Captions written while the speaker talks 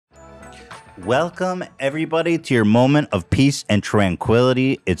Welcome, everybody, to your moment of peace and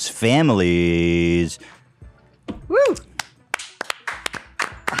tranquility. It's Families. Woo!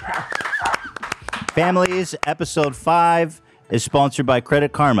 Families, episode 5 is sponsored by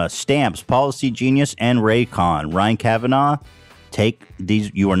Credit Karma, Stamps, Policy Genius, and Raycon. Ryan Kavanaugh, take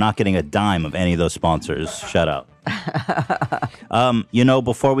these. You are not getting a dime of any of those sponsors. Shut up.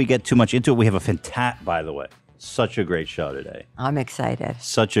 Before we get too much into it, we have a by the way. Such a great show today. I'm excited.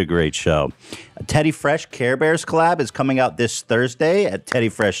 Such a great show. Teddy Fresh Care Bears collab is coming out this Thursday at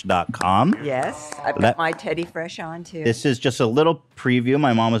teddyfresh.com. Yes, I've got my Teddy Fresh on too. This is just a little preview.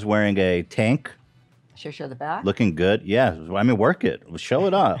 My mom is wearing a tank. Show the back? Looking good. Yeah, I mean, work it. Show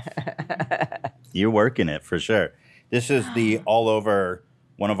it off. You're working it for sure. This is the all over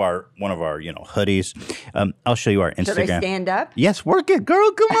one of our hoodies. I'll show you our Instagram. Should I stand up? Yes, work it, girl.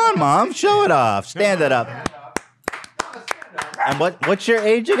 Come on, mom. Show it off. Stand it up. And what's your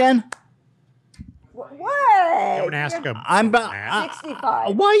age again? What? Don't ask him. I'm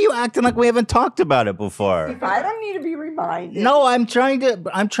 65. Why are you acting like we haven't talked about it before? I don't need to be reminded. No, I'm trying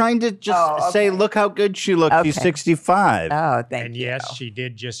to just say, look how good she looks. Okay. She's 65. Oh, thank And you. yes, she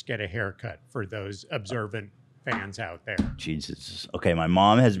did just get a haircut for those observant fans out there. Jesus. Okay, my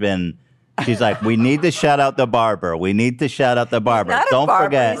mom has been. She's like, we need to shout out the barber. We need to shout out the barber. Not Don't a barber,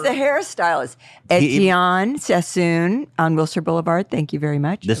 forget. he's a hairstylist. Etienne Sassoon on Wilshire Boulevard. Thank you very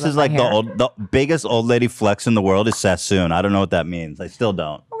much. This I love is my like hair. the biggest old lady flex in the world is Sassoon. I don't know what that means. I still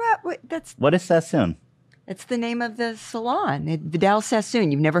don't. What is Sassoon? It's the name of the salon. Vidal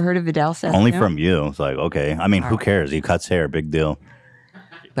Sassoon. You've never heard of Vidal Sassoon? Only from you. It's like, okay. I mean, who cares? He cuts hair. Big deal.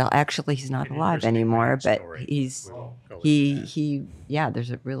 Well, actually, he's not alive anymore, but there's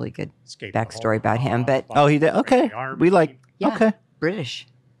a really good backstory about him. But Oh, he did? Okay. We like, yeah, okay. British.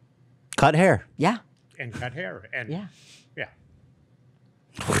 Cut hair. Yeah, And cut hair. And yeah.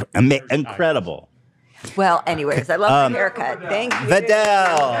 Incredible. Well, anyways, I love the haircut. Thank you.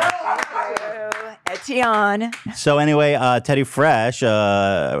 Vidal. Etienne. So anyway, Teddy Fresh,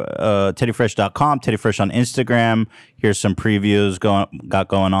 teddyfresh.com, Teddy Fresh on Instagram. Here's some previews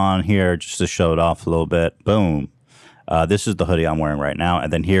going on here just to show it off a little bit. Boom. This is the hoodie I'm wearing right now.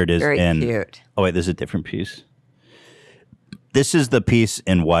 And then here it is Very cute. Oh, wait, this is a different piece. This is the piece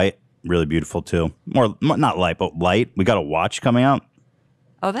in white. Really beautiful, too. More not light, but light. We got a watch coming out.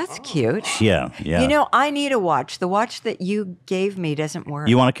 Oh, that's cute. Yeah. You know, I need a watch. The watch that you gave me doesn't work.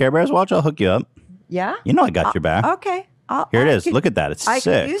 You want a Care Bears watch? I'll hook you up. Yeah? You know I got your back. Okay. Here it is. Look at that. It's I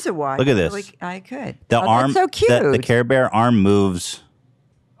sick. could use a watch. Look at this. I could. The arm, that's so cute. The Care Bear arm moves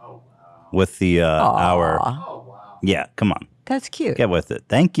with the hour. Yeah, come on. That's cute. Get with it.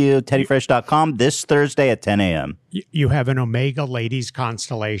 Thank you. TeddyFresh.com this Thursday at 10 a.m. You have an Omega Ladies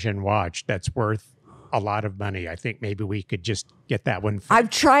Constellation watch that's worth a lot of money. I think maybe we could just get that one fixed. I've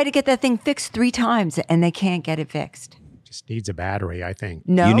tried to get that thing fixed 3 times, and they can't get it fixed. Just needs a battery, I think.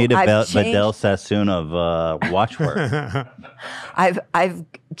 No, You need a I've Vidal Sassoon of watch work. I've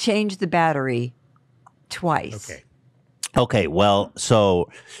changed the battery twice. Okay, well, so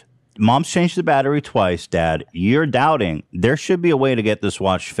mom's changed the battery twice, Dad. You're doubting. There should be a way to get this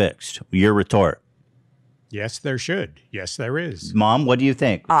watch fixed. Your retort. Yes, there should. Yes, there is. Mom, what do you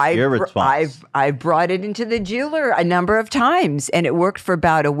think? Your response. I brought it into the jeweler a number of times, and it worked for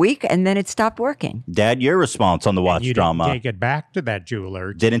about a week, and then it stopped working. Dad, your response on the watch You drama. didn't take it back to that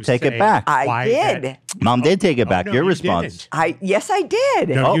jeweler. Didn't to take it say back. I why did. that- Mom did take it back. no, your you response. didn't. Yes, I did.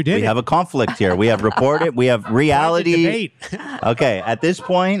 No, you We didn't. have a conflict here. We have reported. We have reality. Debate. Okay, at this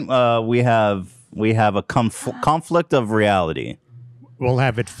point, we have a conflict of reality. We'll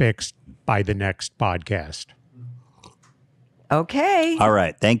have it fixed by the next podcast. Okay. All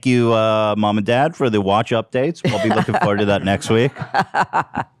right. Thank you, Mom and Dad, for the watch updates. We'll be looking forward to that next week.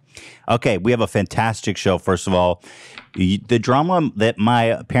 Okay, we have a fantastic show. First of all, the drama that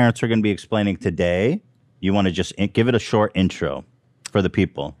my parents are going to be explaining today, you want to just give it a short intro for the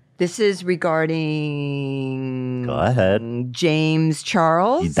people. This is regarding Go ahead. James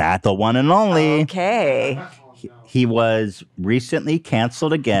Charles. That the one and only. Okay. He was recently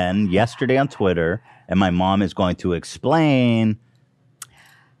canceled again yesterday on Twitter, and my mom is going to explain.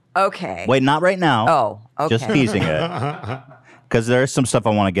 Okay. Wait, not right now. Oh, okay. Just teasing it. Because there is some stuff I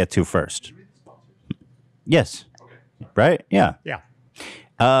want to get to first. Yes. Right? Yeah. Yeah.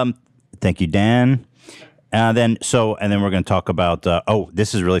 Thank you, Dan. Then we're going to talk about,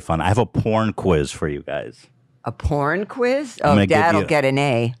 this is really fun. I have a porn quiz for you guys. A porn quiz? I'm Oh, gonna give Dad will you- get an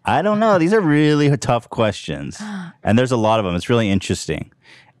A. I don't know. These are really tough questions. And there's a lot of them. It's really interesting.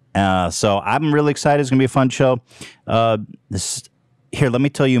 So I'm really excited. It's going to be a fun show. Here, let me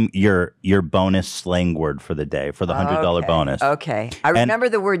tell you your bonus slang word for the day, for the $100 bonus. Okay. I remember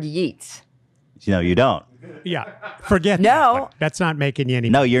the word yeets. No, you don't. Yeah, forget No. that one. That's not making you any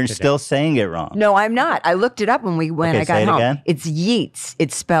No, money you're today. still saying it wrong. No, I'm not. I looked it up when I say got it home. again. It's Yeats.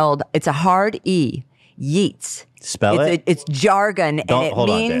 It's spelled. It's a hard E. Yeats. Spell it. It's jargon, Don't- and it hold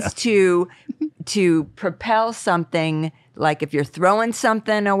on, means to propel something. Like if you're throwing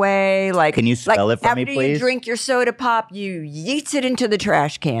something away, like Can you spell it for me, after please? you drink your soda pop, you yeets it into the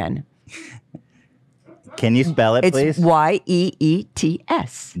trash can. Can you spell it, It's please?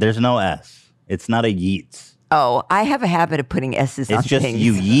 Yeets. There's no S. It's not a yeets. Oh, I have a habit of putting S's on It's just things.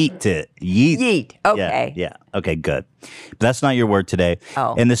 you yeet it. Yeet. Yeet. Okay. Yeah. Okay, good. But that's not your word today.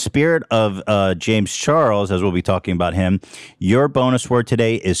 Oh. In the spirit of James Charles, as we'll be talking about him, your bonus word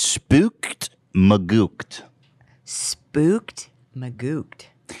today is spooked magooked. Spooked, magooked.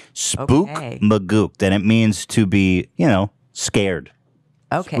 Spook Okay. magooked. And it means to be, scared.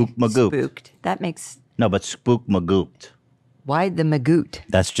 Okay. Spook magooked. Spooked. That makes. No, but spook magooked. Why the magoot?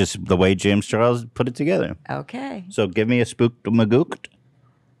 That's just the way James Charles put it together. Okay. So give me a spooked magooked.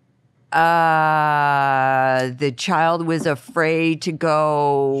 The child was afraid to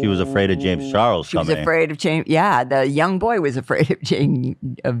go. She was afraid of James Charles She was coming. afraid of James. Yeah, the young boy was afraid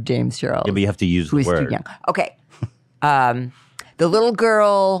of James Charles. Yeah, but you have to use who the was too word. young. Okay. The little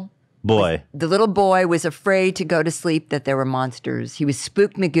girl. Boy. The little boy was afraid to go to sleep that there were monsters. He was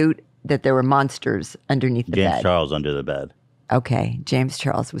spooked magoot that there were monsters underneath the James bed. Charles under the bed. Okay, James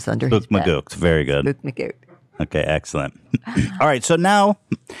Charles was under Spook his bed. magooked. Very good. Spook magoot. Okay, excellent. All right, so now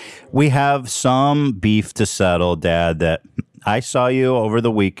we have some beef to settle, Dad, that I saw you over the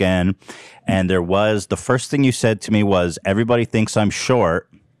weekend, and the first thing you said to me was, everybody thinks I'm short,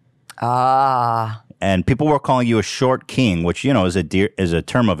 Ah, and people were calling you a short king, which, is a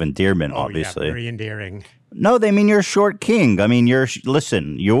term of endearment, obviously. Yeah, very endearing. No, they mean you're a short king. I mean,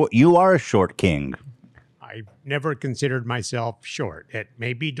 listen, you are a short king. I never considered myself short. It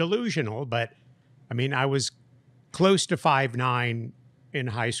may be delusional, but I mean, I was close to 5'9" in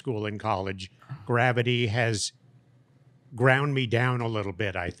high school and college. Gravity has ground me down a little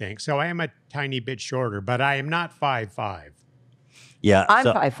bit, I think. So I am a tiny bit shorter, but I am not 5'5". Yeah, I'm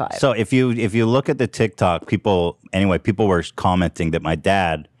so, 5'5". So if you look at the TikTok, people were commenting that my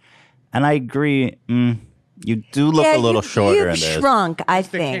dad, and I agree, you do look a little shorter in You've this. shrunk, I The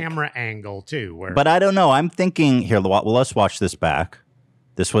think. camera angle too, where But I don't know. I'm thinking here. Well, let's watch this back.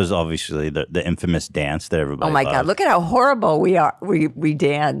 This was obviously the infamous dance that everybody. Oh my loved. God! Look at how horrible we are. We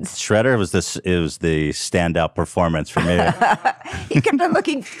dance. Shredder was the standout performance for me. He kept on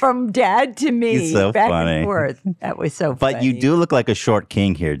looking from Dad to me, He's so back funny. and forth. That was so funny. But you do look like a short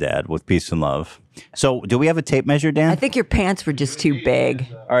king here, Dad, with peace and love. So, do we have a tape measure, Dan? I think your pants were just too big.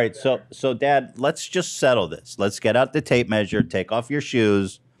 All right, so Dad, let's just settle this. Let's get out the tape measure, take off your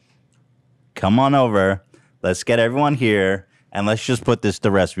shoes, come on over. Let's get everyone here, and let's just put this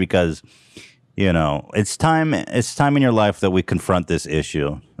to rest because, it's time in your life that we confront this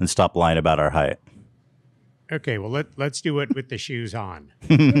issue and stop lying about our height. okay, well let's do it with the shoes on.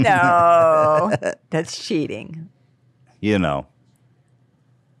 No, that's cheating.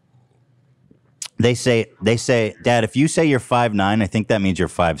 They say, Dad, if you say you're 5'9", I think that means you're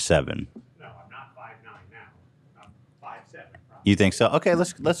 5'7". No, I'm not 5'9" now. I'm 5'7". You think so? Okay,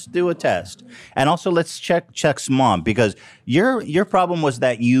 let's do a test, and also let's check Mom, because your problem was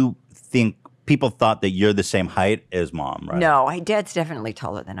that you think people thought that you're the same height as Mom, right? No, Dad's definitely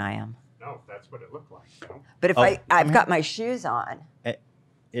taller than I am. No, that's what it looked like. No? But if I've got my shoes on.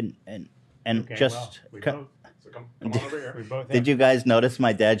 And Okay, just. well, we both, so come on over here. We both Did have- you guys notice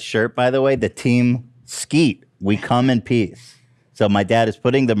my dad's shirt, by the way? The team Skeet. We come in peace. So my dad is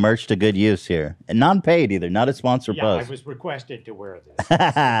putting the merch to good use here, and non-paid either, not a sponsor Yeah, I post. was requested to wear this.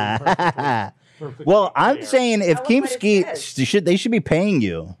 Perfectly Well, I'm clear. saying if Tell 'em Team what it Skeet says. they should be paying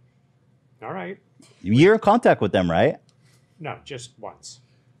you. All right. You're in contact with them, right? No, just once.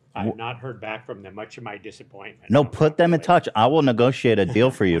 I have not heard back from them, much to my disappointment. No, put them in Really. touch. I will negotiate a deal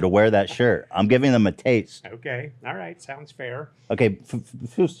for you to wear that shirt. I'm giving them a taste. Okay. All right. Sounds fair. Okay,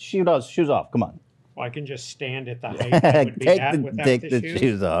 shoes off. Come on. Well, I can just stand at the height that would be at without take the the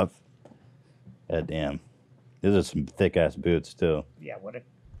shoes off. God damn. These are some thick ass boots too. Yeah,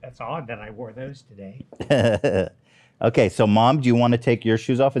 that's odd that I wore those today. Okay, so Mom, do you want to take your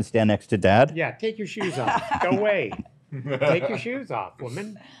shoes off and stand next to Dad? Yeah, take your shoes off. Go away. Take your shoes off,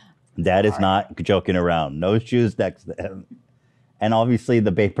 woman. Dad is not joking around. No shoes next to him. And obviously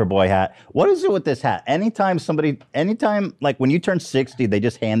the Paper Boy hat. What is it with this hat? Anytime, like when you turn 60, they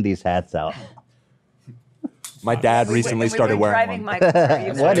just hand these hats out. My dad recently started wearing driving one. my car.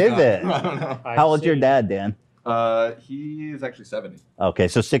 What is it? I've How old's your seen- dad, Dan? He is actually 70. Okay,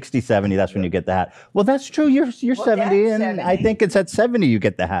 so 60, 70, that's when you get the hat. Well, that's true. You're 70, and that's I 70. think it's at 70 you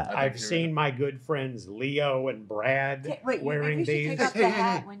get the hat. I've seen my good friends Leo and Brad wearing these.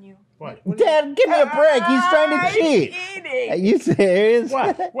 when you. What? Dad, give me a break. He's trying to cheat. Are you serious?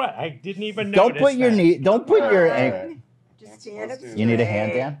 What? What? I didn't even Don't notice put your that. knee. Don't put your All ankle. right. Just stand up Let's do You need a straight.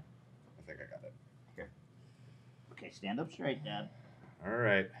 hand, Dan? I think I got it. Okay, stand up straight, Dad. All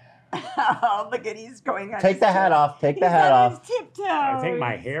right. Oh, look at he's going on. Take the hat off. Take the hat off. Tiptoes. I think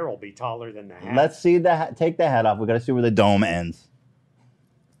my hair will be taller than the hat. Let's see the hat. Take the hat off. We got to see where the dome ends.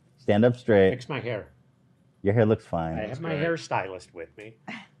 Stand up straight. Fix my hair. Your hair looks I fine. have my great. hairstylist with me.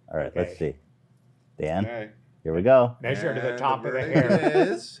 All right, let's Okay. see. Dan, Okay. here we go. Measure to the And top of the verdict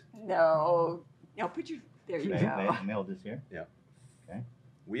hair. is No. No, put your. There you Wait, go. let me hold this here.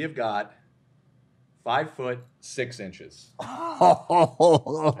 we have got 5'6". I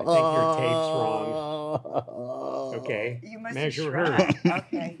think your tape's wrong. Okay. You must Measure have her. shrunk.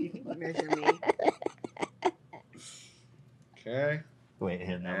 Okay, you can measure me. Okay. Wait,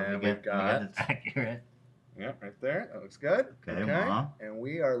 here, now And let me we've get got- this accurate. Yep, right there. That looks good. Okay, Ma. And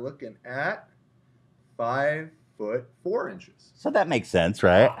we are looking at 5'4". So that makes sense,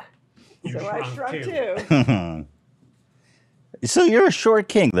 right? You So I shrunk too. too. So you're a short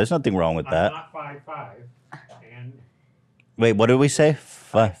king. There's nothing wrong with I'm that. not 5'5", and Wait, what did we say?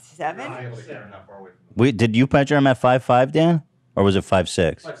 7. 5'7". Did you measure him at 5'5", Dan? Or was it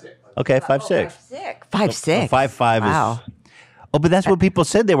 5'6"? 5'6". Okay, 5'6". 5'6". 5'6". 5'5" Wow. is. Oh, but that's what people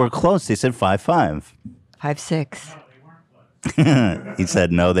said. They were close. They said 5'5". 5'6". He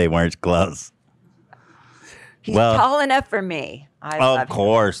said no, they weren't close. He's Well- tall enough for me. I love Of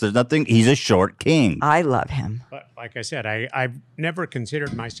course, there's nothing. He's a short king. him. I love him. But like I said, I've never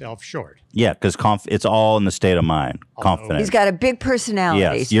considered myself short. Yeah, because it's all in the state of mind, confidence. He's got a big personality.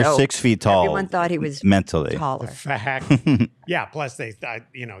 Yes, you're so 6 feet tall. Everyone thought he was mentally. The taller. fact, yeah. Plus, they thought,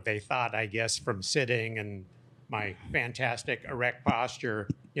 they thought, I guess, from sitting and my fantastic erect posture,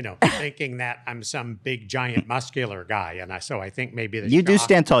 thinking that I'm some big, giant, muscular guy, and so I think maybe the You do shock-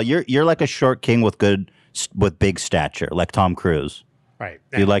 stand tall. You're like a short king with big stature, like Tom Cruise. right.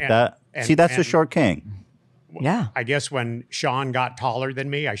 Do you like that? See, that's the short king. Yeah. I guess when Sean got taller than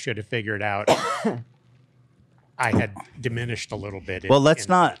me, I should have figured out I had diminished a little bit. Well, let's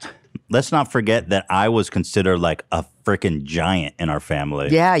not forget that I was considered like a freaking giant in our family.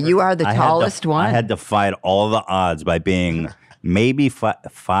 Yeah, you are the I had to- tallest one. I had to fight all the odds by being maybe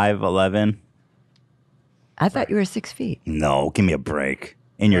 5'11". I thought you were 6 feet. No, give me a break.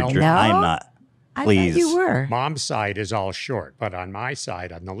 In your Well, dream, No? I'm not. I Please. thought you were. Mom's side is all short, but on my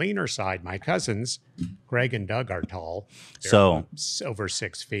side, on the leaner side, my cousins, Greg and Doug, are tall. They're So- over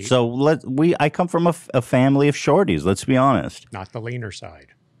 6 feet. So I come from a family of shorties. Let's be honest. Not the leaner side.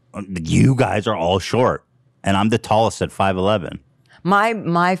 You guys are all short, and I'm the tallest at 5'11".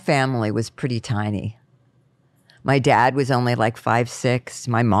 My family was pretty tiny. My dad was only like 5'6".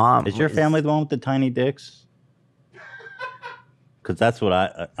 My mom Is your was- family the one with the tiny dicks? Because that's what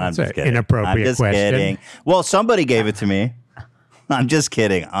I'm That's just an kidding. inappropriate I'm just question. kidding. Well, somebody gave it to me. I'm just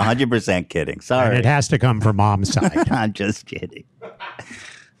kidding. 100% kidding. And Sorry. it has to come from Mom's side. I'm just kidding.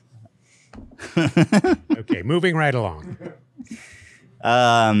 Okay, moving right along.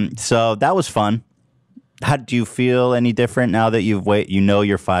 So that was fun. How do you feel any different now that you're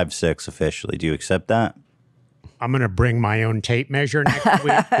 5'6" officially? Do you accept that? I'm going to bring my own tape measure next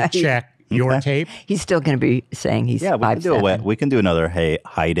week to check your Okay. tape. He's still going to be saying he's Yeah, we can do 5'7". we can do another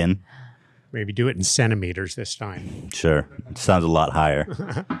height in. Maybe do it in centimeters this time. Sure. It sounds a lot higher.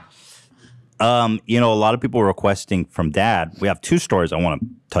 A lot of people were requesting from Dad. We have two stories I want to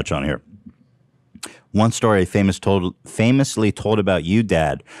touch on here. One story famously told about you,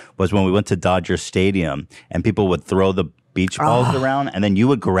 Dad, was when we went to Dodger Stadium and people would throw the beach balls around and then you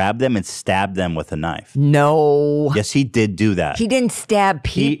would grab them and stab them with a knife. No. Yes, he did do that. He didn't stab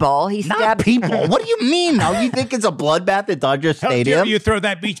people. He Not stabbed people. What do you mean? Now you think it's a bloodbath at Dodger How dare Stadium? you throw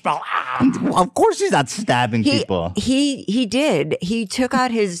that beach ball? Ah! Of course he's not stabbing people. He did. He took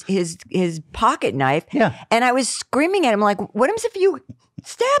out his pocket knife. Yeah. And I was screaming at him like, "What happens if you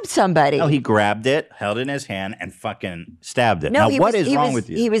stab somebody?" No, he grabbed it, held it in his hand, and fucking stabbed it. No, now, what is wrong with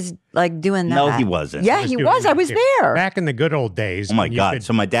you? He was like doing that. No, he wasn't. Yeah, he was. I was there. Back in the good old days. Oh my when you God! could-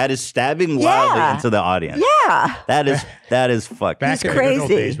 So my dad is stabbing wildly Yeah. into the audience. Yeah. That is fucking. Back He's in the good old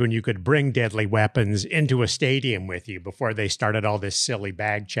crazy. days when you could bring deadly weapons into a stadium with you before they started all this silly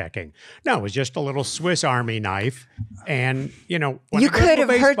bag checking. No, it was just a little Swiss Army knife. And, when You I go to could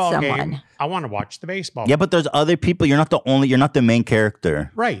a have hurt baseball game, someone. I want to watch the baseball Yeah, but there's other people. You're not the main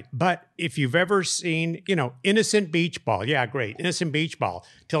character. Right. But if you've ever seen, innocent beach ball. Yeah, great. Innocent beach ball.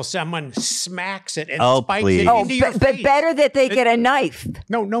 Till someone smacks it and spikes please. it Oh, into your but face. better that they get a knife.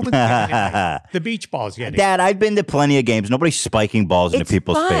 No, no one's getting it. The beach ball's getting it. Dad, I've been to plenty of games. Nobody's spiking balls into It's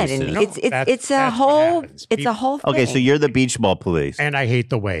people's fun. faces. And No, it's that's a what whole happens. it's a whole thing. Okay, so you're the beach ball police. And I hate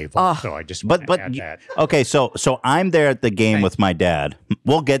the wave. So I just want to add that. Okay, so I'm there at the game with my dad.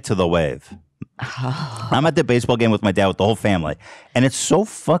 We'll get to the wave. I'm at the baseball game with my dad with the whole family, and it's so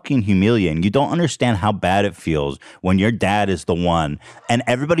fucking humiliating. You don't understand how bad it feels when your dad is the one, and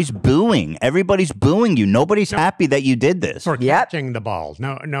everybody's booing. Everybody's booing you. Nobody's happy that you did this. For Yep. catching the ball.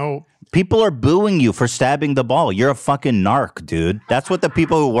 No. People are booing you for stabbing the ball. You're a fucking narc, dude. That's what the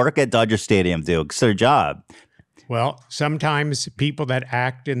people who work at Dodger Stadium do. It's their job. Well, sometimes people that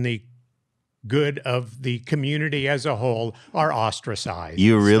act in the good of the community as a whole are ostracized.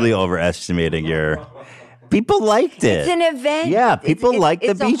 You're really overestimating your. People liked it. It's an event. Yeah, people like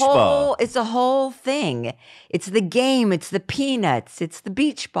the beach ball. It's a whole thing. It's the game. It's the peanuts. It's the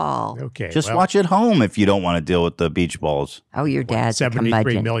beach ball. Okay. Just well, watch it home if you don't want to deal with the beach balls. Oh, your dad's a 73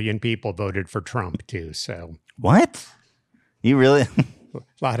 curmudgeon. million people voted for Trump too. So What? You really?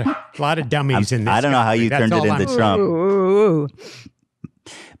 a lot of dummies in this. I don't know how country. you That's turned all it I'm into saying. Trump. Ooh.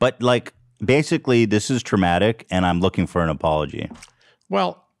 But like, basically, this is traumatic, and I'm looking for an apology.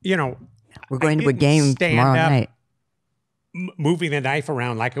 Well, We're going to a didn't game stand tomorrow up. night. moving the knife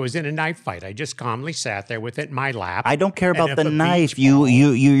around like I was in a knife fight. I just calmly sat there with it in my lap. I don't care And about if the a beach knife. ball-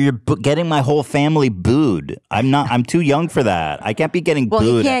 You're getting my whole family booed. I'm too young for that. I can't be getting Well,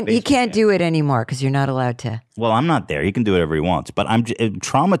 booed. he can't do it anymore because you're not allowed to. Well, I'm not there. He can do whatever he wants. But I'm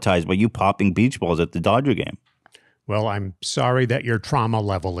traumatized by you popping beach balls at the Dodger game. Well, I'm sorry that your trauma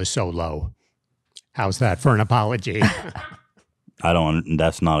level is so low. How's that for an apology?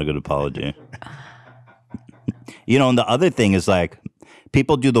 That's not a good apology. And the other thing is like,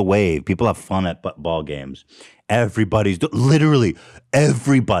 people do the wave. People have fun at ball games. Literally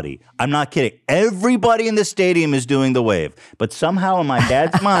everybody. I'm not kidding. Everybody in the stadium is doing the wave. But somehow in my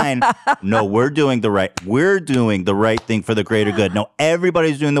dad's mind, no, we're doing the right thing for the greater good. No,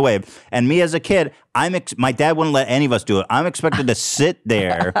 everybody's doing the wave. And me as a kid, my dad wouldn't let any of us do it. I'm expected to sit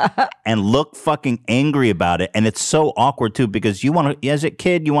there and look fucking angry about it. And it's so awkward too, because as a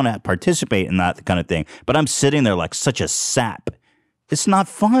kid, you want to participate in that kind of thing. But I'm sitting there like such a sap. It's not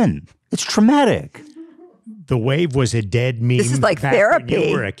fun. It's traumatic. The wave was a dead meme. This is like back when therapy.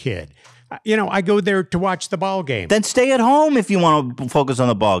 you were a kid. I go there to watch the ball game. Then stay at home if you want to focus on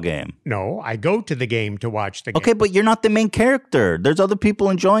the ball game. No, I go to the game to watch the game. Okay, but you're not the main character. There's other people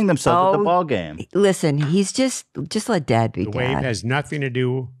enjoying themselves at the Oh, ball game. Listen, he's just let dad be The wave dad. has nothing to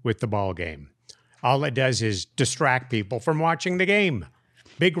do with the ball game. All it does is distract people from watching the game.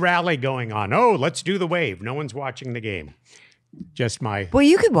 Big rally going on. Oh, let's do the wave. No one's watching the game. Just my. Well,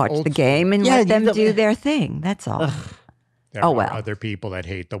 you could watch Old the game and Yeah, let them you- do their thing. That's all. There Oh, are well. other people that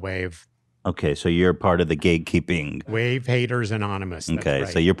hate the wave. Okay, so you're part of the gatekeeping. Wave Haters Anonymous. That's Okay,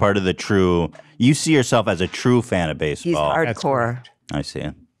 right. so you're part of the true. You see yourself as a true fan of He's baseball. That's hardcore. correct. I see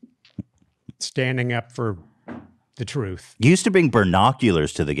it. Standing up for the truth. You used to bring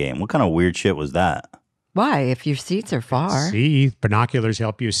binoculars to the game. What kind of weird shit was that? Why? If your seats are far. See, binoculars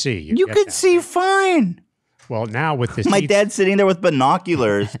help you see. You get could that. see fine. Well, now with this, My dad's sitting there with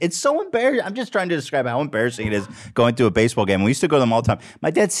binoculars. It's so embarrassing. I'm just trying to describe how embarrassing it is going to a baseball game. We used to go to them all the time.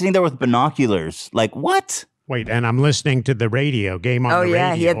 My dad's sitting there with binoculars. Like, what? Wait, and I'm listening to the radio game on Oh, the radio.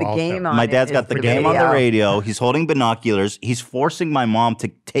 yeah, he had the also. game on. My it dad's got the for game on the video. radio. He's holding binoculars. He's forcing my mom to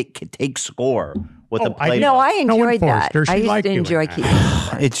take score with the I play. No, I No one enjoyed that. forced her. I She used liked to doing enjoy that.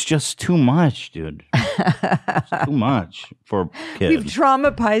 keeping. It's just too much, dude. It's too much for We've kids.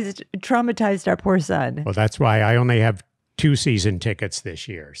 traumatized our poor son. Well, that's why I only have 2 season tickets this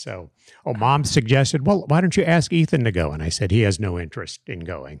year. So, Mom suggested, well, why don't you ask Ethan to go? And I said he has no interest in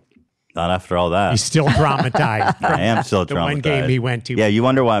going. Not after all that. He's still traumatized. from I am still the traumatized. one game he went to. Yeah, you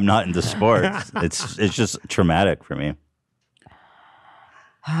wonder why I'm not into sports. It's just traumatic for me.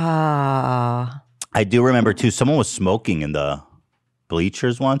 Ah. I do remember too. Someone was smoking in the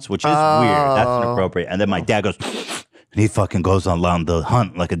bleachers once, which is weird. That's Oh. inappropriate. And then my dad goes, and he fucking goes on the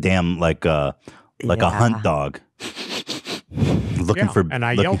hunt like a damn like a Yeah. hunt dog, looking Yeah, for. and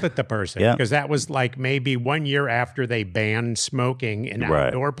I looking- yelled at the person Yeah. because that was like maybe 1 year after they banned smoking in Right.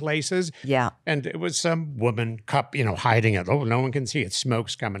 outdoor places. Yeah. And it was some woman hiding it. Oh, no one can see it.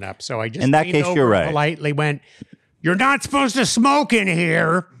 Smoke's coming up. So I just In that leaned case, over you're and right. politely went, "You're not supposed to smoke in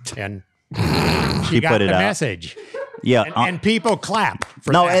here." And she got put it the out. message. Yeah. And people clap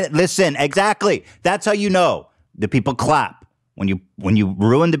for no, that. listen, exactly. That's how you know the people clap When you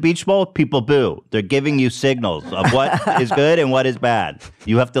ruin the Beach Bowl, people boo. They're giving you signals of what is good and what is bad.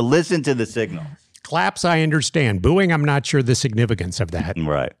 You have to listen to the signals. Claps, I understand. Booing, I'm not sure the significance of that.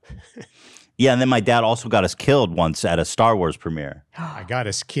 Right. Yeah, and then my dad also got us killed once at a Star Wars premiere. I got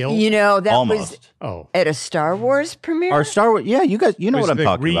us killed. You know, that was Oh. at a Star Wars premiere. Or Star Wars, yeah, you guys, you know It was what I'm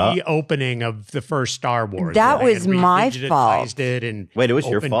talking about. the reopening of the first Star Wars. That They was had my digitized fault. It and Wait, it was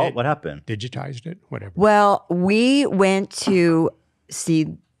your opened fault? it, What happened? Digitized it? Whatever. Well, we went to see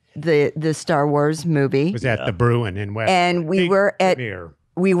the Star Wars movie, It was at the Bruin in West. and we Big were at premiere.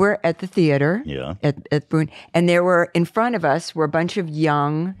 the theater. Yeah. At Bruin, and there were in front of us were a bunch of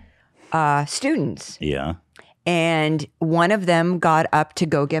young students. Yeah. And one of them got up to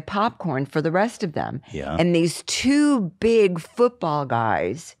go get popcorn for the rest of them. Yeah. And these two big football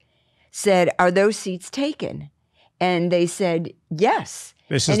guys said, "Are those seats taken?" And they said, "Yes."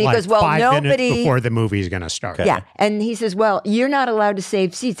 This and is he like goes, "Well, 5 nobody." minutes before the movie's going to start. Okay. Yeah. And he says, "Well, you're not allowed to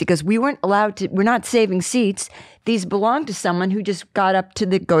save seats because we're not saving seats. These belong to someone who just got up to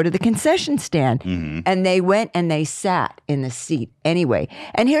go to the concession stand." And they went and they sat in the seat anyway.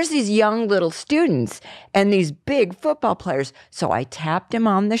 And here's these young little students and these big football players. So I tapped him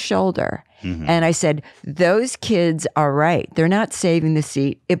on the shoulder and I said, "Those kids are right. They're not saving the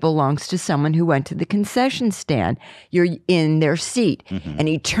seat. It belongs to someone who went to the concession stand. You're in their seat." And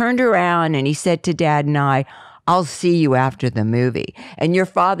he turned around and he said to Dad and I, "I'll see you after the movie." And your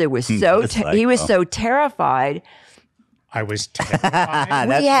father was he was so terrified. I was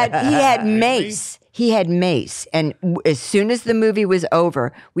terrified. He had mace. He had mace. And as soon as the movie was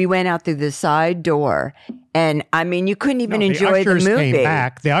over, we went out through the side door. And I mean, you couldn't even enjoy the ushers movie. came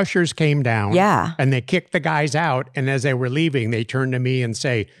back. The ushers came down. Yeah. And they kicked the guys out. And as they were leaving, they turned to me and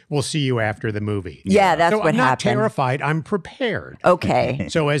say, "We'll see you after the movie." Yeah, that's so what I'm not happened. terrified. I'm prepared. Okay.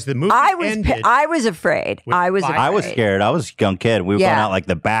 So as the movie I was ended, afraid. I was afraid. I was scared. I was a young kid. We were going Yeah. out like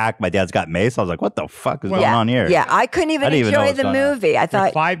the back. My dad's got mace. I was like, what the fuck is going Yeah. on here? Yeah, I couldn't even I didn't even know enjoy what was the going on. movie. I with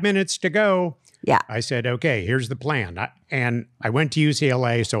thought, 5 minutes to go, yeah. I said, "Okay, here's the plan." And I went to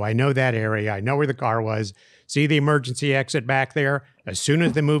UCLA, so I know that area. I know where the car was. See the emergency exit back there? As soon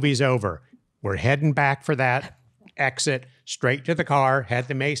as the movie's over, we're heading back for that exit, straight to the car, had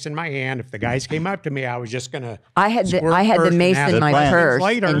the mace in my hand. If the guys came up to me, I was just going to I had the mace in my plan. purse.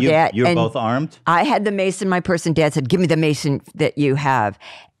 Later. And You, Dad, you're and both armed? I had the mace in my purse, and Dad said, "Give me the mace that you have."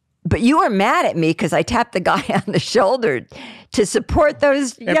 But you were mad at me because I tapped the guy on the shoulder to support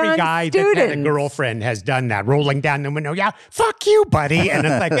those Every young guy students. that had a girlfriend has done that, rolling down the window. "Yeah, fuck you, buddy." And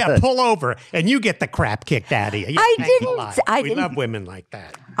it's like, "Yeah, pull over," and you get the crap kicked out of you. Yeah, I thanks a didn't- lot. I We didn't- love women like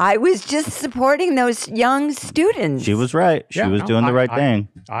that. I was just supporting those young students. She was right. She Yeah, was no, doing the right thing.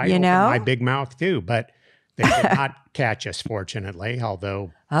 I You opened know? my big mouth too, but they did not catch us, fortunately. Although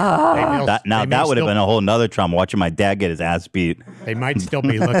Oh. That would have been a whole nother trauma, watching my dad get his ass beat. They might still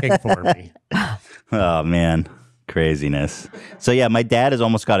be looking for me. Oh, man. Craziness. So, yeah, my dad has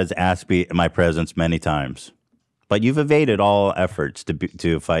almost got his ass beat in my presence many times. But you've evaded all efforts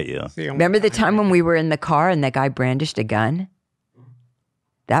to fight you. Remember the time when we were in the car and that guy brandished a gun?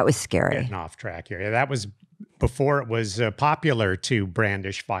 That was scary. Getting off track here. Yeah, that was before it was popular to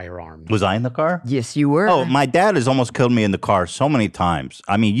brandish firearms. Was I in the car? Yes, you were. Oh, my dad has almost killed me in the car so many times.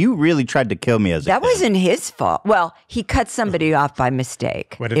 I mean, you really tried to kill me as a That kid. wasn't his fault. Well, he cut somebody off by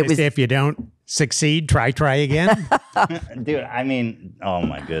mistake. What did they say? If you don't succeed, try again. Dude, I mean, oh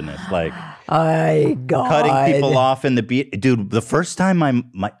my goodness. Like God. cutting people off in the beat. Dude, the first time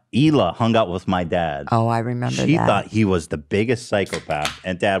my Ela hung out with my dad, Oh, I remember she that. thought he was the biggest psychopath.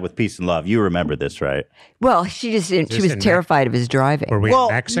 And Dad, with peace and love, you remember this, right? Well, she was in terrified of his driving. Were we Well,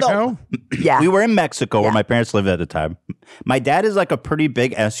 in Mexico? no. Yeah. We were in Mexico where Yeah. my parents lived at the time. My dad is like a pretty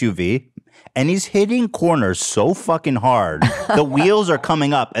big SUV. And he's hitting corners so fucking hard. The wheels are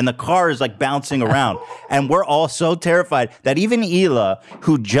coming up and the car is like bouncing around. And we're all so terrified that even Ela,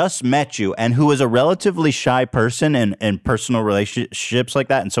 who just met you and who is a relatively shy person in personal relationships like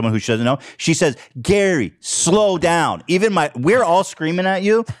that, and someone who she doesn't know, she says, "Gary, slow down." We're all screaming at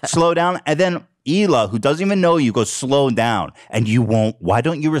you, slow down. And then Ela, who doesn't even know you, goes, "Slow down." And you won't. Why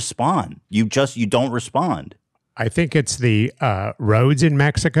don't you respond? You don't respond. I think it's the roads in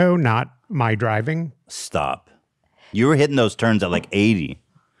Mexico, not my driving. Stop. You were hitting those turns at like 80.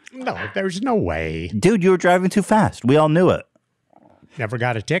 No, there's no way. Dude, you were driving too fast. We all knew it. Never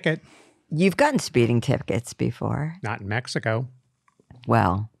got a ticket. You've gotten speeding tickets before. Not in Mexico.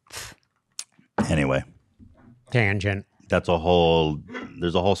 Well, Anyway, Tangent. there's a whole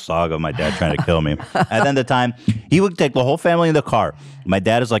saga of my dad trying to kill me. And then the time he would take the whole family in the car. My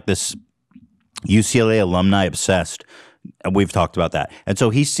dad is like this UCLA alumni obsessed And we've talked about that. And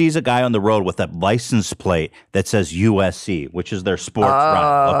so he sees a guy on the road with a license plate that says USC, which is their sports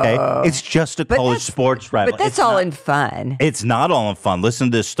rival. Okay, it's just a college sports rival. But that's It's all not- in fun. It's not all in fun.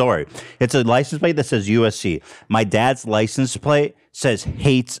 Listen to this story. It's a license plate that says USC. My dad's license plate says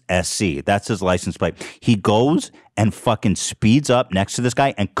hates SC. That's his license plate. He goes and fucking speeds up next to this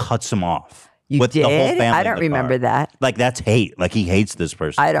guy and cuts him off. You with did? The whole family I in don't the remember car. that. Like that's hate. Like he hates this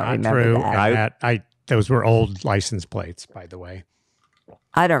person. I don't Not remember true. that. And that those were old license plates, by the way,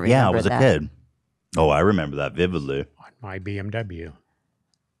 I don't remember Yeah, I was that. a kid. Oh, I remember that vividly. on my BMW.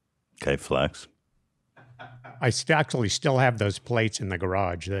 Okay, flex. I actually still have those plates in the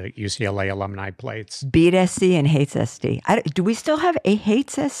garage, the UCLA alumni plates. Beat SC and hates SC. Do we still have a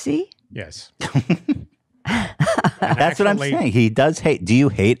hates SC? Yes. That's what I'm saying. He does hate. Do you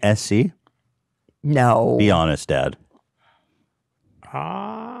hate SC? No. Be honest, Dad.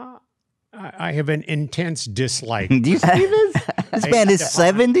 I have an intense dislike. Do you see this? This man is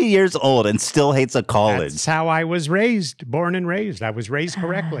 70 years old and still hates a college. That's how I was raised, born and raised. I was raised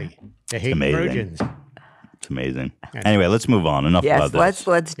correctly to hate amazing. Trojans. It's amazing. Anyway, let's move on. Enough Yes, about this.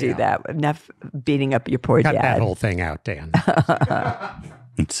 let's do that. Enough beating up your poor Cut dad. that whole thing out, Dan.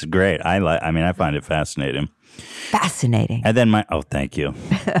 It's great. I find it fascinating. Fascinating. And then thank you.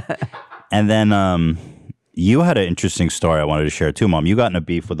 And then you had an interesting story I wanted to share too, Mom. You got in a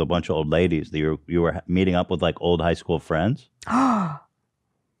beef with a bunch of old ladies. You were meeting up with like old high school friends.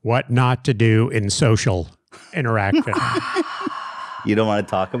 What not to do in social interaction. You don't want to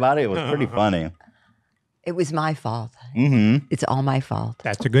talk about it? It was pretty funny. It was my fault. Mm-hmm. It's all my fault.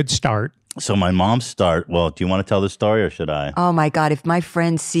 That's a good start. So my mom well, do you want to tell the story or should I? Oh my God. If my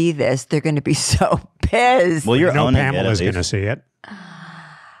friends see this, they're going to be so pissed. Well, you're No owning it, Pamela's at going to least. see it.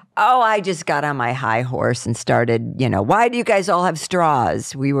 Oh, I just got on my high horse and started, why do you guys all have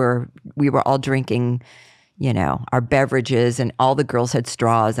straws? We were all drinking, our beverages, and all the girls had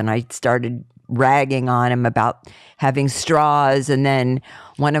straws, and I started ragging on him about having straws, and then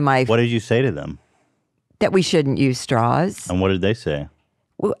one of my What did you say to them? that we shouldn't use straws. And what did they say?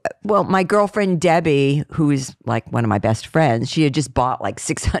 Well, my girlfriend Debbie, who is like one of my best friends, she had just bought like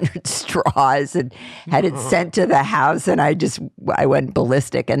 600 straws and had it sent to the house, and I went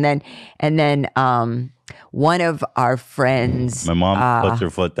ballistic. And then one of our friends, My mom puts her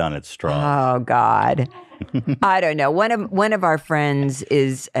foot down at straw. oh God, I don't know. One of our friends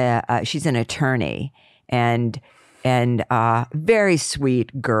is she's an attorney and very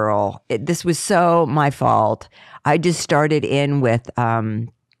sweet girl. This was so my fault. I just started in with the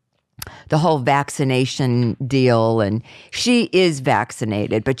whole vaccination deal, and she is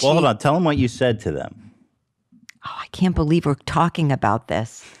vaccinated, but Well, hold on. Tell them what you said to them. Oh, I can't believe we're talking about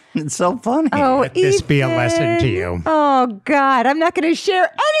this. It's so funny. Oh, Let this be a lesson to Ethan. you. Oh God, I'm not going to share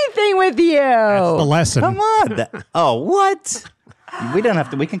anything with you. That's the lesson. Come on. What? We don't have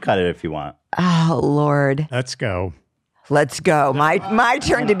to. We can cut it if you want. Oh Lord, Let's go. let's go. My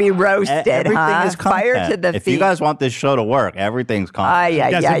turn to be roasted. Everything huh? is Fire content. to the If feet. you guys want this show to work, everything's content. Ay,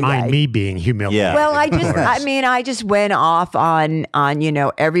 ay, Doesn't ay, mind ay. me being humiliated. Yeah. Well, I just went off on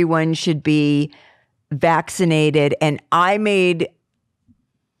everyone should be vaccinated, and I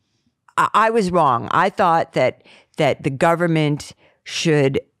was wrong. I thought that the government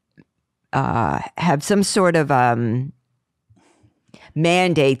should have some sort of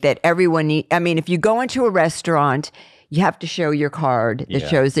mandate that everyone if you go into a restaurant, you have to show your card that Yeah.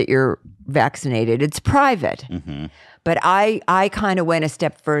 shows that you're vaccinated. It's private. Mm-hmm. But I kind of went a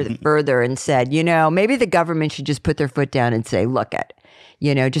step further and said, maybe the government should just put their foot down and say, look at,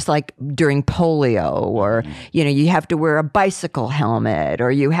 just like during polio, or, you have to wear a bicycle helmet,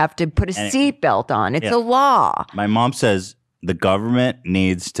 or you have to put a seatbelt on. It's a law. My mom says the government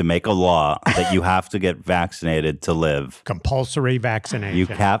needs to make a law that you have to get vaccinated to live. Compulsory vaccination. You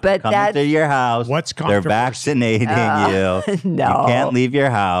have to But come that's- into your house. What's They're controversy? vaccinating you. No. You can't leave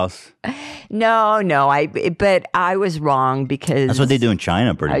your house. No, but I was wrong because That's what they do in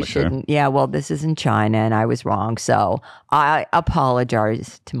China, pretty I much. Sure. shouldn't. Yeah, well, this is in China, and I was wrong. So I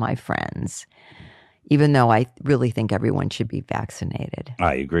apologize to my friends, even though I really think everyone should be vaccinated.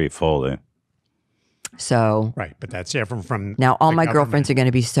 I agree fully. So Right, but that's different from now all the my government girlfriends are going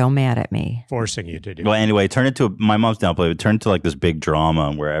to be so mad at me. forcing you to do. Well, anyway, my mom's downplay. It turned into like this big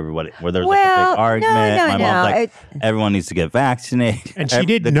drama where there's like a Well, big no, argument. no, My no. mom's like, everyone needs to get vaccinated. And she The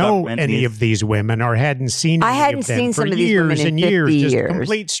didn't know government any needs- of these women or hadn't seen I any hadn't of them seen for some of these years women in and years. 50 Just years.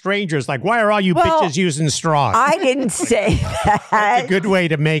 complete strangers. Like, why are all you Well, bitches using straws? I didn't say that. a good way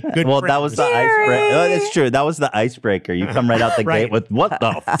to make good Well, friends. that was the Gary! icebreaker. Oh, that's true. That was the icebreaker. You come right out the Right. gate with, what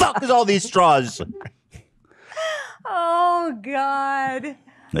the fuck is all these straws? Oh God!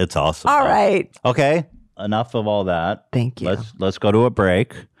 It's awesome. All though. right. Okay. enough of all that. Thank you. Let's go to a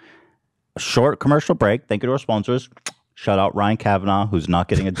break. A short commercial break. Thank you to our sponsors. Shout out Ryan Kavanaugh, who's not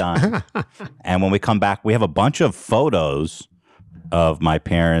getting a dime. And when we come back, we have a bunch of photos of my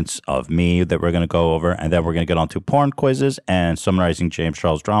parents, of me, that we're going to go over. And then we're going to get on to porn quizzes and summarizing James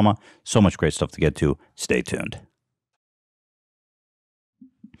Charles drama. So much great stuff to get to. Stay tuned.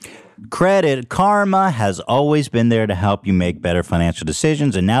 Credit Karma has always been there to help you make better financial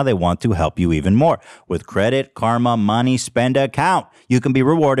decisions, and now they want to help you even more. With Credit Karma Money Spend Account, you can be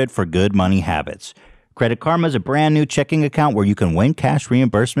rewarded for good money habits. Credit Karma is a brand new checking account where you can win cash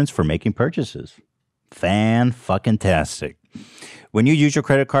reimbursements for making purchases. Fan-fucking-tastic. When you use your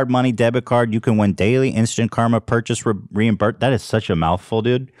credit card money debit card, you can win daily instant Karma purchase reimbursement. That is such a mouthful,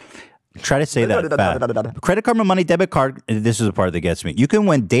 dude. Try to say that fast. Credit Karma Money Debit Card, this is the part that gets me. You can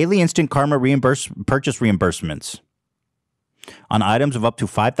win daily instant Karma purchase reimbursements on items of up to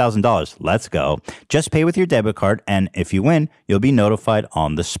 $5,000. Let's go. Just pay with your debit card, and if you win, you'll be notified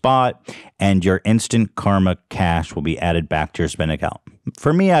on the spot, and your instant Karma cash will be added back to your spend account.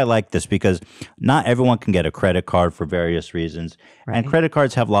 For me, I like this because not everyone can get a credit card for various reasons, and credit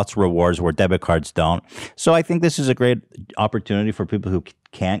cards have lots of rewards where debit cards don't. So I think this is a great opportunity for people who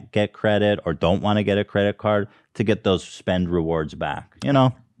can't get credit or don't want to get a credit card to get those spend rewards back. You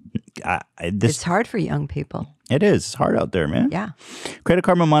know, It's hard for young people. It is. It's hard out there, man. Yeah. Credit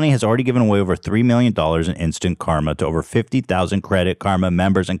Karma Money has already given away over $3 million in instant Karma to over 50,000 Credit Karma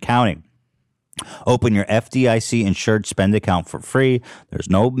members and counting. Open your FDIC insured spend account for free. There's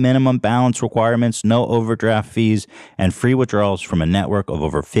no minimum balance requirements, no overdraft fees, and free withdrawals from a network of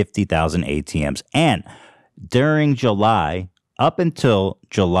over 50,000 ATMs. And during July, up until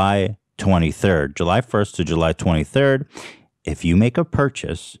July 23rd, July 1st to July 23rd, if you make a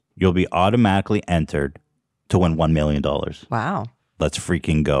purchase, you'll be automatically entered to win $1 million. Wow. Let's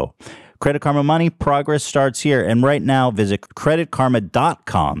freaking go. Credit Karma Money, progress starts here. And right now, visit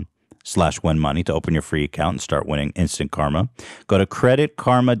creditkarma.com/winmoney to open your free account and start winning instant Karma. Go to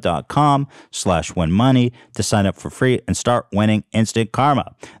creditkarma.com/winmoney to sign up for free and start winning instant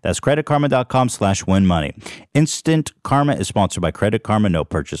Karma. That's creditkarma.com/winmoney. Instant Karma is sponsored by Credit Karma. No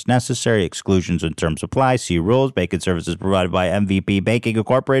purchase necessary. Exclusions and terms apply. See rules. Banking services provided by MVP Banking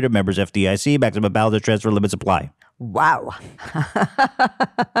Incorporated. Members FDIC. Maximum balance transfer limits apply. Wow.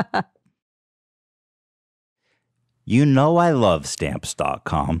 You know I love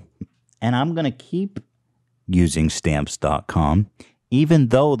Stamps.com, and I'm going to keep using Stamps.com, even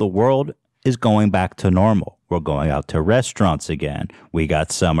though the world is going back to normal. We're going out to restaurants again. We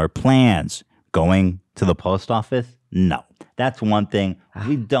got summer plans. Going to the post office? No. That's one thing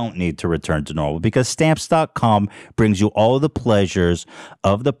we don't need to return to normal because Stamps.com brings you all the pleasures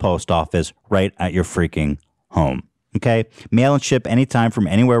of the post office right at your freaking home. Okay? Mail and ship anytime from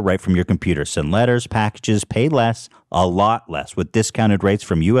anywhere right from your computer. Send letters, packages, pay less, a lot less with discounted rates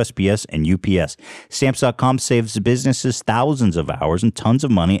from USPS and UPS. Stamps.com saves businesses thousands of hours and tons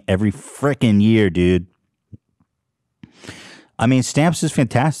of money every freaking year, dude. I mean, Stamps is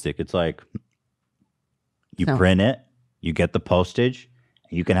fantastic. It's like you print it, you get the postage,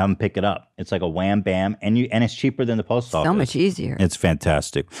 you can have them pick it up. It's like a wham bam, and it's cheaper than the post office. So much easier. It's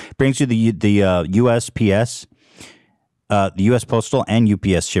fantastic. Brings you the USPS. The U.S. Postal and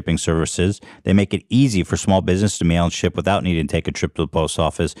UPS shipping services. They make it easy for small business to mail and ship without needing to take a trip to the post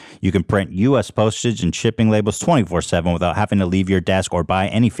office. You can print U.S. postage and shipping labels 24/7 without having to leave your desk or buy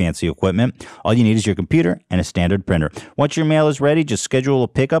any fancy equipment. All you need is your computer and a standard printer. Once your mail is ready, just schedule a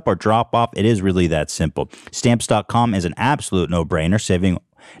pickup or drop off. It is really that simple. Stamps.com is an absolute no-brainer, saving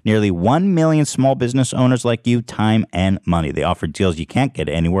nearly 1 million small business owners like you time and money. They offer deals you can't get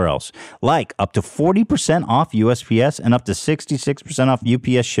anywhere else, like up to 40% off USPS and up to 66% off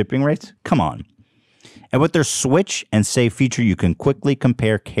UPS shipping rates. Come on. And with their switch and save feature, you can quickly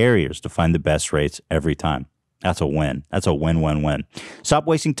compare carriers to find the best rates every time. That's a win. That's a win-win-win. Stop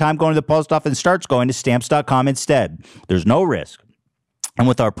wasting time going to the post office and start going to Stamps.com instead. There's no risk. And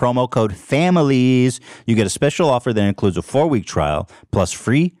with our promo code FAMILIES, you get a special offer that includes a 4-week trial, plus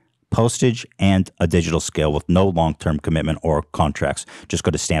free postage and a digital scale with no long-term commitment or contracts. Just go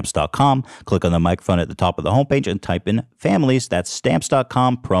to Stamps.com, click on the microphone at the top of the homepage, and type in FAMILIES. That's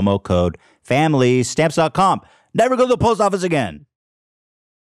Stamps.com, promo code FAMILIES. Stamps.com. Never go to the post office again.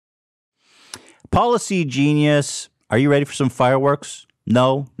 Policy Genius. Are you ready for some fireworks?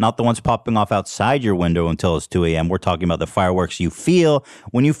 No, not the ones popping off outside your window until it's 2 a.m. We're talking about the fireworks you feel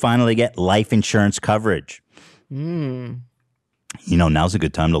when you finally get life insurance coverage. You know, now's a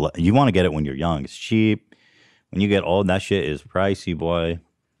good time to you want to get it when you're young. It's cheap. When you get old, that shit is pricey, boy.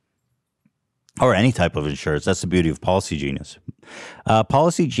 Or any type of insurance. That's the beauty of Policy Genius.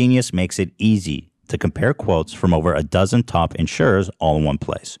 Policy Genius makes it easy to compare quotes from over a dozen top insurers all in one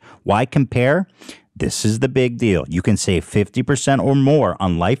place. Why compare? This is the big deal. You can save 50% or more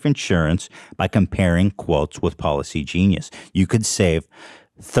on life insurance by comparing quotes with Policy Genius. You could save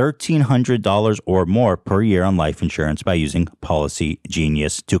 $1,300 or more per year on life insurance by using Policy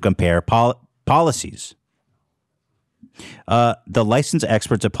Genius to compare policies. The licensed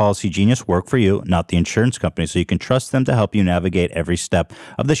experts at Policy Genius work for you, not the insurance company, so you can trust them to help you navigate every step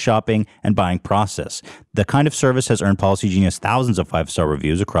of the shopping and buying process. The kind of service has earned Policy Genius thousands of 5-star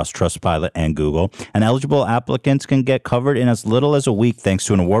reviews across Trustpilot and Google, and eligible applicants can get covered in as little as a week thanks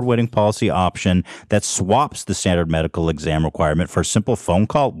to an award-winning policy option that swaps the standard medical exam requirement for a simple phone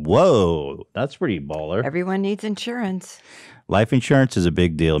call. Whoa, that's pretty baller. Everyone needs insurance. Life insurance is a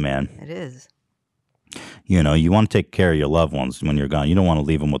big deal, man. It is. You know, you want to take care of your loved ones when you're gone. You don't want to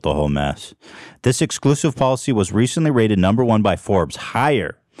leave them with the whole mess. This exclusive policy was recently rated #1 by Forbes,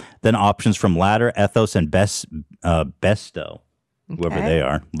 higher than options from Ladder, Ethos, and Besto, whoever Okay. they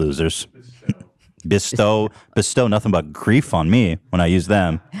are, losers. Bestow nothing but grief on me when I use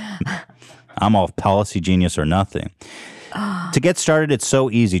them. I'm all Policy Genius or nothing. To get started, it's so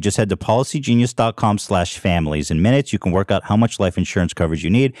easy. Just head to policygenius.com/families. In minutes, you can work out how much life insurance coverage you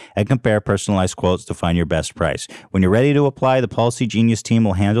need and compare personalized quotes to find your best price. When you're ready to apply, the Policy Genius team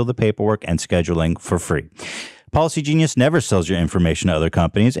will handle the paperwork and scheduling for free. Policy Genius never sells your information to other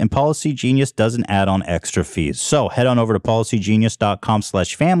companies, and Policy Genius doesn't add on extra fees. So head on over to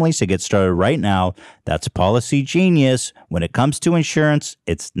policygenius.com/families to get started right now. That's Policy Genius. When it comes to insurance,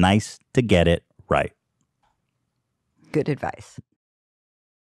 it's nice to get it right. Good advice.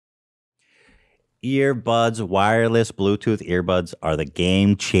 Earbuds, wireless Bluetooth earbuds are the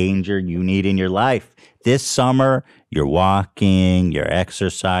game changer you need in your life. This summer, you're walking, you're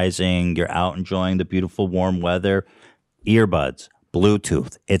exercising, you're out enjoying the beautiful warm weather. Earbuds,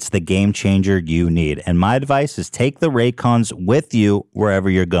 Bluetooth, it's the game changer you need. And my advice is take the Raycons with you wherever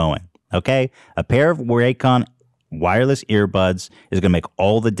you're going, okay? A pair of Raycon wireless earbuds is going to make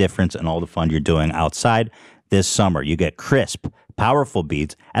all the difference in all the fun you're doing outside this summer. You get crisp, powerful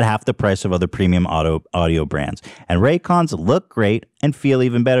beats at half the price of other premium audio brands. And Raycons look great and feel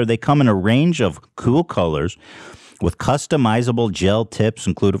even better. They come in a range of cool colors with customizable gel tips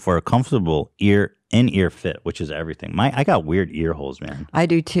included for a comfortable in-ear fit, which is everything. I got weird ear holes, man. I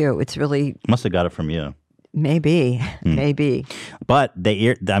do too. It's really Must have got it from you. maybe. But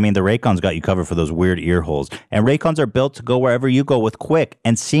the Raycons got you covered for those weird ear holes. And Raycons are built to go wherever you go with quick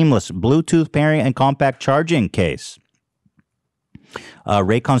and seamless Bluetooth pairing and compact charging case.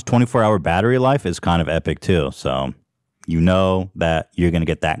 Raycon's 24-hour battery life is kind of epic too. So you know that you're going to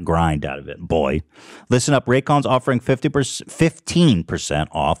get that grind out of it, boy. Listen up, Raycon's offering 15%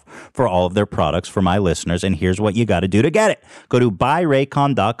 off for all of their products for my listeners, and here's what you got to do to get it. Go to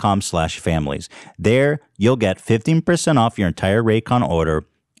buyraycon.com/families. There, you'll get 15% off your entire Raycon order.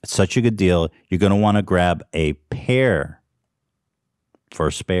 It's such a good deal. You're going to want to grab a pair for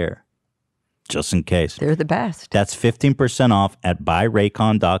a spare, just in case. They're the best. That's 15% off at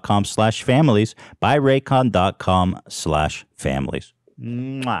buyraycon.com/families, buyraycon.com/families.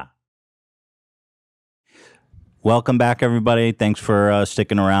 Mwah. Welcome back, everybody. Thanks for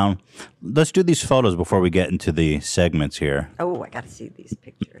sticking around. Let's do these photos before we get into the segments here. Oh, I got to see these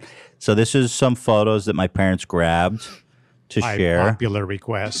pictures. So this is some photos that my parents grabbed to By share popular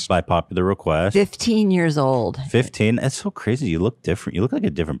request. by popular request. 15 years old. 15. That's so crazy. You look different. You look like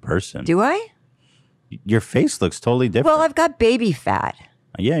a different person. Do I? Your face looks totally different. Well, I've got baby fat.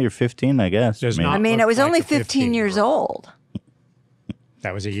 Yeah, you're 15, I guess. Does Maybe. not I mean, look I was like only a 15 years 15-year-old. old.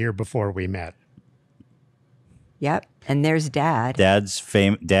 That was a year before we met. Yep. And there's dad. Dad,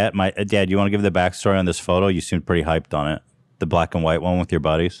 you want to give the backstory on this photo? You seemed pretty hyped on it. The black and white one with your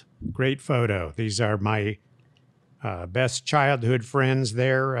buddies. Great photo. These are my best childhood friends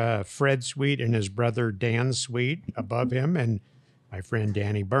there. Fred Sweet and his brother Dan Sweet above him, and my friend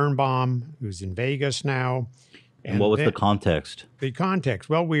Danny Birnbaum, who's in Vegas now. And what was the context? The context?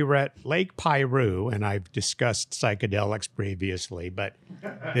 Well, we were at Lake Piru, and I've discussed psychedelics previously, but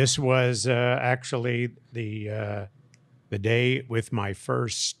this was actually the day with my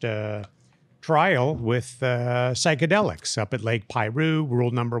first trial with psychedelics up at Lake Piru.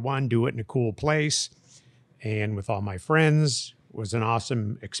 Rule number 1, do it in a cool place. And with all my friends, it was an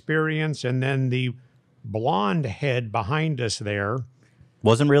awesome experience. And then the blonde head behind us there.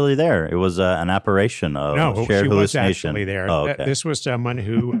 Wasn't really there. It was an apparition of No, shared she was hallucination. actually there. Oh, okay. This was someone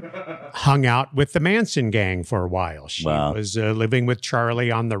who hung out with the Manson gang for a while. She Wow. was living with Charlie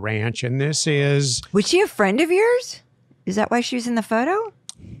on the ranch. And this is, Was she a friend of yours? Is that why she was in the photo?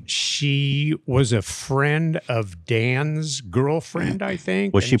 she was a friend of Dan's girlfriend, I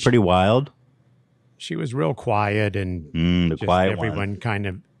think. Was and she pretty wild? she was real quiet and The just quiet everyone one. kind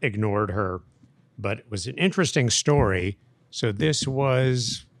of ignored her. But it was an interesting story. So this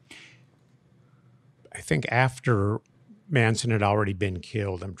was, I think, after Manson had already been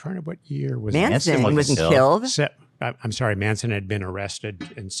killed. I'm trying to, what year was Manson wasn't wasn't killed. killed. I'm sorry, Manson had been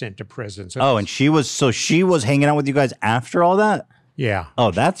arrested and sent to prison. So Oh, and she was hanging out with you guys after all that? yeah, Oh,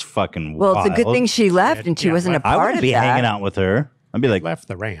 that's fucking Well, it's a good wild. thing she left and she Yeah, wasn't a I part wouldn't of be that. hanging out with her. I'd be like, left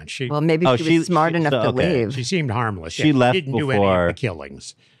the ranch. She Well, maybe Oh, she was smart enough to okay. leave. she seemed harmless. She left didn't do any before- of the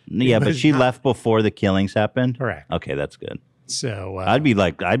killings. yeah, but was she not- left before the killings happened? Correct. Okay, that's good. So, I'd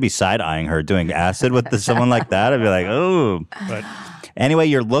be side-eyeing her doing acid with someone like that. I'd be like, oh. but Anyway,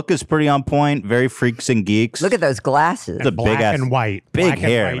 your look is pretty on point. Very freaks and geeks. Look at those glasses. It's a black big-ass- and white, big black and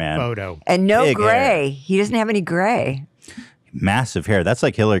hair, white man. photo. And no Big gray. hair. He doesn't have any gray. Massive hair. That's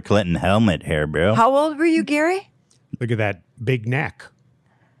like Hillary Clinton helmet hair, bro. How old were you, Gary? Look at that big neck.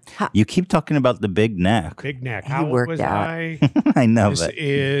 You keep talking about the big neck. Big neck. He How old worked was out. I? I know, This but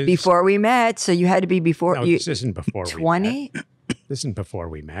is Before we met, so you had to be before No, you this isn't before we 20? met. This isn't before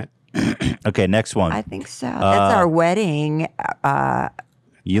we met. okay. Next one. I think so. That's our wedding.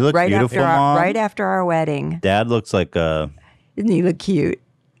 You look Right beautiful, after Mom. right after our wedding. Dad looks like Doesn't he look cute?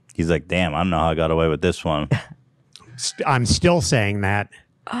 he's like, damn. I don't know how I got away with this one. I'm still saying that.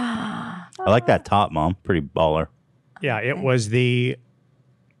 I like that top, Mom. Pretty baller. Yeah, it was the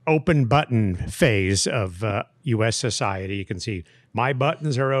open button phase of U.S. society. You can see my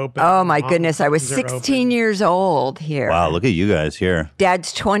buttons are open. Oh my Mom's goodness, I was buttons are 16 open. years old here. Wow, look at you guys here,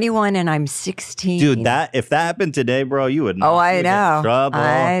 Dad's 21 and I'm 16. dude. That if that happened today, bro, you would. Oh, you I would get in know. trouble.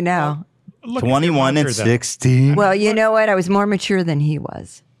 I know. Look at your 21 and mother, though. 16. Well, you know what? I was more mature than he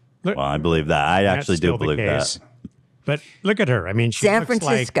was. Look, Well, I believe that. I that's actually do still the believe that. case. But look at her. I mean, she San looks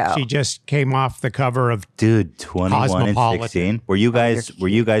Francisco. like she just came off the cover of. Dude, 21 and Cosmopolitan. 16. Were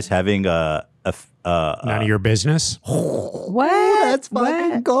you guys having a None of your business. What?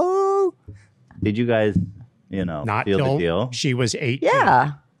 What? go. Did you guys, Not feel the till deal? she was 18.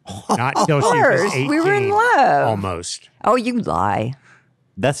 Yeah. Not till she was course. 18. We were in love. Almost. Oh, you lie.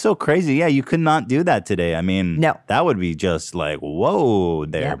 That's so crazy. Yeah, you could not do that today. I mean, No. that would be just like, whoa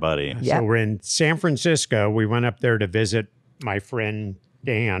there, Yep. buddy. Yeah. So we're in San Francisco. We went up there to visit my friend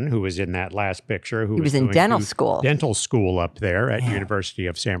Dan, who was in that last picture. Who He was in going dental to school. Dental school up there at University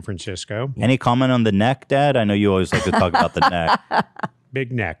of San Francisco. Any comment on the neck, Dad? I know you always like to talk about the neck.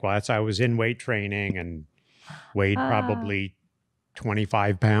 Big neck. Well, I was in weight training and weighed probably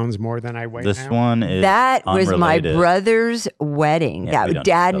 25 pounds more than I weigh This now. one is That was my unrelated. brother's wedding. Yeah, we That don't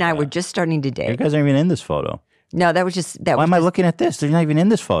Dad know and I that. were just starting to You date. guys aren't even in this photo. No, that was just that. Why was am I just- looking at this? They're not even in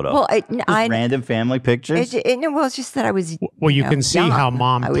this photo. Well, Just I random family pictures. well, it's just that I was. Well, you know, can see young. how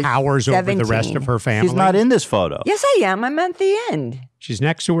mom I was towers over the rest 17. of her family. She's not in this photo. Yes, I am. I'm at the end. She's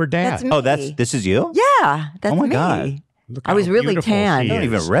next to her dad. That's me. Oh, this is you? Yeah, that's Oh my me. God. Look I was how really beautiful tan. she I don't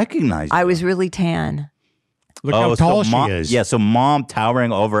is. even recognize I you. was really tan. Look how so tall mom, she is. Yeah, so mom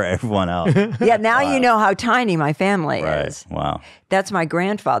towering over everyone else. Yeah, now you know how tiny my family Right. is. Wow. That's my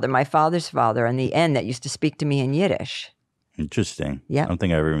grandfather, my father's father, in the end that used to speak to me in Yiddish. Interesting. Yeah. I don't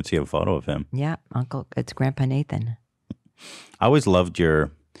think I ever even see a photo of him. Yeah, Uncle, it's Grandpa Nathan. I always loved your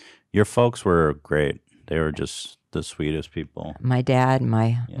folks were great. They were just the sweetest people. My dad,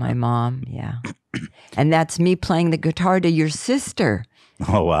 my mom, yeah. And that's me playing the guitar to your sister.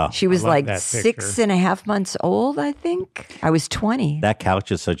 Oh wow. She was love like that 6.5 months old, I think. I was 20. That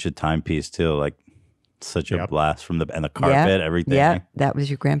couch is such a timepiece too. Like such a Yep. blast from and the carpet, everything. Yeah, that was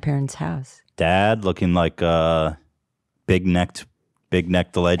your grandparents' house. Dad looking like big necked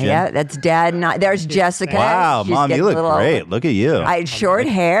legend. Yeah, that's Dad. And I. There's Jessica. Wow, She's Mom, you getting look a little- great. Look at you. I had short I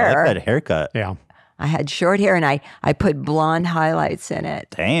hair. like that haircut. Yeah. I had short hair, and I put blonde highlights in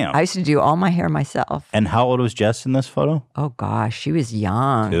it. Damn. I used to do all my hair myself. And how old was Jess in this photo? Oh gosh, she was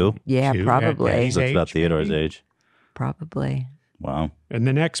young. 2? Yeah, 2, probably. Daddy's Looks about age, Theodore's maybe? age. Probably. Wow. And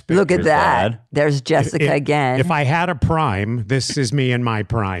the next picture. Look at There's that. Dad. There's Jessica If- again. If I had a prime, this is me in my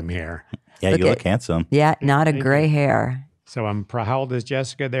prime here. Yeah, Look you look at- handsome. yeah, not a gray hair. So how old is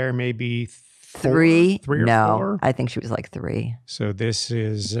Jessica there? Maybe 3? Three or no, 4? I think she was like 3. So this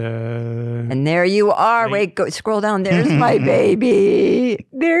is And there you are. Wait. Wait, go scroll down. There's my baby.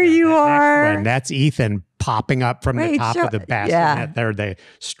 There you are. one. That's Ethan popping up from the Wait, top show- of the bassinet yeah. there, the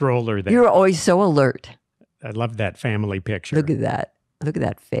stroller there. You're always so alert. I love that family picture. Look at that. Look at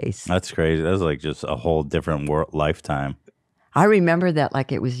that face. That's crazy. That's like just a whole different lifetime. I remember that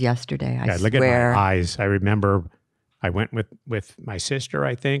like it was yesterday. I God, look at swear. my eyes. I remember I went with my sister,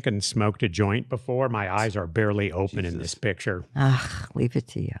 I think, and smoked a joint before. My eyes are barely open in this picture. Ugh, leave it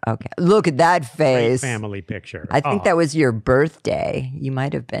to you. Okay. Look at that Great face. family picture. I think Oh, that was your birthday. You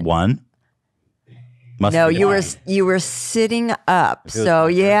might have been. One? Must No, be you were sitting up. was So my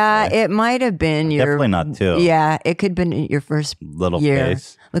yeah, birthday. it might have been your Definitely not two. Yeah, it could have been your first Little year.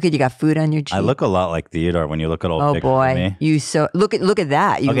 face. Look at you got food on your cheek. I look a lot like Theodore when you look at old Oh pictures of boy, me. you so look at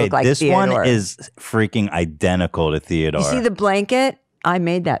that. You Okay, look like this Theodore. one is freaking identical to Theodore. You see the blanket? I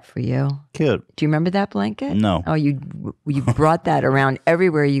made that for you. Cute. Do you remember that blanket? No. Oh, you brought that around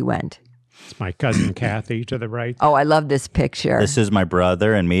everywhere you went. It's my cousin Kathy to the right. Oh, I love this picture. This is my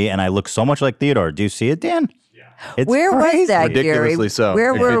brother and me, and I look so much like Theodore. Do you see it, Dan? Yeah. Where was that, Ridiculously Gary? so.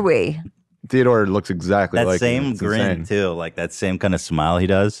 Where If were it- we? Theodore looks exactly That like same him. It's grin insane. too, like that same kind of smile he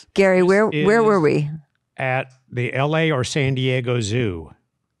does. Gary, where were is- we? At the LA or San Diego Zoo.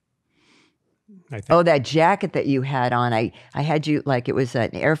 I think. Oh, that jacket that you had on. I had you like it was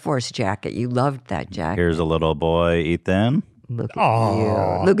an Air Force jacket. You loved that jacket. Here's a little boy, Ethan. Look at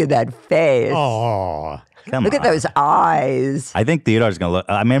Aw. you. Look at that face. Oh, Come Look on. at those eyes. I think Theodore's gonna look.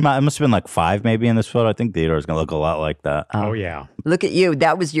 I mean, I must have been like 5 maybe in this photo. I think Theodore's gonna look a lot like that. oh yeah. Look at you.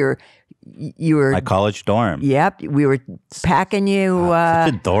 That was you were My college dorm. Yep, we were packing you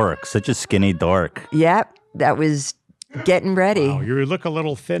Such a dork, such a skinny dork, yep, that was getting ready. Oh, you look a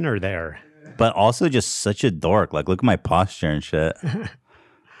little thinner there. but also just such a dork. Like, look at my posture and shit.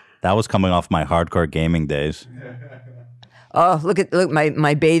 That was coming off my hardcore gaming days. Oh, look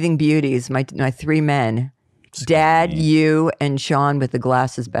my bathing beauties, my 3 men. Dad, you, and Sean with the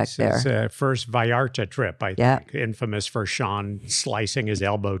glasses back there. It's first Vallarta trip, I Yeah. think. Infamous for Sean slicing his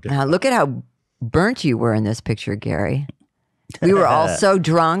elbow. To Look at how burnt you were in this picture, Gary. We were all so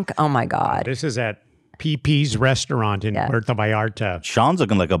drunk. Oh my God. This is at PP's restaurant in Yeah. Puerto Vallarta. Sean's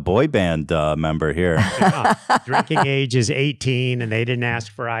looking like a boy band member here. Drinking age is 18, and they didn't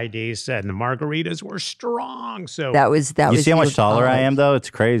ask for IDs, and the margaritas were strong. So That was You see how your much taller I college. am, though? It's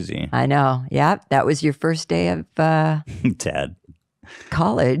crazy. I know. Yep. That was your first day of Dad.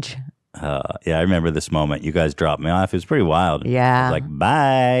 college. Yeah, I remember this moment. You guys dropped me off. It was pretty wild. Yeah. I was like,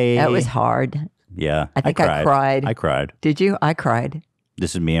 bye. That was hard. Yeah. I think I cried. I cried. Did you? I cried.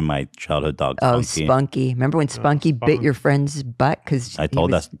 This is me and my childhood dog, Oh, Spunky. Spunky. Remember when Spunky bit your friend's butt? Because I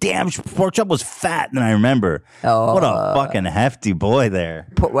told us, damn, pork chop was fat. And I remember, what a fucking hefty boy there.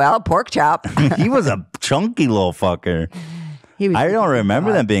 Pork chop. He was a chunky little fucker. He was. I don't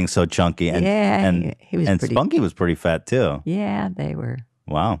remember them being so chunky. And, Yeah, and, he was and pretty- Spunky was pretty fat too. Yeah, they were.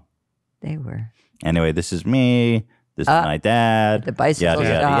 Wow. They were. Anyway, this is me. This is my dad. the bicycle Yada,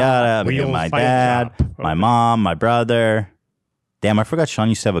 yada, shop. yada. Me and Wheels my fight dad, shop. my mom, my brother. Damn, I forgot Sean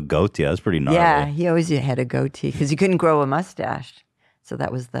used to have a goatee. That was pretty gnarly. Yeah, he always had a goatee because he couldn't grow a mustache. So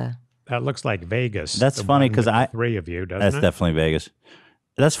that was the. that looks like Vegas. That's the funny one 'cause with the I- 3 of you, doesn't That's it? definitely Vegas.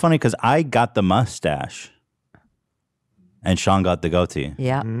 That's funny because I got the mustache and Sean got the goatee.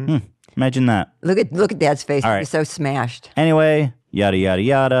 Yeah. Imagine that. Look at Dad's face. All He right. was so smashed. Anyway, yada, yada,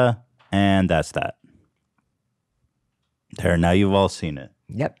 yada. And that's that. There, now you've all seen it.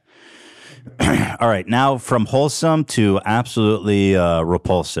 Yep. All right, now from wholesome to absolutely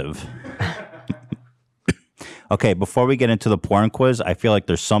repulsive. Okay, before we get into the porn quiz, I feel like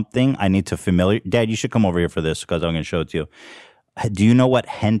there's something I need to familiar. Dad, you should come over here for this because I'm going to show it to you. Do you know what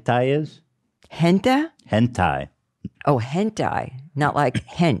hentai is? Henta? Hentai. Oh, hentai. Not like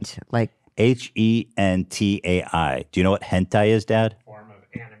hent. Like Hentai. Do you know what hentai is, Dad? Form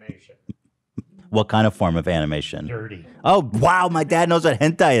of animation. What kind of form of animation? Dirty. Oh, wow, my dad knows what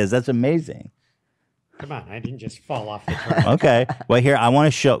hentai is. That's amazing. Come on, I didn't just fall off the train. Okay. Well, here, I want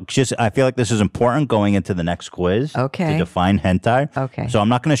to show, I feel like this is important going into the next quiz. Okay. To define hentai. Okay. So I'm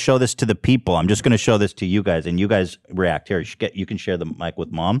not going to show this to the people. I'm just going to show this to you guys, and you guys react. Here, you can share the mic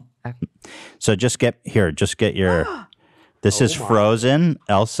with Mom. Okay. So just get your, this is Frozen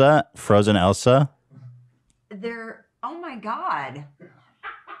Elsa. they're. Oh my God!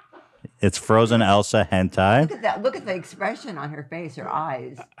 It's Frozen Elsa hentai. Look at that! Look at the expression on her face, her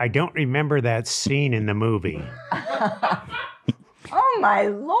eyes. I don't remember that scene in the movie. Oh my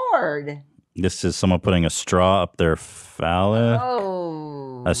Lord! This is someone putting a straw up their phallic.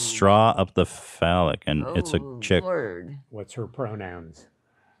 Oh. A straw up the phallic, and it's a chick. Lord. What's her pronouns?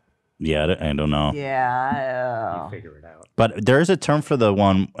 Yeah, I don't know. Yeah. Figure it out. But there is a term for the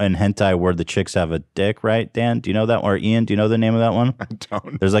one in hentai where the chicks have a dick, right, Dan? Do you know that? Or Ian, do you know the name of that one? I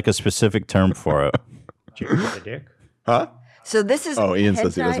don't. There's like a specific term for it. Chick with a dick? Huh? So this is. Oh, Ian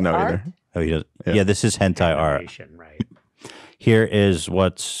says he doesn't know hentai either. art? Oh, he does. Yeah, this is hentai art. Animation, right. Here is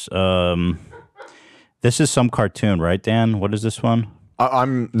what's this is some cartoon, right, Dan? What is this one?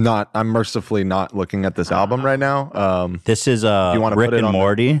 I'm mercifully not looking at this album right now. This is wanna Rick put it and on the-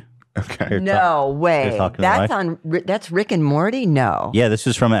 Morty. Okay. Here, No way. talking to That's the on. That's Rick and Morty. No. Yeah, this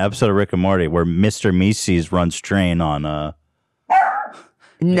is from an episode of Rick and Morty where Mr. Mises runs train on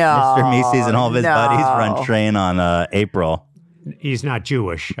No. Mr. Mises and all of his buddies run train on April. He's not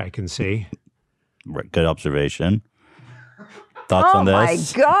Jewish, I can see. Good observation. Thoughts on my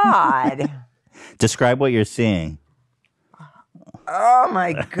this? God. Describe what you're seeing. Oh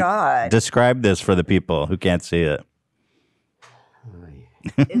my God. Describe this for the people who can't see it.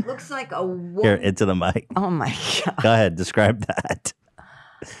 It looks like a woman. Here, into the mic. Oh my God. Go ahead. Describe that.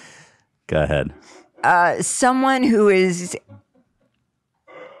 Go ahead. Someone who is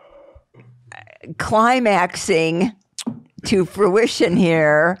climaxing to fruition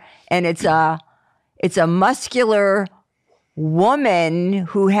here, and it's a muscular woman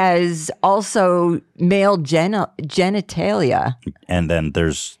who has also male genitalia. And then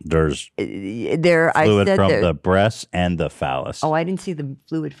there's There, I fluid said from there. the breast and the phallus. Oh, I didn't see the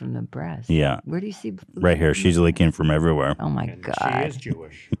fluid from the breast. Yeah. Where do you see the fluid? Right here. She's leaking from everywhere. Oh my And God. she is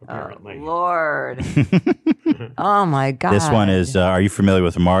Jewish, apparently. Lord. Oh my God. This one is, are you familiar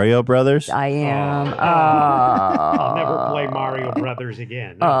with Mario Brothers? I am. I'll never play Mario Brothers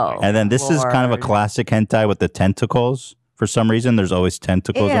again. Oh. And then this is kind of a Lord. classic hentai with the tentacles. For some reason, there's always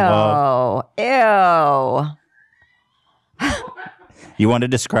tentacles involved. Ew. You want to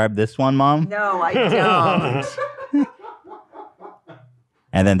describe this one, Mom? No, I don't.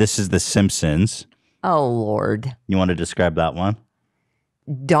 And then this is The Simpsons. Oh, Lord. You want to describe that one?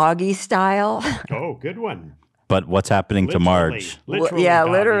 Doggy style? Oh, good one. But what's happening to Marge? Literally Yeah,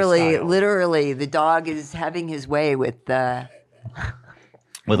 doggy style. literally. The dog is having his way with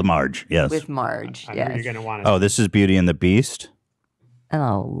With Marge, yes. Marge. I know Yes. you're going to want to. Oh, this is Beauty and the Beast.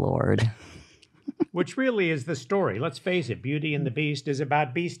 Oh, Lord. Which really is the story. Let's face it, Beauty and the Beast is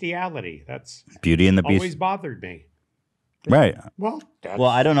about bestiality. That's Beauty and the always Beast. bothered me. Right. Well, that's, Well,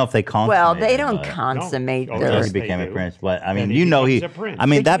 I don't know if they consummate. Well, they don't but consummate No. their. Yes, he they became a do. prince. But I mean, Then he you know becomes he. a prince. I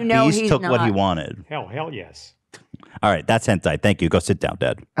mean, But that you know beast he's took what he not- wanted. hell yes. All right, that's hentai. Thank you. Go sit down,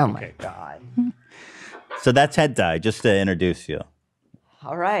 Dad. Oh, my Okay. God. So that's hentai, just to introduce you.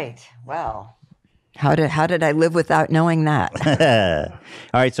 All right. Well, how did I live without knowing that?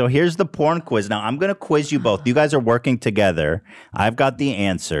 All right, so here's the porn quiz. Now I'm going to quiz you both. You guys are working together. I've got the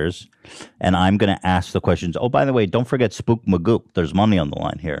answers, and I'm going to ask the questions. Oh, by the way, don't forget Spook Magook. There's money on the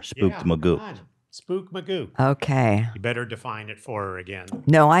line here. Spooked Yeah, Magook. come on. Spook Magoo. Okay. You better define it for her again.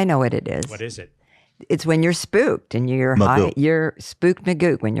 No, I know what it is. What is it? It's when you're spooked and Magook. you're spooked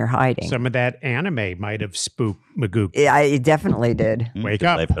Magook when you're hiding. Some of that anime might have spooked Magoo. Yeah, I definitely did. Wake Too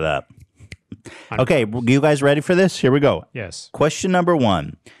up. late for that. Okay, you guys ready for this? Here we go. Yes. Question number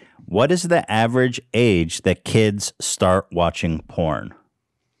 1. What is the average age that kids start watching porn?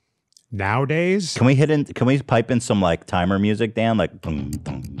 Nowadays, Can we pipe in some like timer music, Dan? Like dum,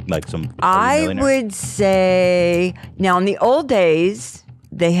 dum, like some I millionaire? would say now in the old days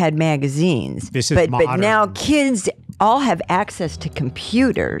they had magazines. This is but modern. now kids all have access to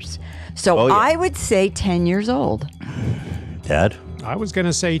computers. So Oh, yeah. I would say 10 years old. Dad? I was going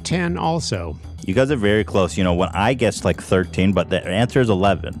to say 10 also. You guys are very close. You know, when I guessed like 13, but the answer is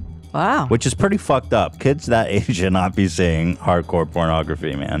 11, Wow. which is pretty fucked up. Kids that age should not be seeing hardcore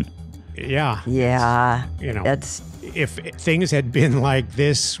pornography, man. Yeah. Yeah. You know, That's if things had been like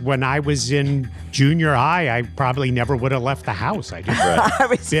this when I was in junior high, I probably never would have left the house. I just I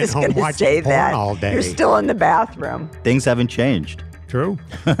was been just home going to watching say porn that. all day. You're still in the bathroom. Things haven't changed. True.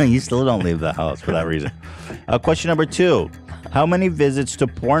 You still don't leave the house for that reason. Question number 2. How many visits to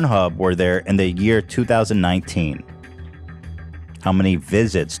Pornhub were there in the year 2019? How many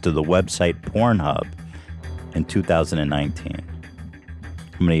visits to the website Pornhub in 2019?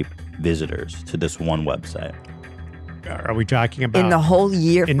 How many visitors to this one website? Are we talking about In the whole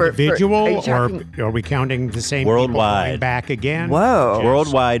year for individual are you or talking- are we counting the same people Worldwide. going back again? Whoa.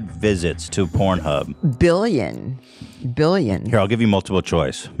 Worldwide visits to Pornhub. billion. Here, I'll give you multiple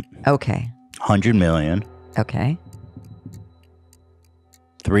choice. Okay. 100 million, Okay.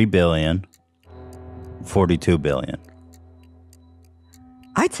 3 billion, 42 billion.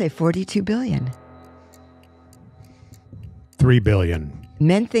 I'd say 42 billion. 3 billion.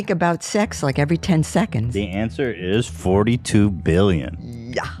 Men think about sex like every 10 seconds. The answer is 42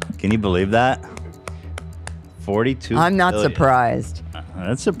 billion. Yeah. Can you believe that? 42 I'm not billion. surprised.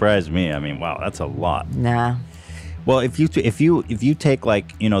 That surprised me. I mean, wow, that's a lot. Nah. Well, if you take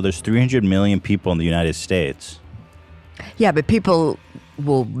like, you know, there's 300 million people in the United States. Yeah, but people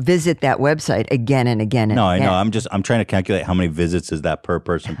will visit that website again and again and No, I again. know. I'm trying to calculate how many visits is that per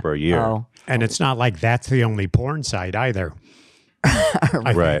person per year. Oh, And it's not like that's the only porn site either.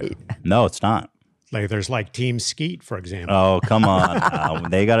 Right. No, it's not. Like there's like Team Skeet, for example. Oh, come on. now.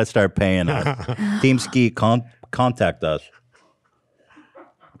 They got to start paying us. Team Ski, contact us.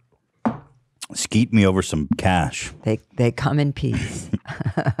 Skeet me over some cash. They come in peace.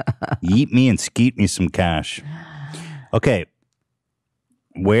 Eat me and skeet me some cash. Okay.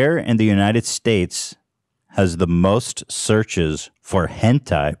 Where in the United States has the most searches for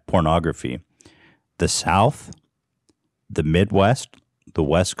hentai pornography? The South, the Midwest, the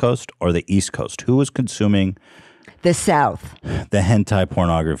West Coast, or the East Coast? Who is consuming The South. the hentai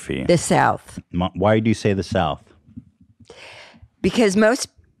pornography? The South. Why do you say the South? Because most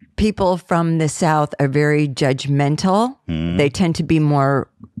people from the South are very judgmental. They tend to be more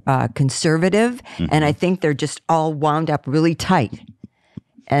conservative. And I think they're just all wound up really tight.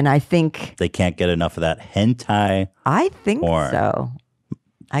 And I think They can't get enough of that hentai. Porn. so.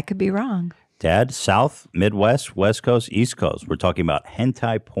 I could be wrong. Dad, South, Midwest, West Coast, East Coast. We're talking about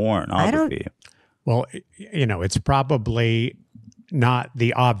hentai pornography. Well, it's probably not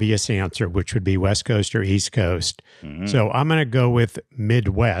the obvious answer, which would be West Coast or East Coast. So I'm going to go with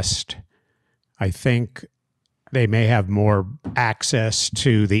Midwest. I think they may have more access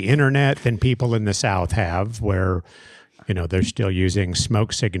to the internet than people in the South have, where, they're still using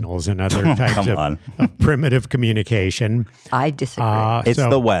smoke signals and other types of primitive communication. I disagree. It's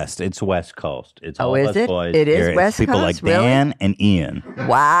the West. It's West Coast. It's all is us it? boys. It is here. It's West people Coast? like Really? Dan and Ian.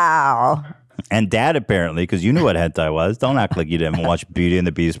 Wow. And Dad, apparently, because you knew what hentai was. Don't act like you didn't watch Beauty and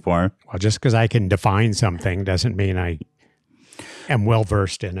the Beast porn. Well, just because I can define something doesn't mean I am well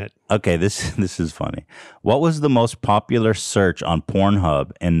versed in it. Okay, this is funny. What was the most popular search on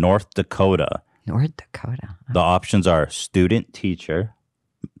Pornhub in North Dakota? North Dakota. The options are student teacher,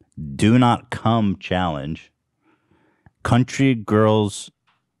 do not come challenge, country girls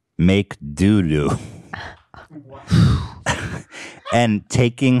make doo doo, and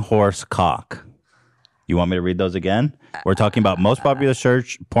taking horse cock. You want me to read those again? We're talking about most popular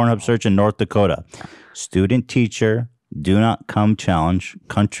search, Pornhub search in North Dakota. Student teacher, do not come challenge,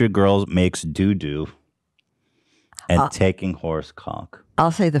 country girls makes doo doo, and taking horse cock.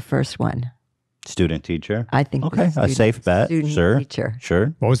 I'll say the first one. Student teacher. I think Okay, a student- safe bet. student Sure. teacher.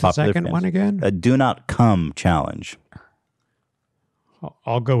 Sure. What was the Popular second fans. one again? Do not come challenge.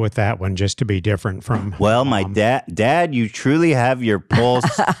 I'll go with that one just to be different from. Well, my dad, you truly have your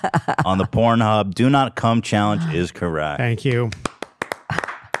pulse on the Pornhub. Do not come challenge is correct. Thank you.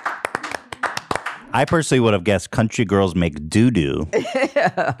 I personally would have guessed country girls make doo doo,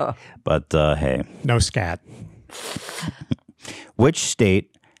 but hey, No scat. which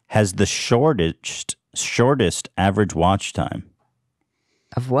state has the shortest average watch time?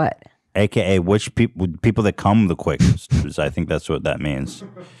 Of what? AKA, which people that come the quickest? 'Cause I think that's what that means.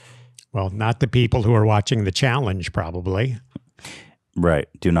 Well, not the people who are watching the challenge, probably. Right.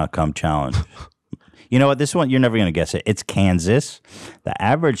 Do not come challenge. You know what? This one, you're never going to guess it. It's Kansas. The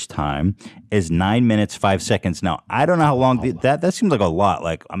average time is 9 minutes, 5 seconds. Now, I don't know how long that seems like a lot.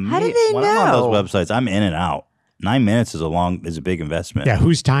 Like, How do they when I'm on know? those websites, I'm in and out. 9 minutes is a big investment. Yeah,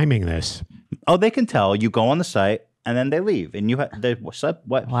 who's timing this? Oh, they can tell. You go on the site and then they leave, and they website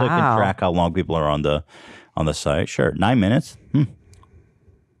can Wow. track how long people are on the site. Sure, 9 minutes.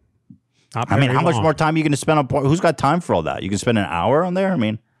 Not I mean, very how much long. more time are you going to spend on porn? Who's got time for all that? You can spend an hour on there. I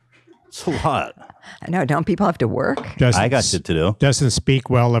mean, it's a lot. I know. Don't people have to work? Doesn't I got s- shit to do. Doesn't speak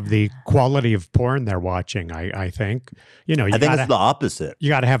well of the quality of porn they're watching. I think. You I think gotta, it's the opposite. you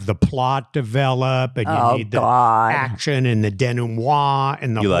got to have the plot develop, and you Oh, need the God. action and the denouement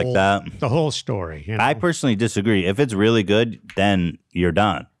and the You like whole, that? the whole story. You know? I personally disagree. If it's really good, then you're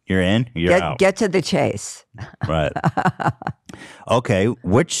done. You're in, you're out. Get to the chase. Right. Okay.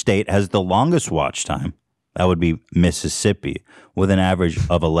 Which state has the longest watch time? That would be Mississippi, with an average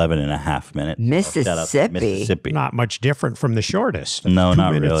of 11 and a half minutes. So shout out to Mississippi? Mississippi. Not much different from the shortest. No, 2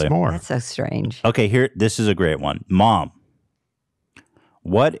 not minutes really. more. That's so strange. Okay, this is a great one. Mom,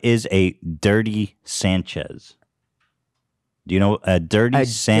 what is a dirty Sanchez? Do you know a dirty A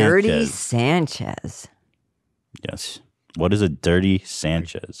Sanchez? dirty Sanchez. Yes. What is a dirty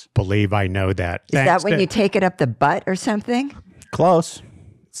Sanchez? Believe I know that. Is that when you take it up the butt or something? Close.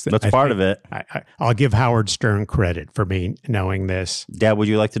 That's part of it. I'll give Howard Stern credit for me knowing this. Dad, would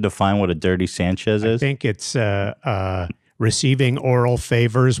you like to define what a dirty Sanchez I is? think it's receiving oral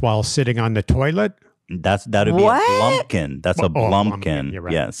favors while sitting on the toilet. That'd be What? a blumpkin. That's a Blumpkin, blumpkin. you're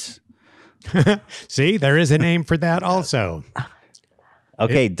right. Yes. See, there is a name for that also.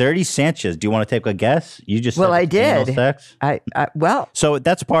 Okay, dirty Sanchez. Do you want to take a guess? You just Well, said I it's anal did. sex. Well, So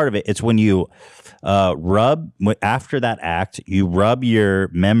that's part of it. It's when you after that act, you rub your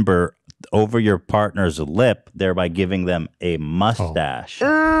member over your partner's lip, thereby giving them a mustache.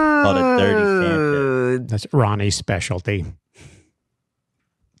 Called a dirty Sanchez. That's Ronnie's specialty.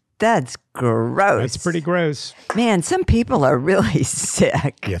 that's gross. That's pretty gross. Man, some people are really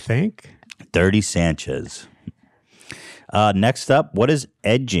sick. You think? Dirty Sanchez. Next up, what is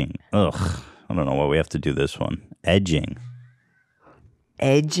edging? Ugh, I don't know why we have to do this one. Edging.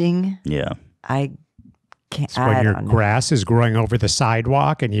 Edging. Yeah. I can't. It's when I your don't know. grass is growing over the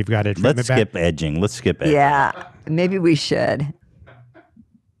sidewalk and you've got to trim Let's it back. skip edging. Let's skip edging. Yeah, maybe we should.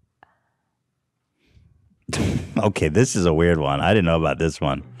 Okay, this is a weird one. I didn't know about this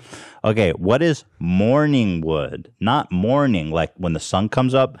one. Okay, what is morning wood? Not morning like when the sun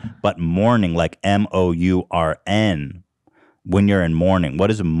comes up, but morning like MOURN. When you're in mourning, what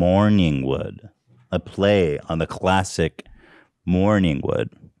is morning wood? A play on the classic morning wood.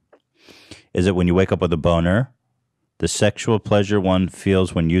 Is it when you wake up with a boner? The sexual pleasure one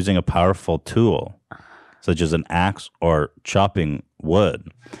feels when using a powerful tool, such as an axe or chopping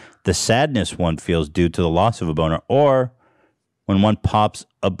wood. The sadness one feels due to the loss of a boner, or when one pops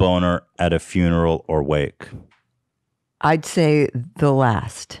a boner at a funeral or wake. I'd say the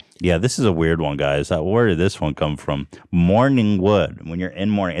last. Yeah, this is a weird one, guys. Where did this one come from? Morning wood. When you're in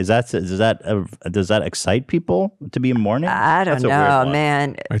mourning, does that excite people to be in mourning? I don't That's a weird know, one.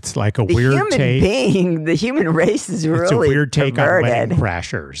 man. It's like a The weird human take. being, the human race is really It's a weird take on perverted. wedding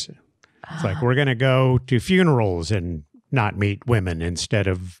crashers. It's like we're going to go to funerals and not meet women instead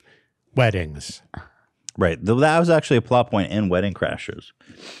of weddings. Right. That was actually a plot point in Wedding Crashers.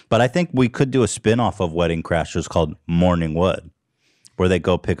 But I think we could do a spin-off of Wedding Crashers called Morning Wood, where they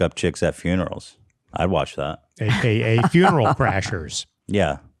go pick up chicks at funerals. I'd watch that. AKA funeral crashers.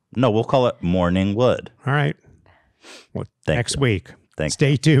 Yeah. No, we'll call it Morning Wood. All right. Well, Thank next you. week. Thank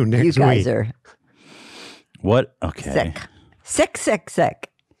Stay tuned next You guys week. are What? Okay. sick. Sick, sick, sick.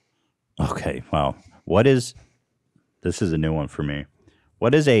 Okay. Wow. This is a new one for me.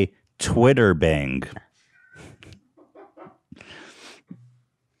 What is a Twitter bang?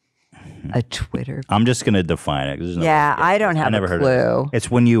 A Twitter. I'm just going to define it. 'Cause there's no Yeah, way to get I this. don't have never a heard of it. clue.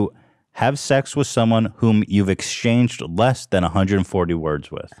 It's when you have sex with someone whom you've exchanged less than 140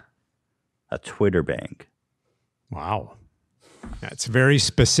 words with. A Twitter bang. Wow. That's very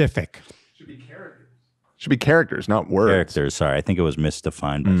specific. Should be characters, not words. Characters. Sorry, I think it was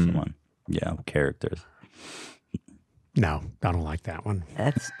misdefined by someone. Yeah, characters. No, I don't like that one.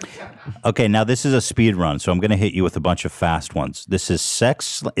 That's Okay, now this is a speed run, so I'm going to hit you with a bunch of fast ones. This is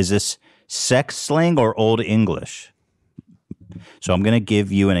Is this sex slang or Old English? So I'm going to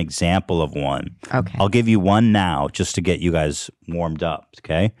give you an example of one. okay. I'll give you one now just to get you guys warmed up,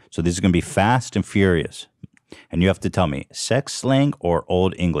 okay? So these are going to be fast and furious. And you have to tell me sex slang or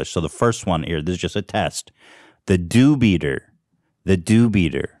Old English. So the first one here, this is just a test. The do beater. The do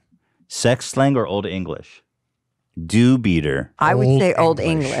beater. Sex slang or Old English? Do beater. I would Old say Old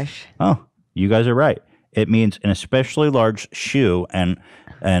English. English. Oh, you guys are right. It means an especially large shoe and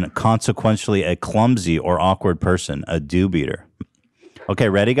consequentially a clumsy or awkward person, a do beater. Okay,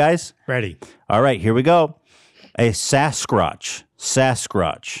 ready, guys? Ready. All right, here we go. A Sasquatch.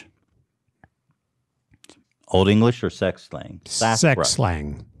 Sasquatch. Old English or sex slang? Sex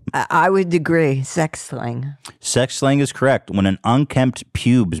slang. I would agree. Sex slang. Sex slang is correct. When an unkempt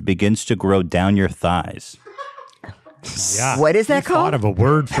pubes begins to grow down your thighs. Yeah. What is that You thought called? of a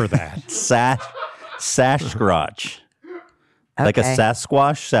word for that. Sasquatch. Like a Okay.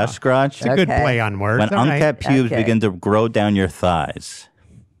 Sasquatch? Sasquatch? It's a good Okay. play on words. When All right. unkept pubes Okay. begin to grow down your thighs.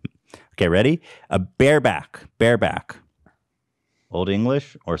 Okay, ready? A bareback. Bareback. Old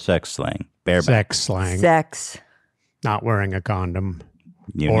English or sex slang? Bareback. Sex slang. Sex. Not wearing a condom.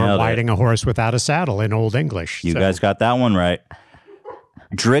 You or nailed it. riding a horse without a saddle in Old English. You So, guys got that one right.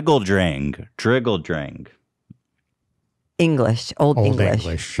 Driggle drang. Driggle drang. English. Old, Old English.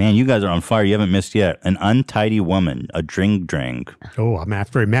 English. Man, you guys are on fire. You haven't missed yet. An untidy woman. A dring drang. Oh, I'm going to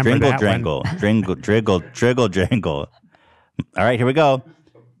have to remember Dringle that one. drangle. Dringle driggle driggle drangle. All right, here we go.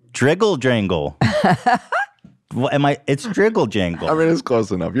 Driggle drangle. What am I? It's driggle I jangle. mean, it's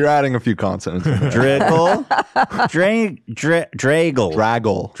close enough. You're adding a few consonants. in there. Driggle. Draggle. Draggle.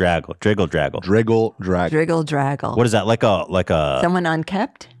 Draggle. Driggle draggle. Driggle, drag. Driggle draggle. What is that? Like a Someone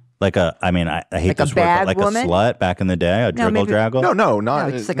unkept? I mean, I hate Like a this word, bad but like woman? a slut back in the day, a No, driggle maybe- draggle. No, not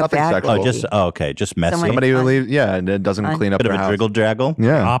No, it's like a nothing bad sexual. Oh, just okay, just messy. Someone- somebody who leaves. Yeah, and it doesn't clean up Bit of their a house. driggle draggle.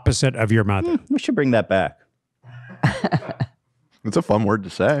 Yeah, Opposite of your mother. We should bring that back. it's a fun word to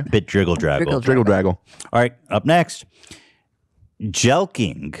say. Bit driggle draggle. Driggle Driggle, draggle. All right, up next,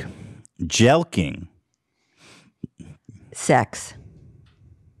 jelking. Jelking. Sex.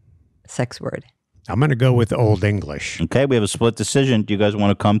 Sex word. I'm going to go with Old English. Okay, we have a split decision. Do you guys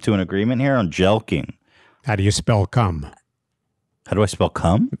want to come to an agreement here on jelking? How do you spell cum? How do I spell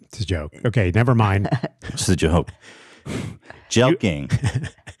cum? It's a joke. Okay, never mind. This is a joke. Jelking.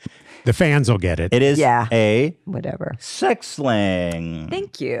 The fans will get it. It is Yeah. a Whatever. sex slang.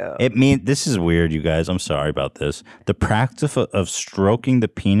 Thank you. It means this is weird, you guys. I'm sorry about this. The practice of stroking the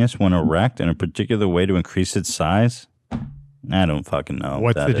penis when erect in a particular way to increase its size. I don't fucking know. what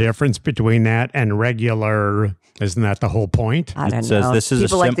What's that the is. difference between that and regular? Isn't that the whole point? I don't It says know. this is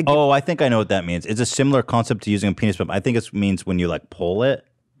People a like to give- oh, I think I know what that means. It's a similar concept to using a penis pump. I think it means when you like pull it.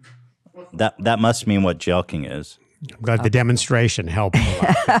 That must mean what jelking is. I'm glad the demonstration helped.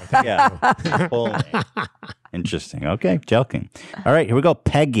 A lot. Yeah. Pulling. Interesting. Okay, jelking. All right, here we go.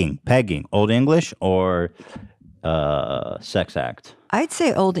 Pegging. Pegging. Old English or sex act? I'd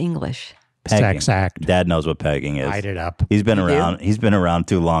say Old English. Pegging. Sex act. Dad knows what pegging is. Light it up. He's been You do? around. He's been around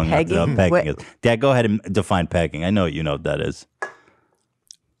too long. not to know Pegging? what pegging What- is. Dad, go ahead and define pegging. I know you know what that is.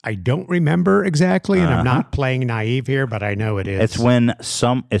 I don't remember exactly, and I'm Uh-huh. not playing naive here, but I know it is. It's when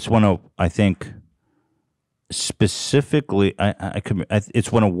I think specifically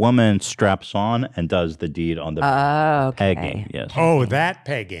it's when a woman straps on and does the deed on the Oh, okay. pegging. Yes. Oh, that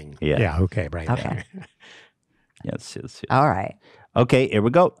pegging. Yeah. Yeah. Okay. Right. Okay. Yes. All right. Okay, here we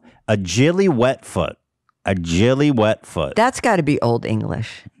go. A jilly wet foot. A jilly wet foot. That's got to be Old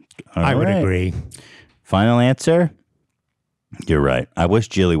English. All I would right. agree. Final answer. You're right. I wish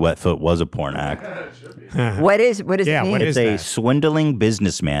Jilly Wetfoot was a porn act. What is Yeah, it mean? what It's is a that? swindling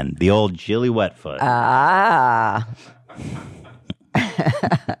businessman, the old Jilly Wetfoot. Ah.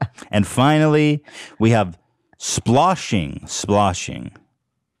 And finally, we have sploshing.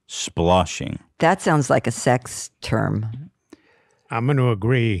 Sploshing. That sounds like a sex term. I'm going to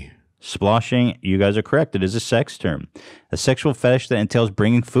agree. Sploshing, you guys are correct. It is a sex term. A sexual fetish that entails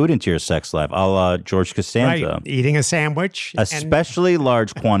bringing food into your sex life, a la George Costanza. Right. Eating a sandwich. and- Especially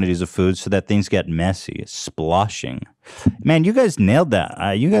large quantities of food so that things get messy. Sploshing. Man, you guys nailed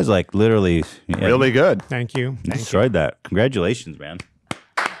that. You guys like literally Really good. Thank you. Thank you. destroyed that. Congratulations, man.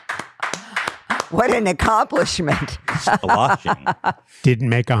 What an accomplishment. Sploshing. Didn't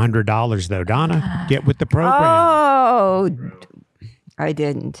make $100 though, Donna. Get with the program. Oh, I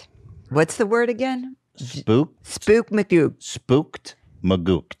didn't. What's the word again? Spooked. Spook McGook. Spooked.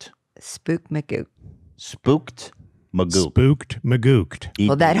 Magooked. Spook McGook. Spooked. Magooked. Spooked, magooked.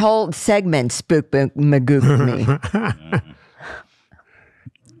 Well, that whole segment spook McGook me.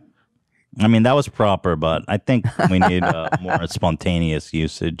 I mean, that was proper, but I think we need more spontaneous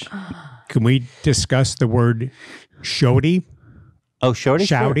usage. Can we discuss the word shouty? Oh, shouty?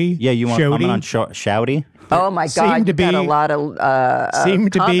 Shouty? Yeah, you want to comment Shouty? on shouty? Oh my God! Seemed to You got a be- lot of Seem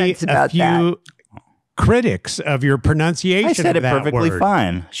to be comments a about few that. critics of your pronunciation I said of it that perfectly word.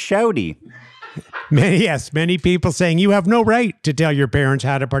 fine. Shouty. Many people saying you have no right to tell your parents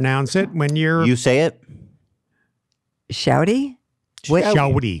how to pronounce it when you're You say it? Shouty? What?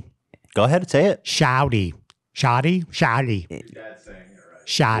 shouty. Go ahead and say it. Shouty. Shoddy? Shoddy.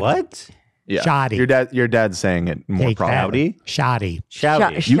 Shoddy. What? Yeah. Shoddy. Your dad's saying it more Take that. properly. Shouty?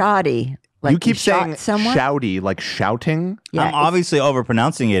 Shoddy. Shouty. Shoddy. Like You keep shot saying someone? shouty, like shouting. Yeah, I'm it's- obviously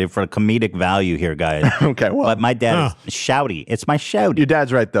overpronouncing it for comedic value here, guys. Okay, well, But my dad is shouty. It's my shouty. your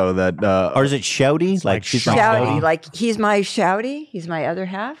dad's right though that Or is it shouty? like she's shouty. my Shouty. Like he's my shouty. He's my other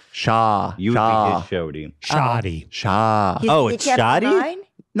half. Sha. You would Sha. be his shouty. Shoddy. Sha. Oh, He it's kept shoddy? mine?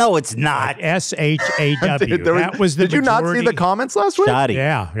 No, it's not. SHAW. Dude, there That was the Did you not see majority- the comments last week? Shoddy.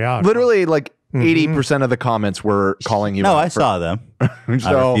 Yeah. Literally, like 80% of the comments were calling you. No, out I for- saw them. I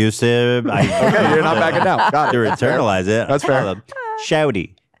So, refuse to. okay, you're not backing down. Got to it. internalize it. That's I fair. saw them.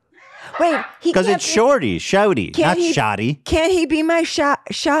 Shouty. Wait, he Because can't it's be- shorty. Shouty. Can't Not he- shoddy. Can't he be my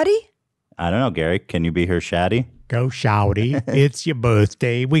shoddy? I don't know, Gary. Can you be her shaddy? Go shouty. It's your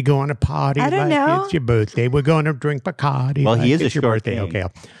birthday. We're going to party I don't like know. it's your birthday. We're going to drink Bacardi. Well, he like is a it's your short birthday. king. Okay.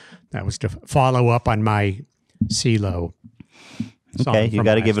 That was to follow up on my CeeLo. song Okay, you from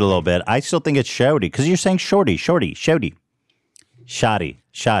got to last give it a little bit. I still think it's shouty because you're saying shorty. Shoddy.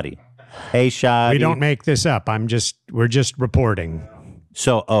 Shoddy. Hey, shoddy. We don't make this up. We're just reporting.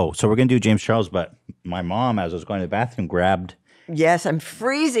 So we're going to do James Charles, but my mom, as I was going to the bathroom, grabbed. Yes, I'm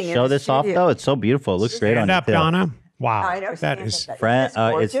freezing. in Show the this off, studio. though. It's so beautiful. It looks great on Stand your up, tail. Donna. Wow. I know. That stand is up. Friend,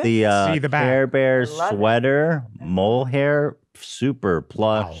 Isn't this it's gorgeous? the See the back. Care Bear love it. sweater, mole hair, super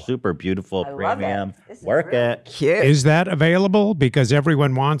plush, super beautiful, I love it. premium. This is Work really it. Cute. Is that available? Because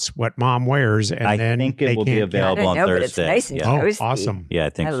everyone wants what mom wears, and I then think they it will be can't get I available don't on know, but it's Thursday. nice and Yeah. Oh, toasty. awesome. Yeah, I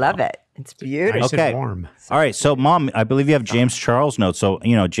think I so. love it. It's beautiful. Nice Okay. and warm. All right, so Mom, I believe you have James Charles notes. So,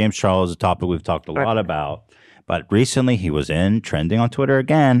 James Charles is a topic we've talked a lot about, but recently he was trending on Twitter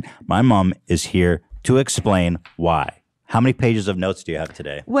again. My mom is here to explain why. How many pages of notes do you have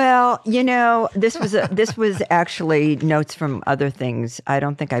today? Well, this was actually notes from other things. I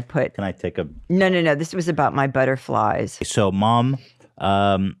don't think I put. Can I take a No. This was about my butterflies. So, Mom,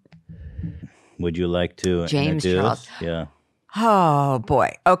 would you like to James introduce? Charles. Yeah. Oh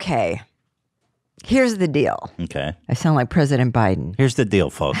boy. Okay. Here's the deal. Okay. I sound like President Biden. Here's the deal,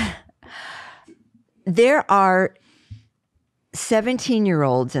 folks. There are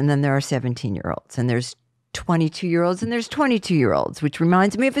 17-year-olds and then there are 17-year-olds and there's 22-year-olds and there's 22-year-olds, which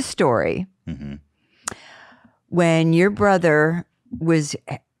reminds me of a story. Mm-hmm. When your brother was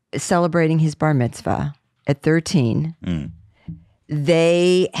celebrating his bar mitzvah at 13,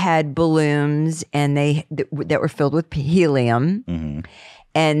 they had balloons and that were filled with helium. Mm-hmm.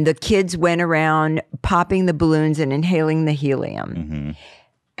 And the kids went around popping the balloons and inhaling the helium.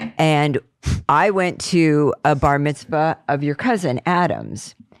 Mm-hmm. And I went to a bar mitzvah of your cousin,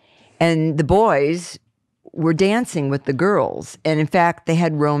 Adams. And the boys were dancing with the girls. And in fact, they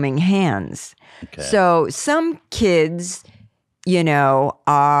had roaming hands. Okay. So some kids, you know,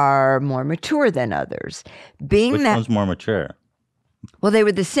 are more mature than others. Being Which that, one's more mature? well, they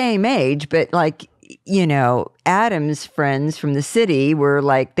were the same age, but like, you know, Adam's friends from the city were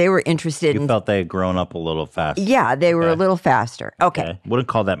like, they were interested You in, felt they had grown up a little faster. yeah, they were a Okay. little faster. Okay. Okay. Wouldn't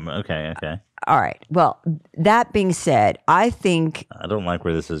call that. Okay. All right. Well, that being said, I think I don't like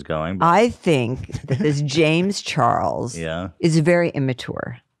where this is going. But that this James Charles yeah. is very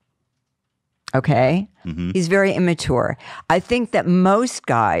immature. Okay? Mm-hmm. He's very immature. I think that most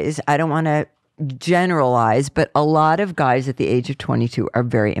guys, I don't want to generalize, but a lot of guys at the age of 22 are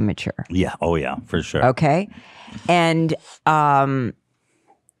very immature. Yeah. Oh, yeah. For sure. Okay? And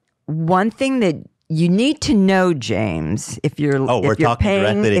one thing that you need to know, James, if you're Oh, we're if you're talking paying,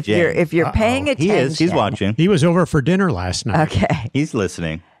 directly to if you're James. if you're paying He attention, is. He's watching. He was over for dinner last night. Okay. He's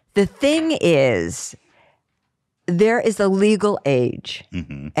listening. The thing is, there is a legal age,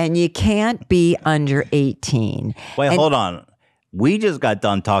 and you can't be under 18. Wait, And- hold on. We just got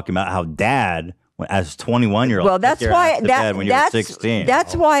done talking about how dad, as 21-year-old, Well, that's why when you were 16.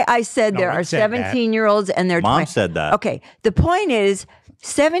 That's why I said there one are said that. 17-year-olds and they're Mom 20. said that. Okay. The point is,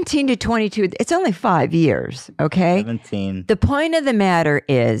 17 to 22. It's only 5 years. Okay. 17. The point of the matter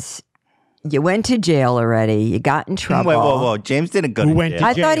is, you went to jail already. You got in trouble. Wait, whoa. James didn't go Who to went jail. to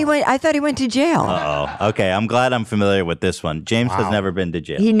I thought he jail? went. I thought he went to jail. Oh, okay. I'm glad I'm familiar with this one. James has never been to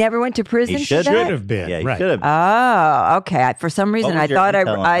jail. He never went to prison. He for should that? Should have been. Yeah, he right. should have. Oh, okay. For some reason, was I your thought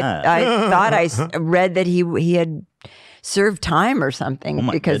intel on that? thought read that he had served time or something Oh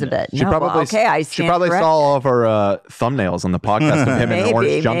my because of goodness. it. She No, probably okay. I she stand probably corrected. saw all of our thumbnails on the podcast of him in an orange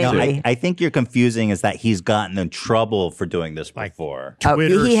Maybe, jumpsuit. No, maybe. I think you're confusing is that he's gotten in trouble for doing this Like- before. Oh,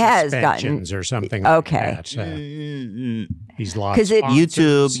 Twitter he has gotten. suspensions or something. Okay. Like that. He's lost 'Cause it-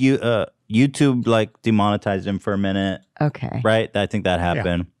 sponsors. YouTube like demonetized him for a minute, Okay. right? I think that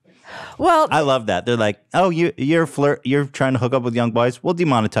happened. Well, I love that. They're like, "Oh, you're trying to hook up with young boys. We'll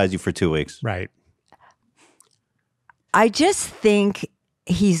demonetize you for 2 weeks." Right. I just think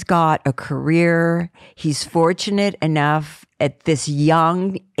he's got a career. He's fortunate enough at this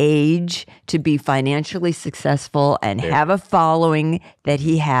young age to be financially successful and have a following that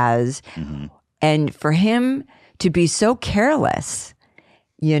he has. And for him to be so careless,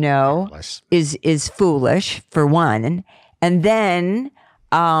 you know, Careless. is foolish for one. And then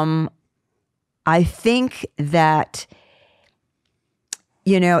I think that,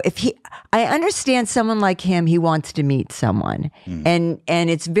 you know, I understand someone like him, he wants to meet someone. And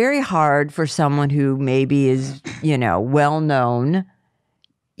it's very hard for someone who maybe is, you know, well known.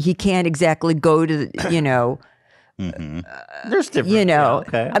 He can't exactly go to, you know, There's different. you know, yeah,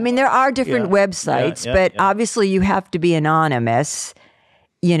 okay. I mean, there are different Yeah. websites, Yeah, but yeah. obviously you have to be anonymous,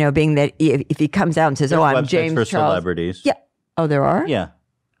 you know, being that if he comes out and says, There's oh, I'm websites James for Charles. celebrities. Yeah. Oh, there are? Yeah.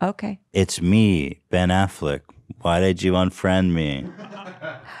 Okay. It's me, Ben Affleck. Why did you unfriend me?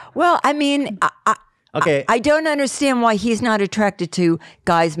 Well, I mean, Okay. I don't understand why he's not attracted to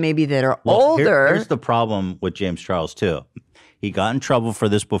guys maybe that are Well, older. here's the problem with James Charles too. He got in trouble for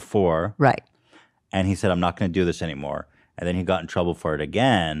this before, Right. and he said, "I'm not going to do this anymore." And then he got in trouble for it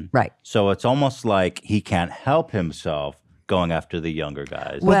again. Right. So it's almost like he can't help himself going after the younger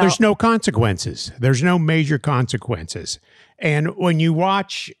guys. Well, Well- there's no consequences. There's no major consequences. And when you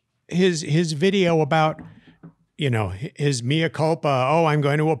watch his video about, you know, his mea culpa, oh, I'm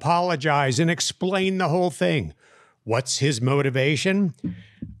going to apologize and explain the whole thing. What's his motivation?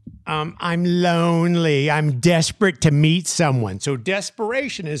 I'm lonely. I'm desperate to meet someone. So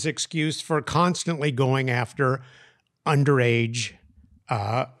desperation is excuse for constantly going after underage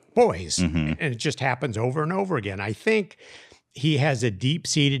boys. And it just happens over and over again. I think he has a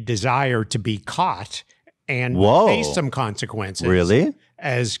deep-seated desire to be caught and Whoa. face some consequences. Really?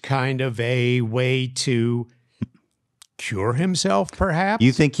 As kind of a way to cure himself, perhaps.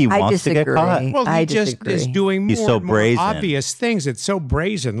 You think he I wants to get disagree. caught? Well, he I just disagree. is doing more, He's so and more brazen. obvious things. It's so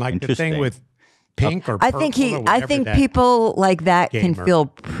brazen, like the thing Interesting. with pink or I purple think or whatever that- people like that can gamer. feel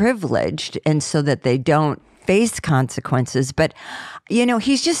privileged, and so that they don't face consequences. But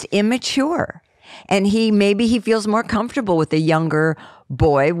he's just immature, and maybe he feels more comfortable with a younger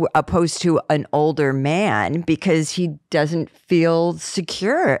boy opposed to an older man because he doesn't feel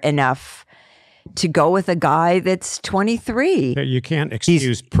secure enough to go with a guy that's 23. You can't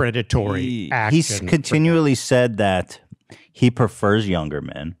excuse predatory action. He's continually said that he prefers younger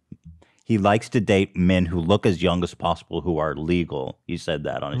men. He likes to date men who look as young as possible, who are legal. He said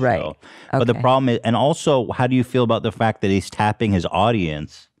that on his Right. show. But the Okay. problem is, and also, how do you feel about the fact that he's tapping his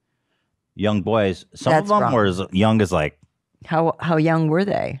audience, young boys? Some That's of them wrong. were as young as like, How young were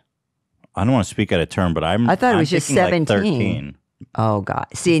they? I don't want to speak out of turn, but I thought it I'm was just thinking like 17. 13. Oh God!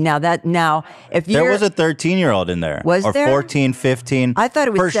 See now if There you're was a 13-year-old in there. Was or there? 14, 15. I thought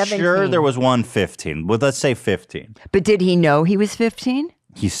it was For 17. sure there was one 15. Well, let's say 15. but did he know he was 15?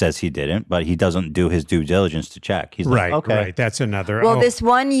 He says he didn't, but he doesn't do his due diligence to check. He's Right, like, okay. right. That's another. Well, this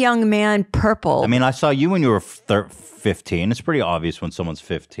one young man, Purple. I mean, I saw you when you were 15. It's pretty obvious when someone's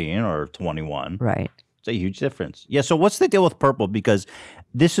 15 or 21. right. It's a huge difference. Yeah, so what's the deal with Purple? Because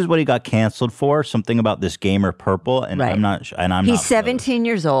this is what he got canceled for, something about this gamer Purple, and Right. I'm not and I'm He's not familiar. 17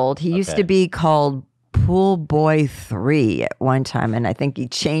 years old. He used Okay. to be called Pool Boy 3 at one time, and I think he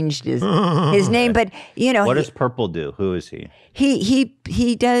changed his name. But What does Purple do? Who is he?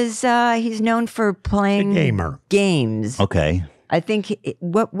 he does. He's known for playing gamer. games. Okay. I think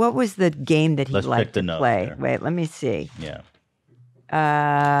what was the game that he Let's check liked the to notes play? here. Wait, let me see. Yeah.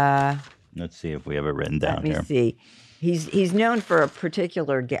 Uh, Let's see if we have it written down let me here. see. He's known for a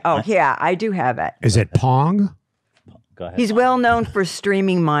particular game. Oh, yeah, I do have it. Is it Pong? Go ahead. He's well known for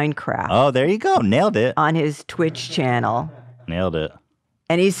streaming Minecraft Oh, there you go. Nailed it. on his Twitch channel. Nailed it.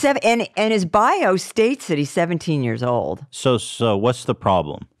 And he's and his bio states that he's 17 years old. So what's the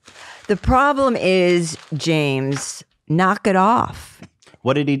problem? The problem is, James, knock it off.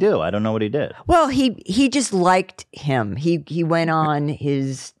 What did he do? I don't know what he did. Well, he just liked him. He went on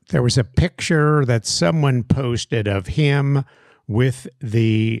his There was a picture that someone posted of him with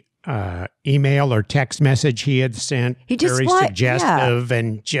the email or text message he had sent. He just very yeah. suggestive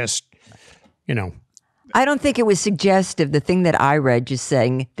and just, I don't think it was suggestive. The thing that I read just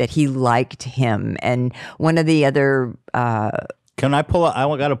saying that he liked him, and one of the other Can I pull? I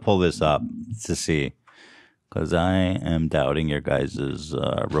got to pull this up to see, because I am doubting your guys'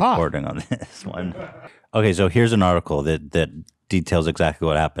 reporting on this one. Okay, so here's an article that details exactly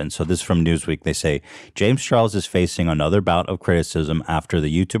what happened. So this is from Newsweek. They say James Charles is facing another bout of criticism after the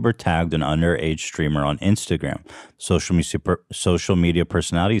YouTuber tagged an underage streamer on Instagram. Social media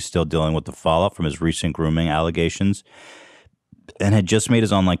personality is still dealing with the fallout from his recent grooming allegations and had just made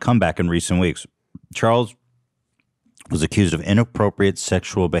his online comeback in recent weeks. Charles was accused of inappropriate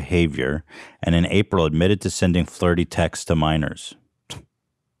sexual behavior and in April admitted to sending flirty texts to minors.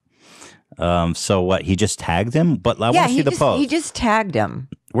 So what? He just tagged him? But I want to see the post. He just tagged him.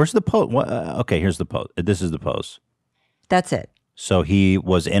 Where's the post? Okay, here's the post. This is the post. That's it. So he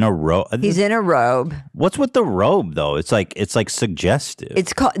was in a robe. He's in a robe. What's with the robe though? It's like suggestive.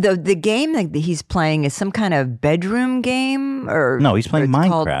 It's called the game that he's playing is some kind of bedroom game or No, he's playing or it's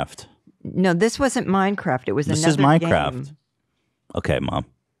called- Minecraft. no, this wasn't Minecraft. It was This another is Minecraft. game. Okay, Mom.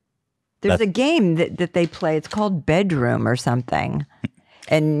 There's That's- a game that they play. It's called Bedroom or something,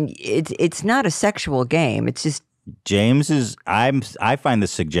 and it's not a sexual game. It's just James is. I find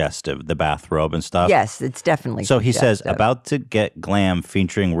this suggestive. The bathrobe and stuff. yes, it's definitely. So he says, suggestive. about to get glam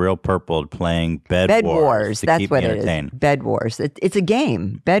featuring Real Purple playing Bed, Bed Wars. Wars. To That's keep what me it is. entertained. Bed Wars. It's a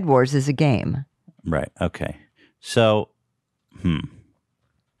game. Bed Wars is a game. Right. Okay. So,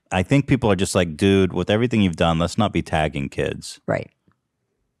 I think people are just like, dude, with everything you've done, let's not be tagging kids. Right.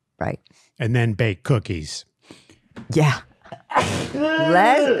 Right. and then bake cookies. Yeah.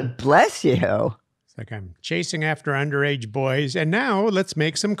 Bless you. It's like I'm chasing after underage boys, and now let's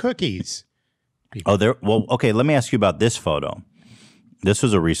make some cookies. Oh, there. Well, okay. Let me ask you about this photo. This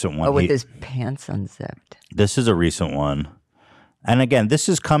was a recent one. Oh, with his pants unzipped. This is a recent one. And again, this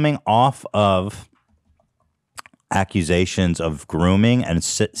is coming off of accusations of grooming and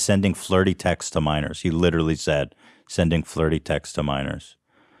sending flirty texts to minors. He literally said, sending flirty texts to minors.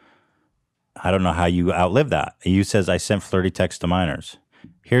 I don't know how you outlive that. He says, I sent flirty texts to minors.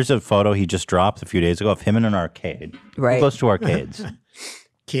 Here's a photo he just dropped a few days ago of him in an arcade. Right. Who goes to arcades?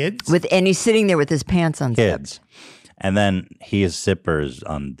 Kids? And he's sitting there with his pants unzipped. Kids. And then his zipper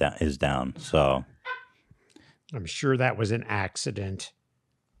is down. So I'm sure that was an accident.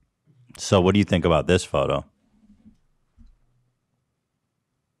 what do you think about this photo?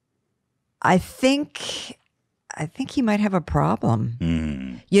 I think I think he might have a problem.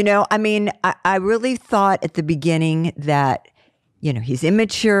 Hmm. You know, I mean, I really thought at the beginning that, you know, he's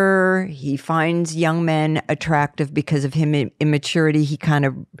immature. He finds young men attractive because of him immaturity. He kind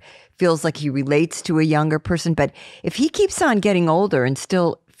of feels like he relates to a younger person. But if he keeps on getting older and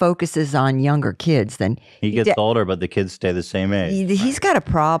still focuses on younger kids, then He gets older, but the kids stay the same age. he's got a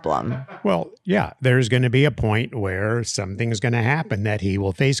problem. Well, yeah, there's going to be a point where something's going to happen that he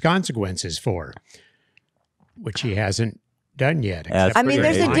will face consequences for, which he hasn't done yet. except I for mean,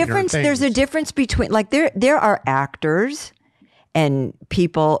 there's a minor difference. There's a things. difference between like there are actors and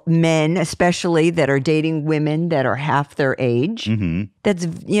people, men especially, that are dating women that are half their age. Mm-hmm. That's,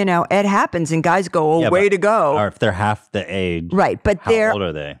 you know, it happens, and guys go, "Oh, Yeah, way but- to go!" Or if they're half the age, Right, but how they're old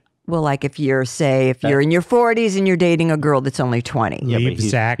are they? well, like if you're in your 40s and you're dating a girl that's only 20, Leave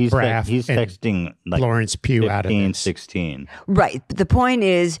Zach Braff he's and texting like Florence Pugh 15, out of this. 16. right? But the point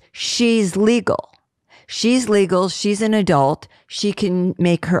is, she's legal. She's legal. She's an adult. She can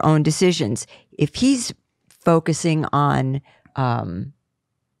make her own decisions. If he's focusing on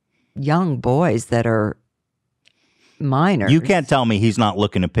young boys that are minors, You can't tell me he's not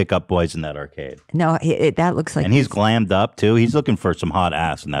looking to pick up boys in that arcade. No, that looks like. And he's glammed up too. He's looking for some hot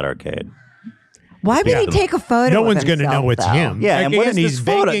ass in that arcade. Why would he take a photo? No of one's going to himself, know it's though? him. Yeah, and Again, what is he's this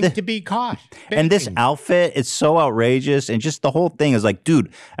photo? begging to be caught. And this Begging. outfit is so outrageous. And just the whole thing is like,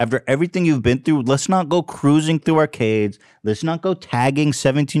 dude, after everything you've been through, let's not go cruising through arcades. Let's not go tagging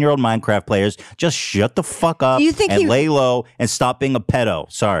 17-year-old Minecraft players. Just shut the fuck up Do you think and he- lay low and stop being a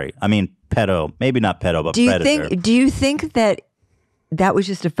pedo. Sorry. I mean, pedo. Maybe not pedo, but Do you predator. think that was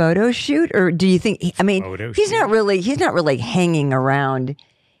just a photo shoot, or do you think? I mean, Photo he's not shoot. really hanging around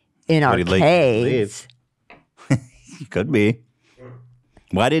in What he'd like you to arcades. He could be.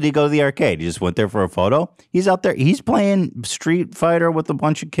 Why did he go to the arcade? He just went there for a photo? He's out there. He's playing Street Fighter with a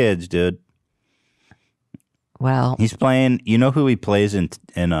bunch of kids, dude. Well, He's playing. You know who he plays in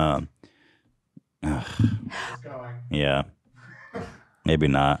yeah. Maybe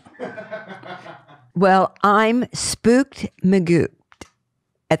not. well, I'm spooked Magooped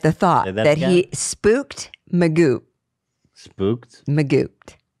at the thought Say that that again? he spooked Magooped. Spooked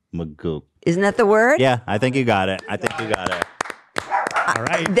Magooped. Magook. Isn't that the word? Yeah, I think you got it. All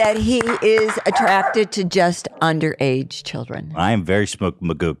right. That he is attracted to just underage children. I am very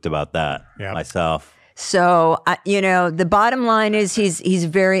magooked about that Yep. myself. So, you know, the bottom line is he's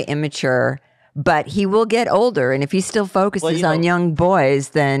very immature, but he will get older. And if he still focuses you on know- young boys,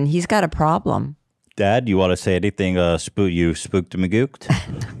 then he's got a problem. Dad, you want to say anything? Spooked magooked?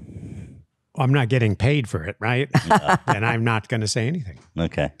 I'm not getting paid for it, right? And I'm not going to say anything.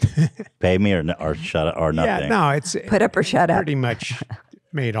 Okay. Pay me or shut up or nothing. Yeah, no, it's Put up or shut up. pretty much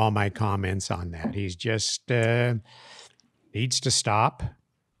made all my comments on that. He's just needs to stop.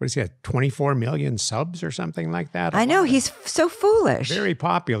 What is he at? 24 million subs or something like that? I know, he's so foolish. Very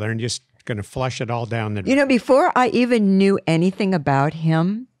popular and just going to flush it all down the. You know, before I even knew anything about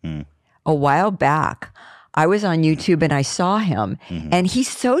him, Hmm. a while back, I was on YouTube and I saw him, and he's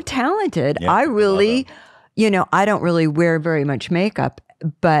so talented. Mm-hmm. Yeah, I I love really, you know, I don't really wear very much makeup,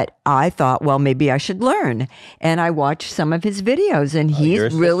 but I thought, well, maybe I should learn. And I watched some of his videos, and you're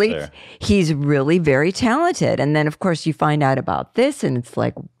a he's really very talented. And then, of course, you find out about this, and it's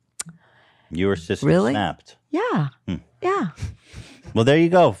like, Your sister Really? snapped. yeah, Hmm. yeah. Well, there you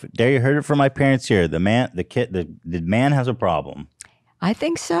go. There you heard it from my parents here. The man has a problem. I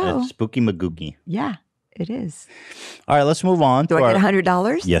think so. It's spooky magooky. Yeah, it is. All right, let's move on. Do to I our- get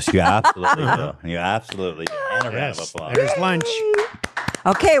 $100? Yes, you absolutely do. You absolutely do. And a round of Yes, applause. there's lunch.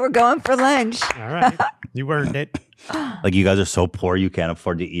 Okay, we're going for lunch. All right, you earned it. Like you guys are so poor you can't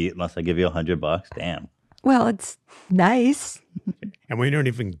afford to eat unless I give you $100. Damn. Well, it's nice. And we don't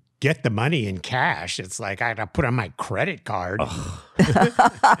even get the money in cash. It's like I got to put on my credit card. Oh,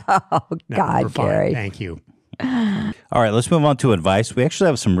 No, God, we're fine. Gary. Thank you. All right, let's move on to advice. We actually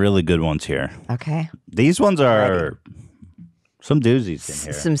have some really good ones here. Okay. These ones are some doozies in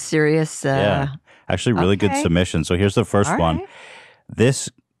here. Some serious. Yeah. Actually, really good okay. submission. So here's the first All one. right. This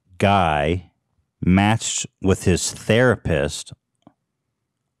guy matched with his therapist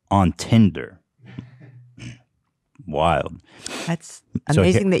on Tinder. Wild. That's So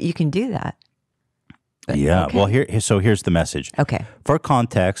amazing that you can do that. Yeah. okay. Well, here's the message. Okay. For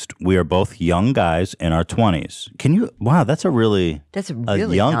context, we are both young guys in our 20s. Can you? Wow, that's a really That's a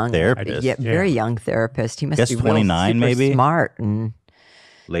really young therapist. Yeah, very young therapist. He must Guess be real 29 super maybe? smart and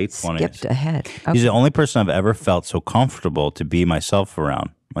late 20s. skipped ahead. He's Okay. the only person I've ever felt so comfortable to be myself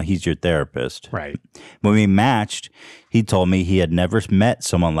around. Well, he's your therapist. Right. When we matched, he told me he had never met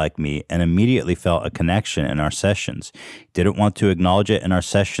someone like me and immediately felt a connection in our sessions. Didn't want to acknowledge it in our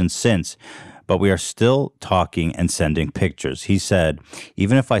sessions since, but we are still talking and sending pictures. He said,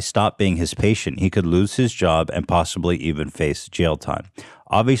 even if I stopped being his patient, he could lose his job and possibly even face jail time.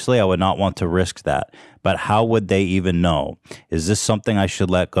 Obviously, I would not want to risk that, but how would they even know? Is this something I should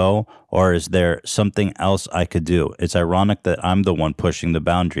let go, or is there something else I could do? It's ironic that I'm the one pushing the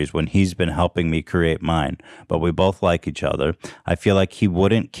boundaries when he's been helping me create mine, but we both like each other. I feel like he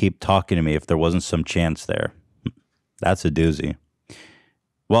wouldn't keep talking to me if there wasn't some chance there. That's a doozy.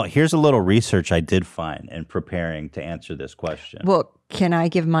 Well, here's a little research I did find in preparing to answer this question. Well, can I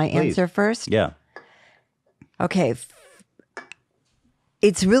give my Please. answer first? Yeah. Okay.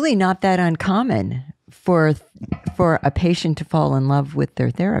 It's really not that uncommon for a patient to fall in love with their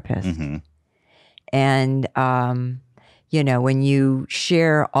therapist. Mm-hmm. And, when you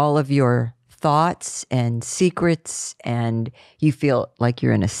share all of your thoughts and secrets and you feel like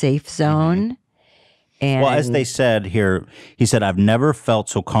you're in a safe zone. And Well, as they said here, he said, I've never felt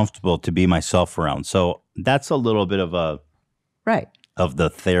so comfortable to be myself around. So that's a little bit of right. of the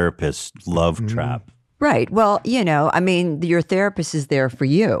therapist love trap. Right. Well, your therapist is there for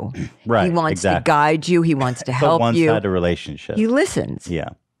you. Right. He wants to guide you. He wants to But help once you. had a relationship. He listens. Yeah.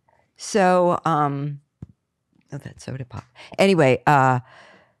 So, that soda pop. Anyway,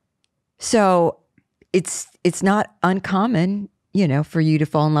 so it's not uncommon, for you to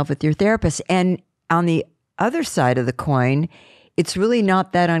fall in love with your therapist. And on the other side of the coin, it's really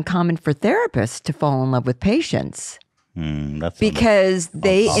not that uncommon for therapists to fall in love with patients That's because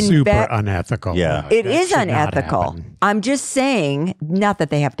they Super invest. unethical. Yeah. It That is should not unethical. happen. I'm just saying, not that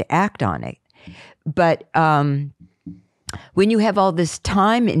they have to act on it, but when you have all this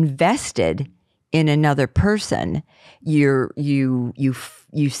time invested in another person, you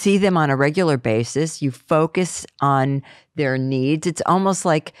see them on a regular basis. You focus on their needs. It's almost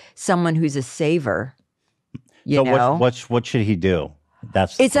like someone who's a saver. You know, what should he do?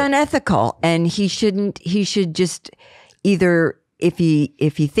 That's the it's question. unethical, and he shouldn't. He should just either if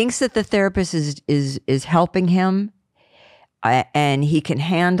he thinks that the therapist is helping him, and he can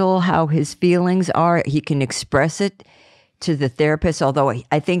handle how his feelings are, he can express it to the therapist. Although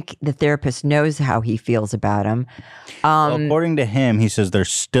I think the therapist knows how he feels about him. Well, according to him, he says they're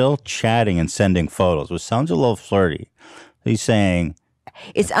still chatting and sending photos, which sounds a little flirty. He's saying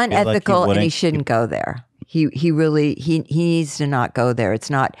It's like he unethical, and he wouldn't- shouldn't go there. He really needs to not go there. It's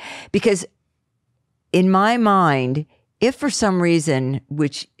not because in my mind, if for some reason,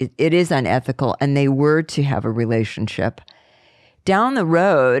 which it is unethical, and they were to have a relationship down the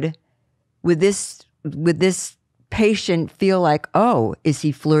road, would this patient feel like, oh, is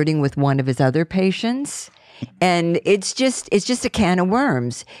he flirting with one of his other patients? And it's just a can of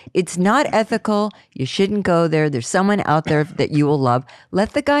worms. It's not ethical. You shouldn't go there. There's someone out there that you will love.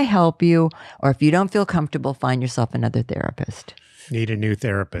 Let the guy help you, or if you don't feel comfortable, find yourself another therapist. Need a new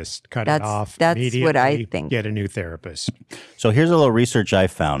therapist. Cut it That's- off. that's what I immediately, think. Get a new therapist. So here's a little research I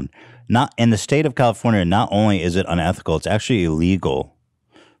found. Not in the state of California, not only is it unethical, it's actually illegal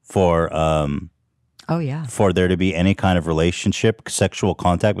for Oh yeah. for there to be any kind of relationship, sexual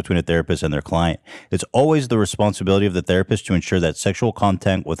contact between a therapist and their client. It's always the responsibility of the therapist to ensure that sexual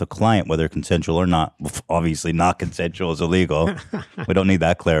contact with a client, whether consensual or not, obviously not consensual is illegal. We don't need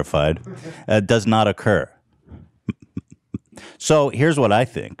that clarified. Does not occur. So here's what I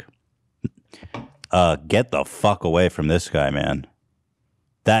think. Get the fuck away from this guy, man.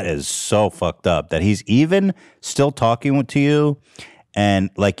 That is so fucked up that he's even still talking to you and,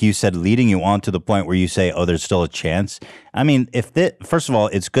 like you said, leading you on to the point where you say, oh, there's still a chance. I mean, first of all,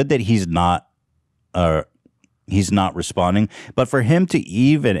 it's good that he's not responding, but for him to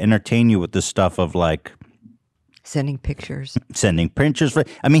even entertain you with this stuff of like Sending pictures. sending pictures,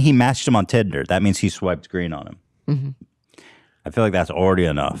 I mean, he matched him on Tinder. That means he swiped green on him. Mm-hmm. I feel like that's already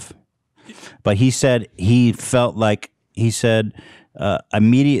enough. But he said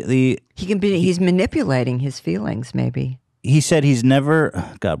immediately. He's manipulating his feelings, maybe. He said he's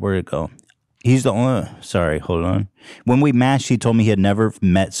never. God, where'd it go? He's the only. Sorry, hold on. When we matched, he told me he had never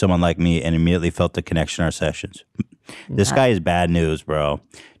met someone like me and immediately felt the connection in our sessions. This guy is bad news, bro.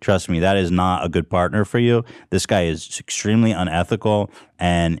 Trust me, that is not a good partner for you. This guy is extremely unethical.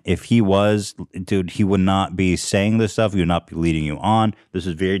 And if he was, dude, he would not be saying this stuff. He would not be leading you on. This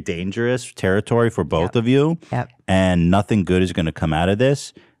is very dangerous territory for both of you. Yep. And nothing good is going to come out of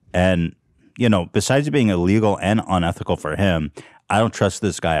this. And, you know, besides it being illegal and unethical for him, I don't trust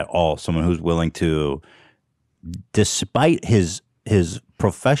this guy at all. Someone who's willing to, despite his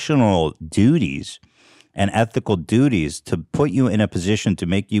professional duties and ethical duties, to put you in a position to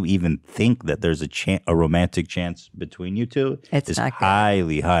make you even think that there's a romantic chance between you two It's is not good.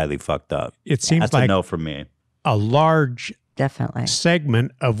 highly, highly fucked up. It seems That's like a no from me. a large Definitely.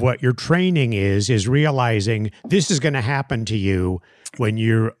 segment of what your training is realizing this is going to happen to you when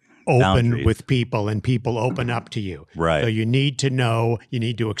you're open Boundaries. with people and people open up to you. Right. So you need to know, you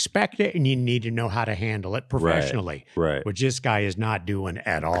need to expect it, and you need to know how to handle it professionally. Right. Which this guy is not doing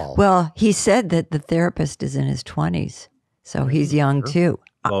at all. Well, he said that the therapist is in his 20s, so he's young too.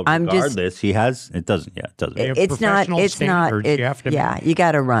 Well, I'm just. regardless, he has. It doesn't. Yeah, it doesn't. have It's not. professional It's not. standards It, you have to yeah, you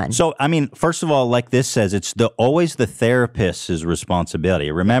got to run. So, I mean, first of all, like this says, it's always the therapist's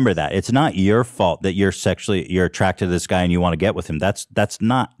responsibility. Remember that it's not your fault that you're attracted to this guy and you want to get with him. That's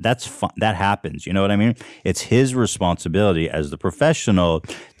fun. That happens. You know what I mean? It's his responsibility as the professional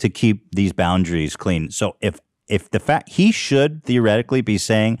to keep these boundaries clean. So if the fact he should theoretically be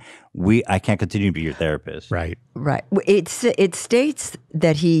saying, I can't continue to be your therapist. Right. Right. It states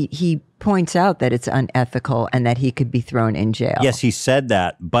that he points out that it's unethical and that he could be thrown in jail. Yes, he said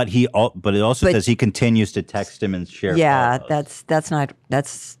that, but it also says he continues to text him and share. Yeah, photos. that's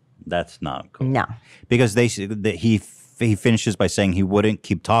not cool. no. Because he finishes by saying he wouldn't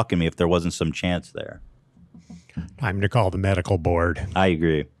keep talking to me if there wasn't some chance there. Time to call the medical board. I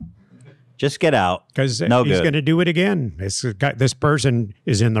agree. Just get out. Because no he's good. going to do it again. This person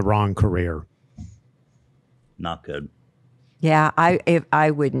is in the wrong career. Not good. Yeah,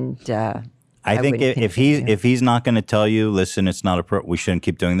 I wouldn't. I think wouldn't if continue. he's not going to tell you, listen, it's not we shouldn't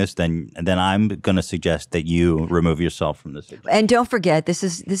keep doing this, then I'm going to suggest that you remove yourself from this. And don't forget, this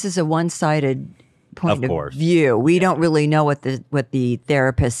is a one-sided point Of course. view. We don't really know what the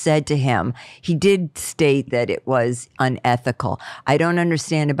therapist said to him. He did state that it was unethical. I don't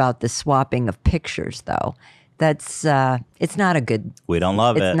understand about the swapping of pictures, though. That's it's not a good. We don't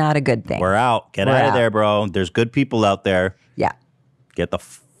love it. It's not a good thing. We're out. Get We're out of out. there, bro. There's good people out there. Yeah. Get the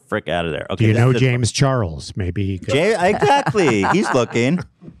frick out of there. Okay. Do you know that's- James Charles? Maybe he could. Exactly. He's looking.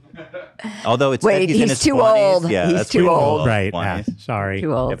 Although it's Wait, he's in he's his too 20s. old. Yeah, He's that's too pretty old. cool. Right. 20s. Sorry.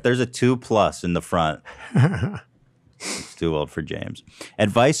 Too old. If there's a 2+ in the front, it's too old for James.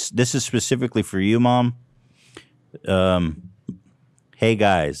 Advice. This is specifically for you, Mom. Hey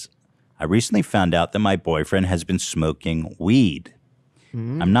guys, I recently found out that my boyfriend has been smoking weed.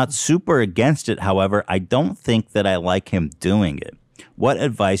 I'm not super against it. However, I don't think that I like him doing it. What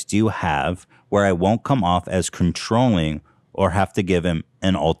advice do you have where I won't come off as controlling or have to give him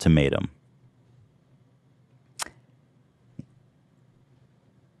an ultimatum?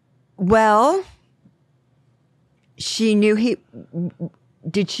 Well, she knew he.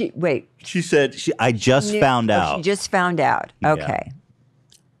 Did she wait? She said, I just found Oh, out. she just found out. Okay.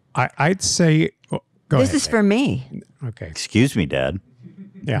 I'd say. Go This ahead. is for me. Okay. Excuse me, Dad.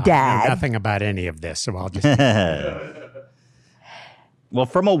 Yeah. I Dad. know nothing about any of this, so I'll just. Well,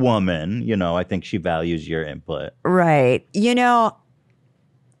 from a woman, I think she values your input. Right.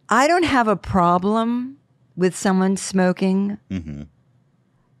 I don't have a problem with someone smoking. Mm-hmm.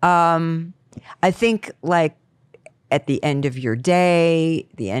 I think like at the end of your day,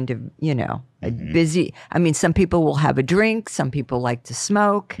 the end of, a busy, some people will have a drink. Some people like to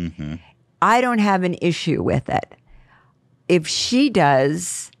smoke. Mm-hmm. I don't have an issue with it. If she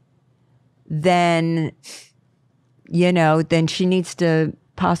does, then, then she needs to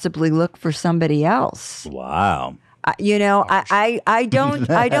possibly look for somebody else. Wow. I don't,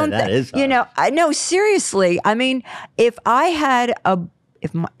 That is hard. I know, seriously. I mean, if I had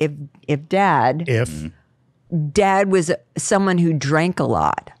if dad was someone who drank a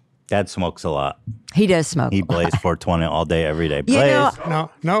lot, Dad smokes a lot. he does smoke. He plays 420 all day, every day. You know, Plays.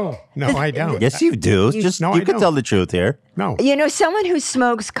 No, I don't. Yes, you do. Just No, you I can don't. tell the truth here. No. someone who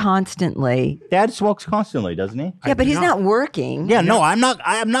smokes constantly. Dad smokes constantly, doesn't he? Yeah, but do he's not. not working. Yeah, no, I'm not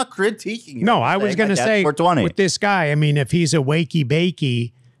critiquing you. No, I was going to Dad's say 420. with this guy, if he's a wakey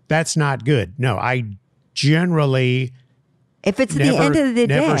bakey, that's not good. No, I generally If it's never, the end of the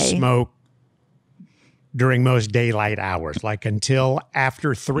never day, smoke during most daylight hours, like until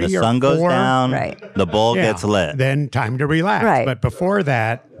after 3 the or sun 4. goes down, Right. the bowl Yeah, gets lit. Then time to relax. Right. But before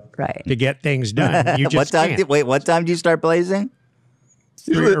that, right? to get things done, you just can't. What time do you start blazing?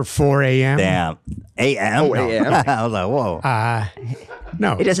 3 or 4 a.m. Damn. AM? Oh, AM. I was like, whoa.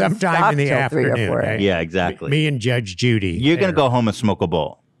 No, It doesn't sometime stop in the till 3 or afternoon. 4 eh? Yeah, exactly. Me and Judge Judy. You're going to go home and smoke a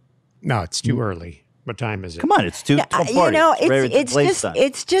bowl. No, it's too early. What time is it? Come on, it's 2:40.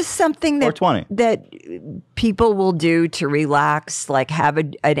 It's just something that 4:20. that people will do to relax, like have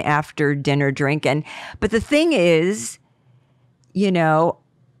an after dinner drink. But the thing is, they're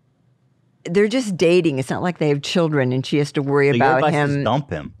just dating. It's not like they have children, and she has to worry So your about advice is him. dump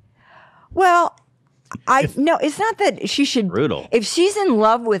him. Well, no, it's not that she should. Brutal. If she's in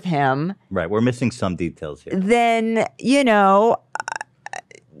love with him, Right, we're missing some details here. then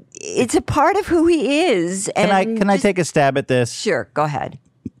it's a part of who he is. Can I take a stab at this? Sure, go ahead.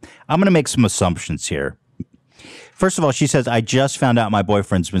 I'm going to make some assumptions here. First of all, she says, I just found out my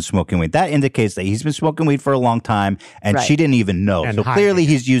boyfriend's been smoking weed. That indicates that he's been smoking weed for a long time, and Right. she didn't even know. And So hiding clearly it.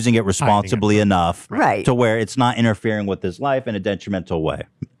 he's using it responsibly enough Right. to where it's not interfering with his life in a detrimental way.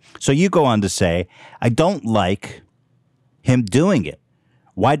 So you go on to say, I don't like him doing it.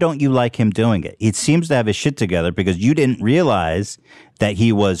 Why don't you like him doing it? He seems to have his shit together because you didn't realize that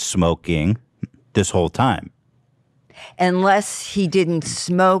he was smoking this whole time. Unless he didn't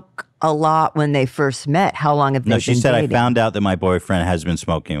smoke a lot when they first met. How long have they No, been she said, dating? I found out that my boyfriend has been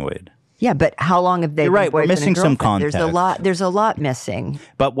smoking weed. Yeah, but how long have they You're been right, we're boyfriend missing and some girlfriend? context. There's a lot missing.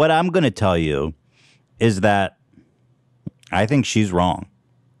 But what I'm going to tell you is that I think she's wrong,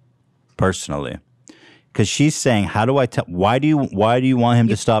 personally, because she's saying, "How do I tell? Why do you want him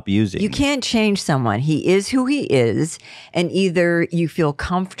to stop using?" You can't change someone. He is who he is, and either you feel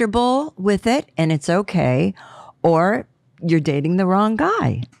comfortable with it and it's okay, or you're dating the wrong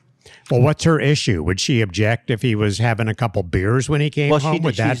guy. Well, what's her issue? Would she object if he was having a couple beers when he came Well, home?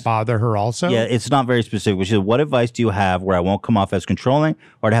 Would that she's- bother her also? Yeah, it's not very specific. She said, what advice do you have where I won't come off as controlling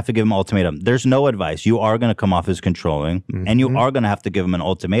or to have to give him an ultimatum? There's no advice. You are going to come off as controlling and you are going to have to give him an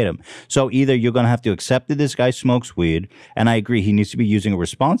ultimatum. So either you're going to have to accept that this guy smokes weed, and I agree he needs to be using it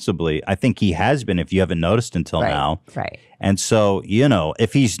responsibly. I think he has been, if you haven't noticed until now. Right. And so, you know,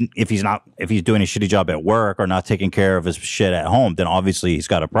 if he's doing a shitty job at work or not taking care of his shit at home, then obviously he's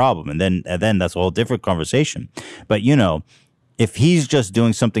got a problem. And then that's a whole different conversation. But, you know, if he's just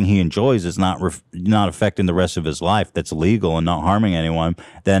doing something he enjoys, is not affecting the rest of his life, that's legal and not harming anyone,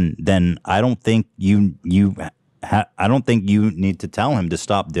 then I don't think I don't think you need to tell him to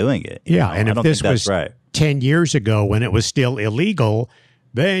stop doing it. Yeah, You know? and I if don't this think that's was right. 10 years ago when it was still illegal,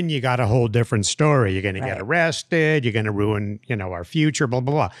 then you got a whole different story. You're going to get Right. arrested. You're going to ruin, our future, blah,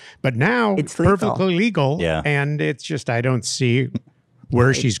 blah, blah. But now It's legal. perfectly legal. Yeah. And it's just, I don't see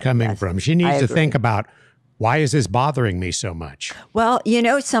where she's coming from. She I needs to agree. think about, why is this bothering me so much? Well,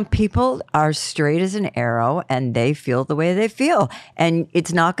 some people are straight as an arrow and they feel the way they feel, and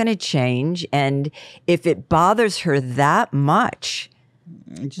it's not going to change. And if it bothers her that much,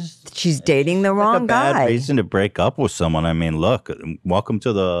 she's dating the wrong a bad guy. reason to break up with someone. I mean, look, welcome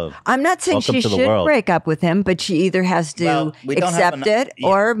to the. I'm not saying Welcome she to the should world. break up with him, but she either has to Well, we don't have accept enough- it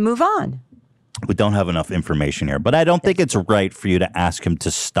or move on. We don't have enough information here, but I don't think it's right for you to ask him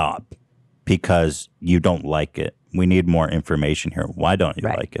to stop because you don't like it. We need more information here. Why don't you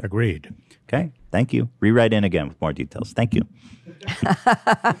Right. like it? Agreed. Okay, thank you. Rewrite in again with more details. Thank you.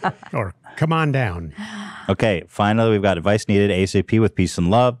 Or come on down. Okay, finally, we've got advice needed ASAP with peace and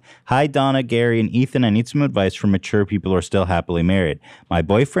love. Hi, Donna, Gary, and Ethan. I need some advice from mature people who are still happily married. My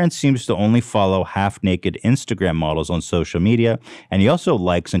boyfriend seems to only follow half-naked Instagram models on social media, and he also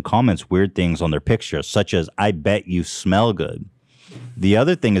likes and comments weird things on their pictures, such as, I bet you smell good. The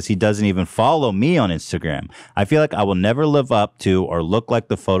other thing is he doesn't even follow me on Instagram. I feel like I will never live up to or look like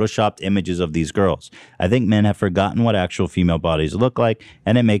the photoshopped images of these girls. I think men have forgotten what actual female bodies look like,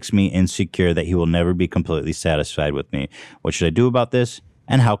 and it makes me insecure that he will never be completely satisfied with me. What should I do about this?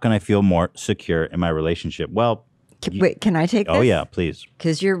 And how can I feel more secure in my relationship? Well, Wait, can I take this? oh yeah, please.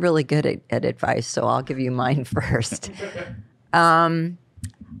 Because you're really good at advice, so I'll give you mine first.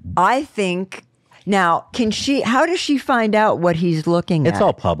 I think now, how does she find out what he's looking at? It's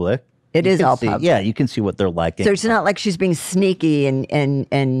all public. It You is can all see- public. Yeah, you can see what they're liking. So it's not like she's being sneaky and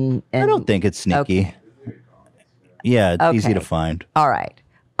I don't think it's sneaky. Yeah, it's easy to Okay. find. All right.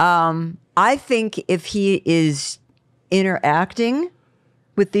 I think if he is interacting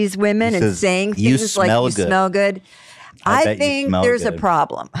with these women He and says, saying "You things like smell "you good." smell good," I I bet you think smell there's a good.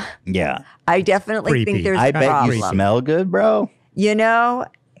 problem. Yeah. I definitely Creepy. think there's I a bet problem. you smell good, bro.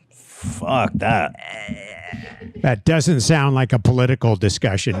 Fuck that. That doesn't sound like a political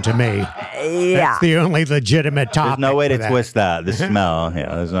discussion to me. Yeah, That's the only legitimate topic. There's no way to for that. twist that. The smell.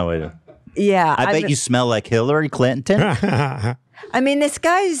 Yeah, there's no way to. yeah. I bet you smell like Hillary Clinton. I mean, this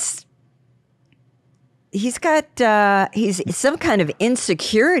guy's. He's got he's some kind of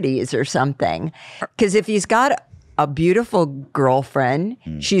insecurities or something. Because if he's got a beautiful girlfriend,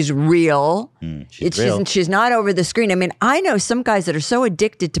 she's real. She's real. She's not over the screen. I mean, I know some guys that are so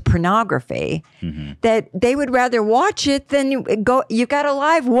addicted to pornography that they would rather watch it than go. You got a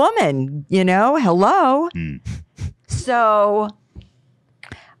live woman, Hello. So,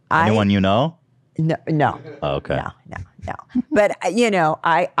 Anyone you know? no. Oh, okay. No. But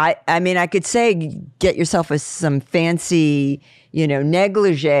I mean, I could say get yourself some fancy,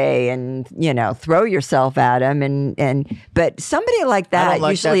 negligee and throw yourself at him but somebody like I that don't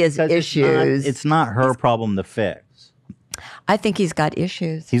like usually that has because issues. It's not her problem to fix. I think he's got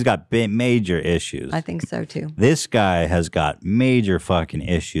issues. He's got major issues. I think so too. This guy has got major fucking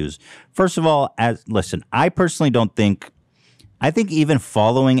issues. First of all, listen, I personally don't think. I think even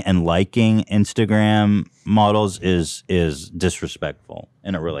following and liking Instagram models is disrespectful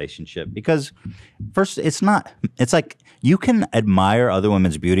in a relationship because first it's not. It's like you can admire other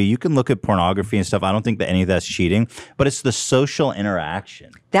women's beauty. You can look at pornography and stuff. I don't think that any of that's cheating, but it's the social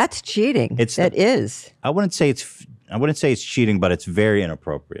interaction. That's cheating. That is. I wouldn't say it's cheating, but it's very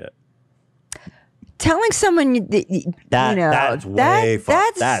inappropriate. Telling someone that's way far.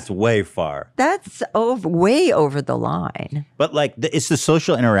 That's way far. That's way over the line. But like, it's the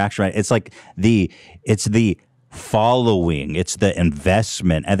social interaction, right? It's like it's the following, it's the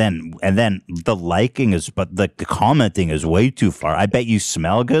investment, and then the liking is, but the commenting is way too far. I bet you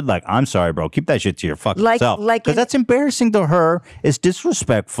smell good. Like, I'm sorry, bro, keep that shit to your fucking self. Because that's embarrassing to her. It's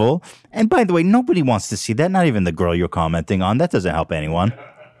disrespectful. And by the way, nobody wants to see that. Not even the girl you're commenting on. That doesn't help anyone.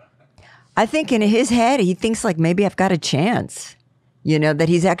 I think in his head, he thinks like maybe I've got a chance, that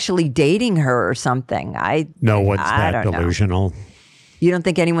he's actually dating her or something. No one's that delusional. Know. You don't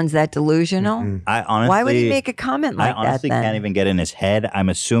think anyone's that delusional? Mm-hmm. I honestly, why would he make a comment like that? I honestly can't even get in his head. I'm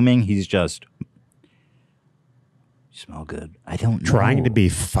assuming he's just, you smell good. I don't know. Trying to be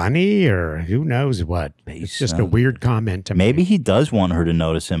funny or who knows what. It's just a weird comment to me. Maybe he does want her to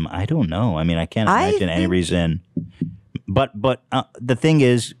notice him. I don't know. I mean, I can't imagine any reason. But the thing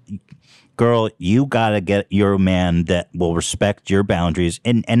is, girl, you gotta get your man that will respect your boundaries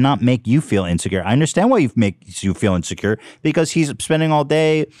and not make you feel insecure. I understand why you makes you feel insecure because he's spending all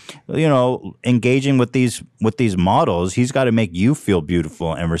day, engaging with these models. He's got to make you feel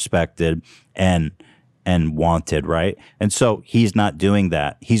beautiful and respected and wanted, right? And so he's not doing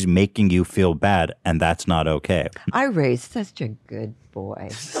that. He's making you feel bad, and that's not okay. I raised such a good boy.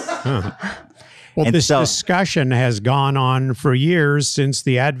 Well, this discussion has gone on for years since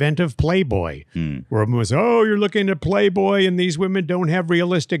the advent of Playboy, where it was, you're looking at Playboy and these women don't have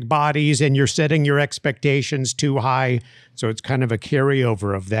realistic bodies and you're setting your expectations too high. So it's kind of a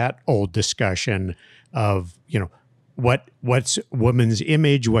carryover of that old discussion of, what's women's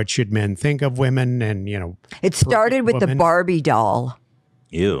image, what should men think of women, and, It started with the Barbie doll.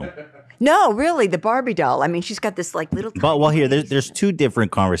 Ew. No, really, the Barbie doll. I mean, she's got this like little. But here, there's two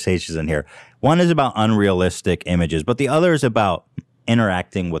different conversations in here. One is about unrealistic images, but the other is about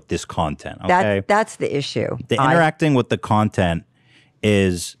interacting with this content. Okay, that's the issue. The interacting with the content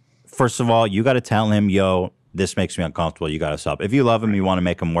is, first of all, you got to tell him, yo, this makes me uncomfortable. You got to stop. If you love him, you want to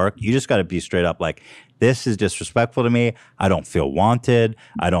make him work. You just got to be straight up like, this is disrespectful to me. I don't feel wanted.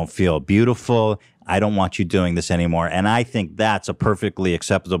 I don't feel beautiful. I don't want you doing this anymore. And I think that's a perfectly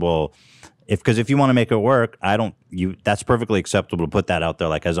acceptable. Because if you want to make it work, that's perfectly acceptable to put that out there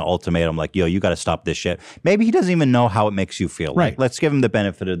like as an ultimatum, like, yo, you got to stop this shit. Maybe he doesn't even know how it makes you feel. Right. Like, let's give him the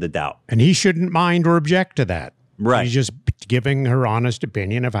benefit of the doubt. And he shouldn't mind or object to that. Right. He's just giving her honest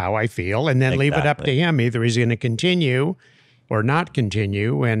opinion of how I feel and then leave it up to him. Either he's going to continue or not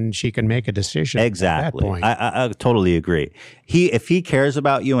continue, and she can make a decision exactly. at that point. I totally agree. If he cares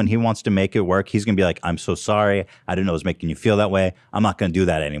about you and he wants to make it work, he's going to be like, I'm so sorry. I didn't know it was making you feel that way. I'm not going to do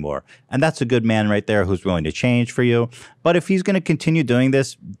that anymore. And that's a good man right there who's willing to change for you. But if he's going to continue doing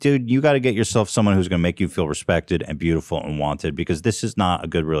this, dude, you got to get yourself someone who's going to make you feel respected and beautiful and wanted, because this is not a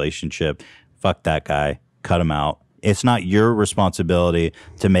good relationship. Fuck that guy. Cut him out. It's not your responsibility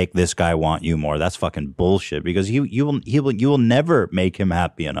to make this guy want you more. That's fucking bullshit, because you will never make him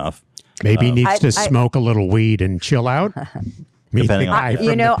happy enough. Maybe he needs to smoke a little weed and chill out. Depending on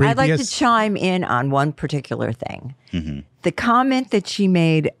I'd like to chime in on one particular thing. Mm-hmm. The comment that she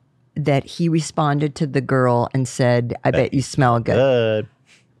made, that he responded to the girl and said, I bet you smell good.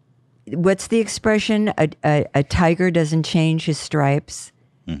 What's the expression? A tiger doesn't change his stripes.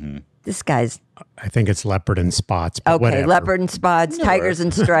 Mm-hmm. This guy's... I think it's leopard and spots. But okay, whatever. Leopard and spots, tigers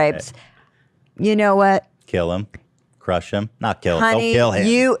and stripes. You know what? Kill him, crush him, not kill him. Honey, Don't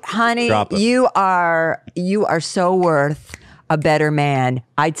kill him. You are so worth a better man.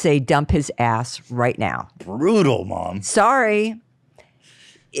 I'd say dump his ass right now. Brutal, Mom. Sorry.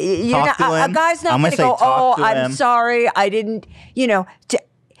 A guy's not going to go, I'm sorry, I didn't,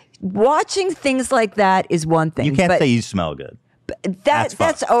 watching things like that is one thing. You can't say you smell good.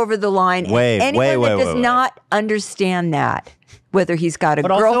 That's over the line. Anyone that does not understand that, whether he's got a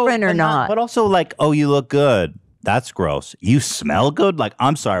girlfriend or not. But also like, oh, you look good. That's gross. You smell good? Like,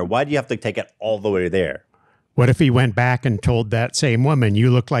 I'm sorry. Why do you have to take it all the way there? What if he went back and told that same woman, you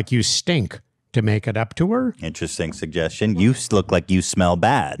look like you stink? to make it up to her. Interesting suggestion. You look like you smell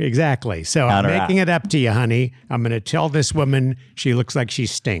bad. Exactly. So I'm Counteract. making it up to you, honey. I'm going to tell this woman she looks like she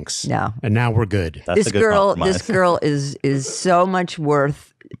stinks. No. And now we're good. That's a good compromise. This girl is so much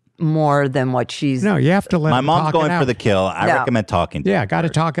worth more than what she's. No, you have to let My them mom's talk going it for out. the kill. I No. recommend talking to Yeah, her got to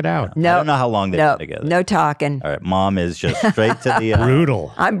first. talk it out. No, I don't know how long they've no, been together. no talking. All right, mom is just straight to the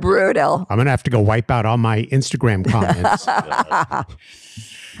Brutal. I'm brutal. I'm going to have to go wipe out all my Instagram comments.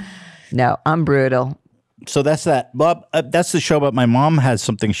 No, I'm brutal. So that's that. Bob, that's the show. But my mom has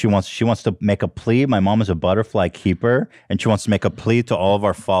something she wants. She wants to make a plea. My mom is a butterfly keeper, and she wants to make a plea to all of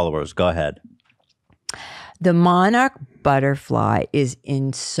our followers. Go ahead. The monarch butterfly is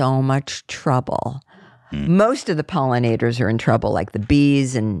in so much trouble. Most of the pollinators are in trouble, like the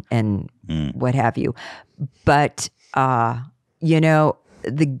bees and what have you. But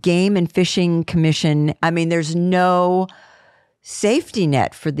the Game and Fishing Commission. I mean, there's no safety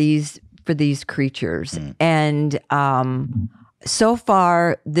net for these creatures. And so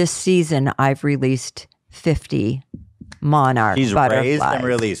far this season, I've released 50 monarch He's butterflies. raised and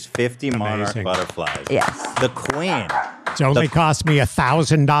released 50 monarch Amazing. butterflies. Yes. The queen. It's only cost me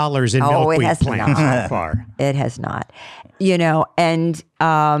 $1,000 in Oh, it milkweed has plants not. so far. It has not. And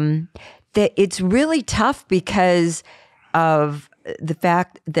it's really tough because of the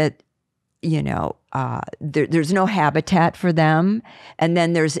fact that, there's no habitat for them. And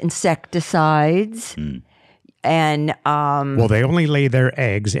then there's insecticides. And Well, they only lay their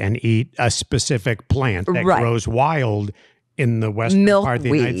eggs and eat a specific plant that Right. grows wild in the western part of the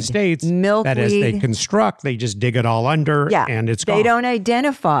United Milkweed. States. That as they Milkweed. construct, they just dig it all under yeah, and it's they gone. don't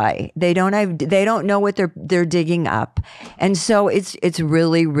identify. They don't know what they're digging up. And so it's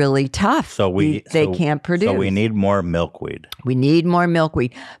really, really tough. So they can't produce. So we need more milkweed. We need more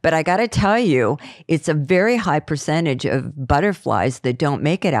milkweed. But I got to tell you, it's a very high percentage of butterflies that don't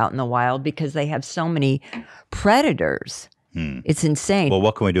make it out in the wild because they have so many predators. It's insane. Well,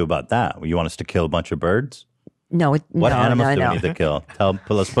 what can we do about that? You want us to kill a bunch of birds? What Animals do we need to kill?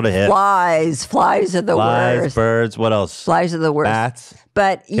 Let's put a hit. Flies are the Flies, worst. birds. What else? Flies are the worst. Bats.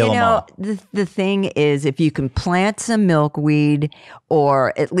 But Kill 'em all. the thing is, if you can plant some milkweed,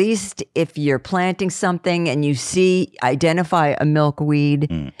 or at least if you're planting something and you identify a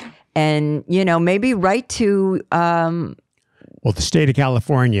milkweed, and maybe write to Well, the state of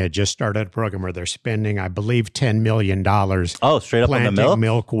California just started a program where they're spending, I believe, $10 million Oh, straight up on the planting milk.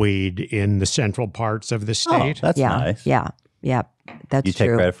 milkweed in the central parts of the Oh, state. that's yeah, nice. yeah, that's You take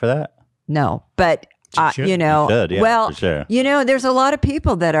true. credit for that? No, but should. You should, yeah, well, for sure. there's a lot of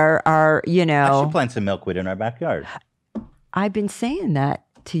people that are I should plant some milkweed in our backyard. I've been saying that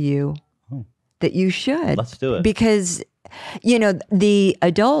to you, that you should. Let's do it. Because, the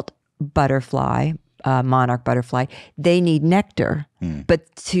adult butterfly, monarch butterfly, they need nectar.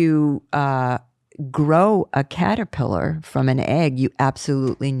 But to grow a caterpillar from an egg, you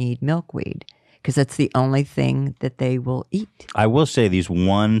absolutely need milkweed because that's the only thing that they will eat. I will say these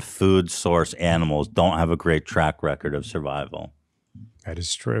one food source animals don't have a great track record of survival. That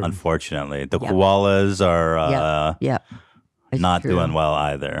is true. Unfortunately, the koalas are Yeah. It's not true. doing well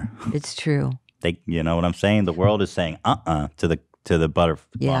either. It's true. You know what I'm saying? The world is saying to the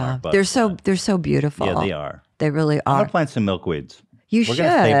Yeah. monarch They're so butterfly. beautiful. Yeah, they are. They really I'm are. gonna plant some milkweeds. You We're gonna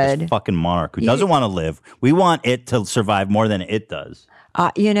save should. this fucking monarch who doesn't want to live. We want it to survive more than it does.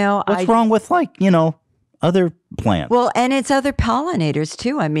 What's wrong with other plants? Well, and it's other pollinators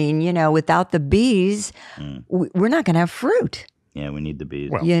too. I mean, without the bees, we're not going to have fruit. Yeah, we need the bees.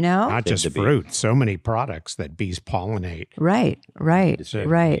 Well, Not not just the bee. fruit. So many products that bees pollinate. Right. save the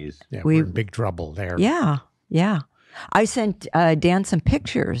Right. bees. Yeah, We- we're in big trouble there. Yeah. I sent Dan some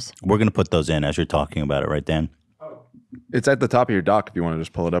pictures. We're gonna put those in as you're talking about it, right, Dan? It's at the top of your dock if you want to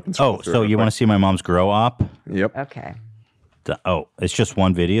just pull it up and scroll Oh, through so it you real want to see my mom's grow op? quick. Yep. Okay. It's just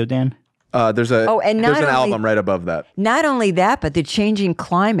one video, Dan. There's Oh, and there's not an only- album right above that. Not only that, but the changing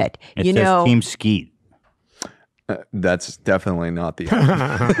climate. It says Team Skeet. That's definitely not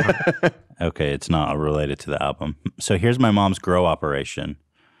the. Okay, it's not related to the album. So here's my mom's grow operation.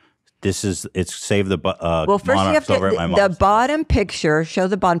 It's save the well, first you have monarchs to over at my the mom's. bottom picture. Show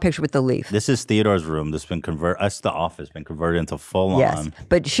the bottom picture with the leaf. This is Theodore's room. This has been converted. That's the office. Been converted into full Yes, on.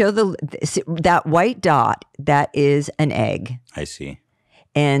 but show that white dot. That is an egg. I see.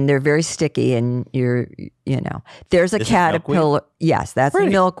 And they're very sticky, and there's a This is caterpillar. Yes, that's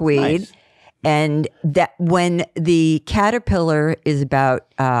Pretty. milkweed. Nice. And that when the caterpillar is about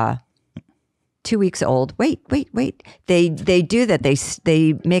 2 weeks old, wait. They do that.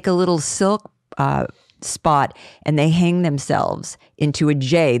 They make a little silk spot and they hang themselves into a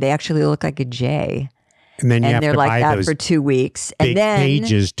J. They actually look like a J. And then you and have they're to like buy that those for 2 weeks. big And then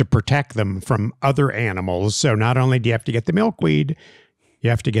cages to protect them from other animals. So not only do you have to get the milkweed, you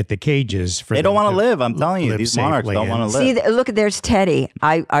have to get the cages for They them don't want to to live. I'm telling you, live these monarchs safely don't want to in. live. see, look, there's Teddy.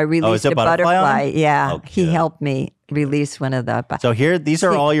 I released it a butterfly on butterfly. him? Yeah, Oh, he cute. helped me release one of the. So here, these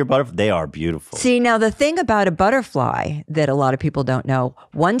are all your butterflies. They are beautiful. See, now the thing about a butterfly that a lot of people don't know,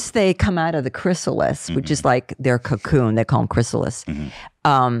 once they come out of the chrysalis, which is like their cocoon, they call them chrysalis,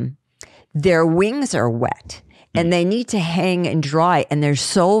 their wings are wet and they need to hang and dry, and they're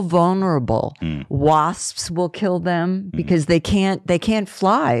so vulnerable. Wasps will kill them because they can't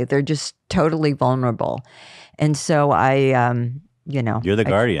fly. They're just totally vulnerable. And so You're the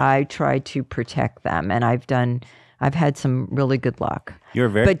guardian. I try to protect them, and I've had some really good luck. You're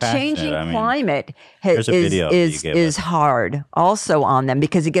very But passionate. changing I mean, climate there's a video that you is gave is us. hard also on them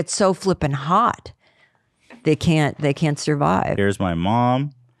because it gets so flippin' hot. They can't survive. Here's my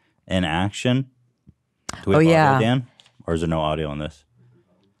mom in action. Do we Oh, have yeah. audio, Dan? Or is there no audio on this?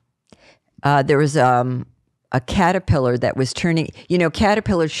 There was a caterpillar that was turning.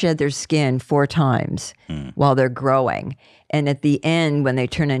 Caterpillars shed their skin 4 times while they're growing, and at the end, when they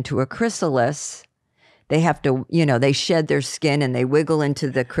turn into a chrysalis, they have to, they shed their skin and they wiggle into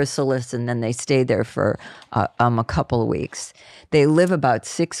the chrysalis, and then they stay there for a couple of weeks. They live about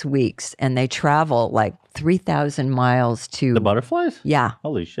 6 weeks, and they travel like 3,000 miles to. The butterflies? Yeah.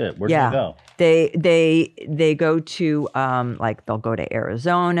 Holy shit. Where Yeah, did they go? they go to they'll go to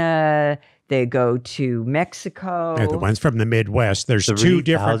Arizona, they go to Mexico. Yeah, the ones from the Midwest. There's 2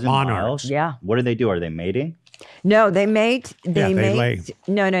 different 3,000 monarchs. miles? Yeah. What do they do? Are they mating? No, they mate. they lay.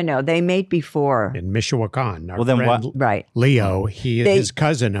 No, they mate before. In Michoacan. Our Well, then friend what- Right. Leo, They- his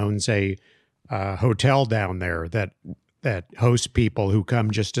cousin owns a hotel down there that hosts people who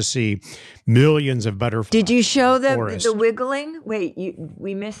come just to see millions of butterflies. Did you show them forest. the wiggling? Wait,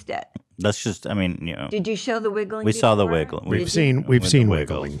 we missed it. That's just, Did you show the wiggling? we saw the before? wiggling. We've Did seen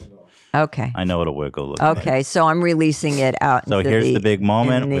wiggling. Okay. I know what a wiggle looks like. Okay, so I'm releasing it out. So into here's the big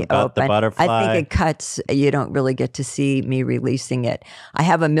moment. in We've got the open. butterfly. I think it cuts. You don't really get to see me releasing it. I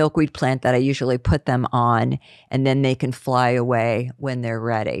have a milkweed plant that I usually put them on, and then they can fly away when they're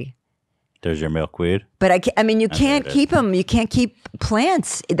ready. There's your milkweed. But you can't it is. keep them. You can't keep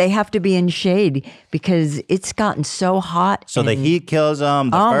plants. They have to be in shade because it's gotten so hot. So the and- heat kills them,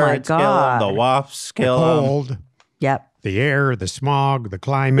 the Oh, my birds kill them, God. the wasps The kill them. cold, Yep. the air, the smog, the There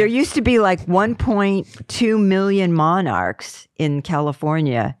climate. used to be like 1.2 million monarchs in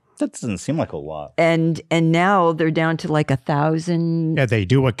California, That doesn't seem like a lot. and now they're down to like 1,000. Yeah, they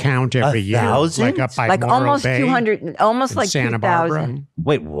do a count every year. 1,000? Like up by Like Morro almost Bay 200, almost in like Santa Barbara. 2,000.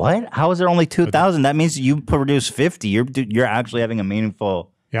 Wait, what? How is there only 2,000? That means you produce 50. You're actually having a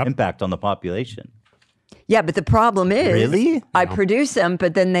meaningful Yep. impact on the population. Yeah, but the problem is, Really? I produce them,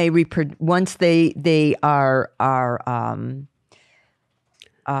 but then they once they are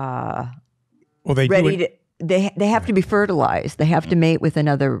Well, they ready do to. They have to be fertilized. They have to mate with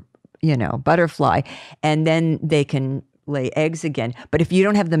another, butterfly, and then they can lay eggs again. But if you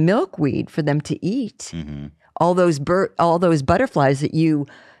don't have the milkweed for them to eat, all those butterflies that you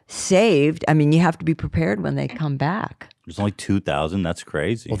saved, you have to be prepared when they come back. There's only 2,000. That's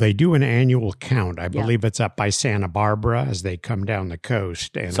crazy. Well, they do an annual count. I believe it's up by Santa Barbara as they come down the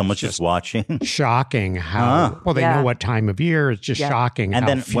coast. And Someone's it's just watching. shocking how well they Yeah. know what time of year. It's just Yeah. shocking. And how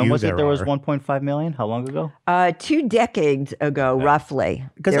then when few was it there was are. 1.5 million? How long ago? 2 decades ago, roughly,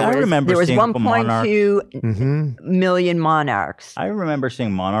 Because I remember there was seeing 1.2 Mm-hmm. million monarchs. I remember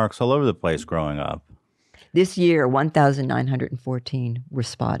seeing monarchs all over the place growing up. This year, 1,914 were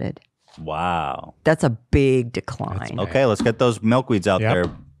spotted. Wow. That's a big decline. Okay, let's get those milkweeds out Yep. there,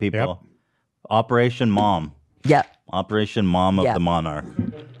 people. Operation Mom. Yep. Operation Mom of Yep. the Monarch.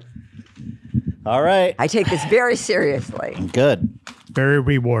 All right. I take this very seriously. Good. Very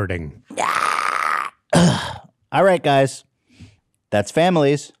rewarding. All right, guys. That's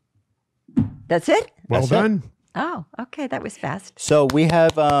families. That's it? Well That's it. done. Oh, okay. That was fast. So we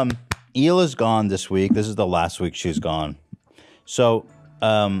have Hila's gone this week. This is the last week she's gone. So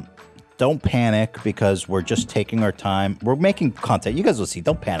don't panic because we're just taking our time. We're making content. You guys will see.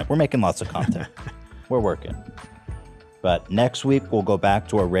 Don't panic. We're making lots of content. We're working. But next week we'll go back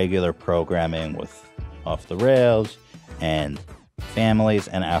to our regular programming with Off the Rails and Families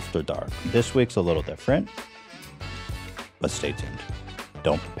and After Dark. This week's a little different. But stay tuned.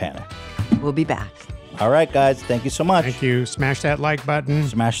 Don't panic. We'll be back. All right, guys. Thank you so much. Thank you. Smash that like button.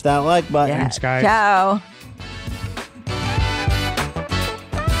 Smash that like button. Yeah. Thanks, guys. Ciao.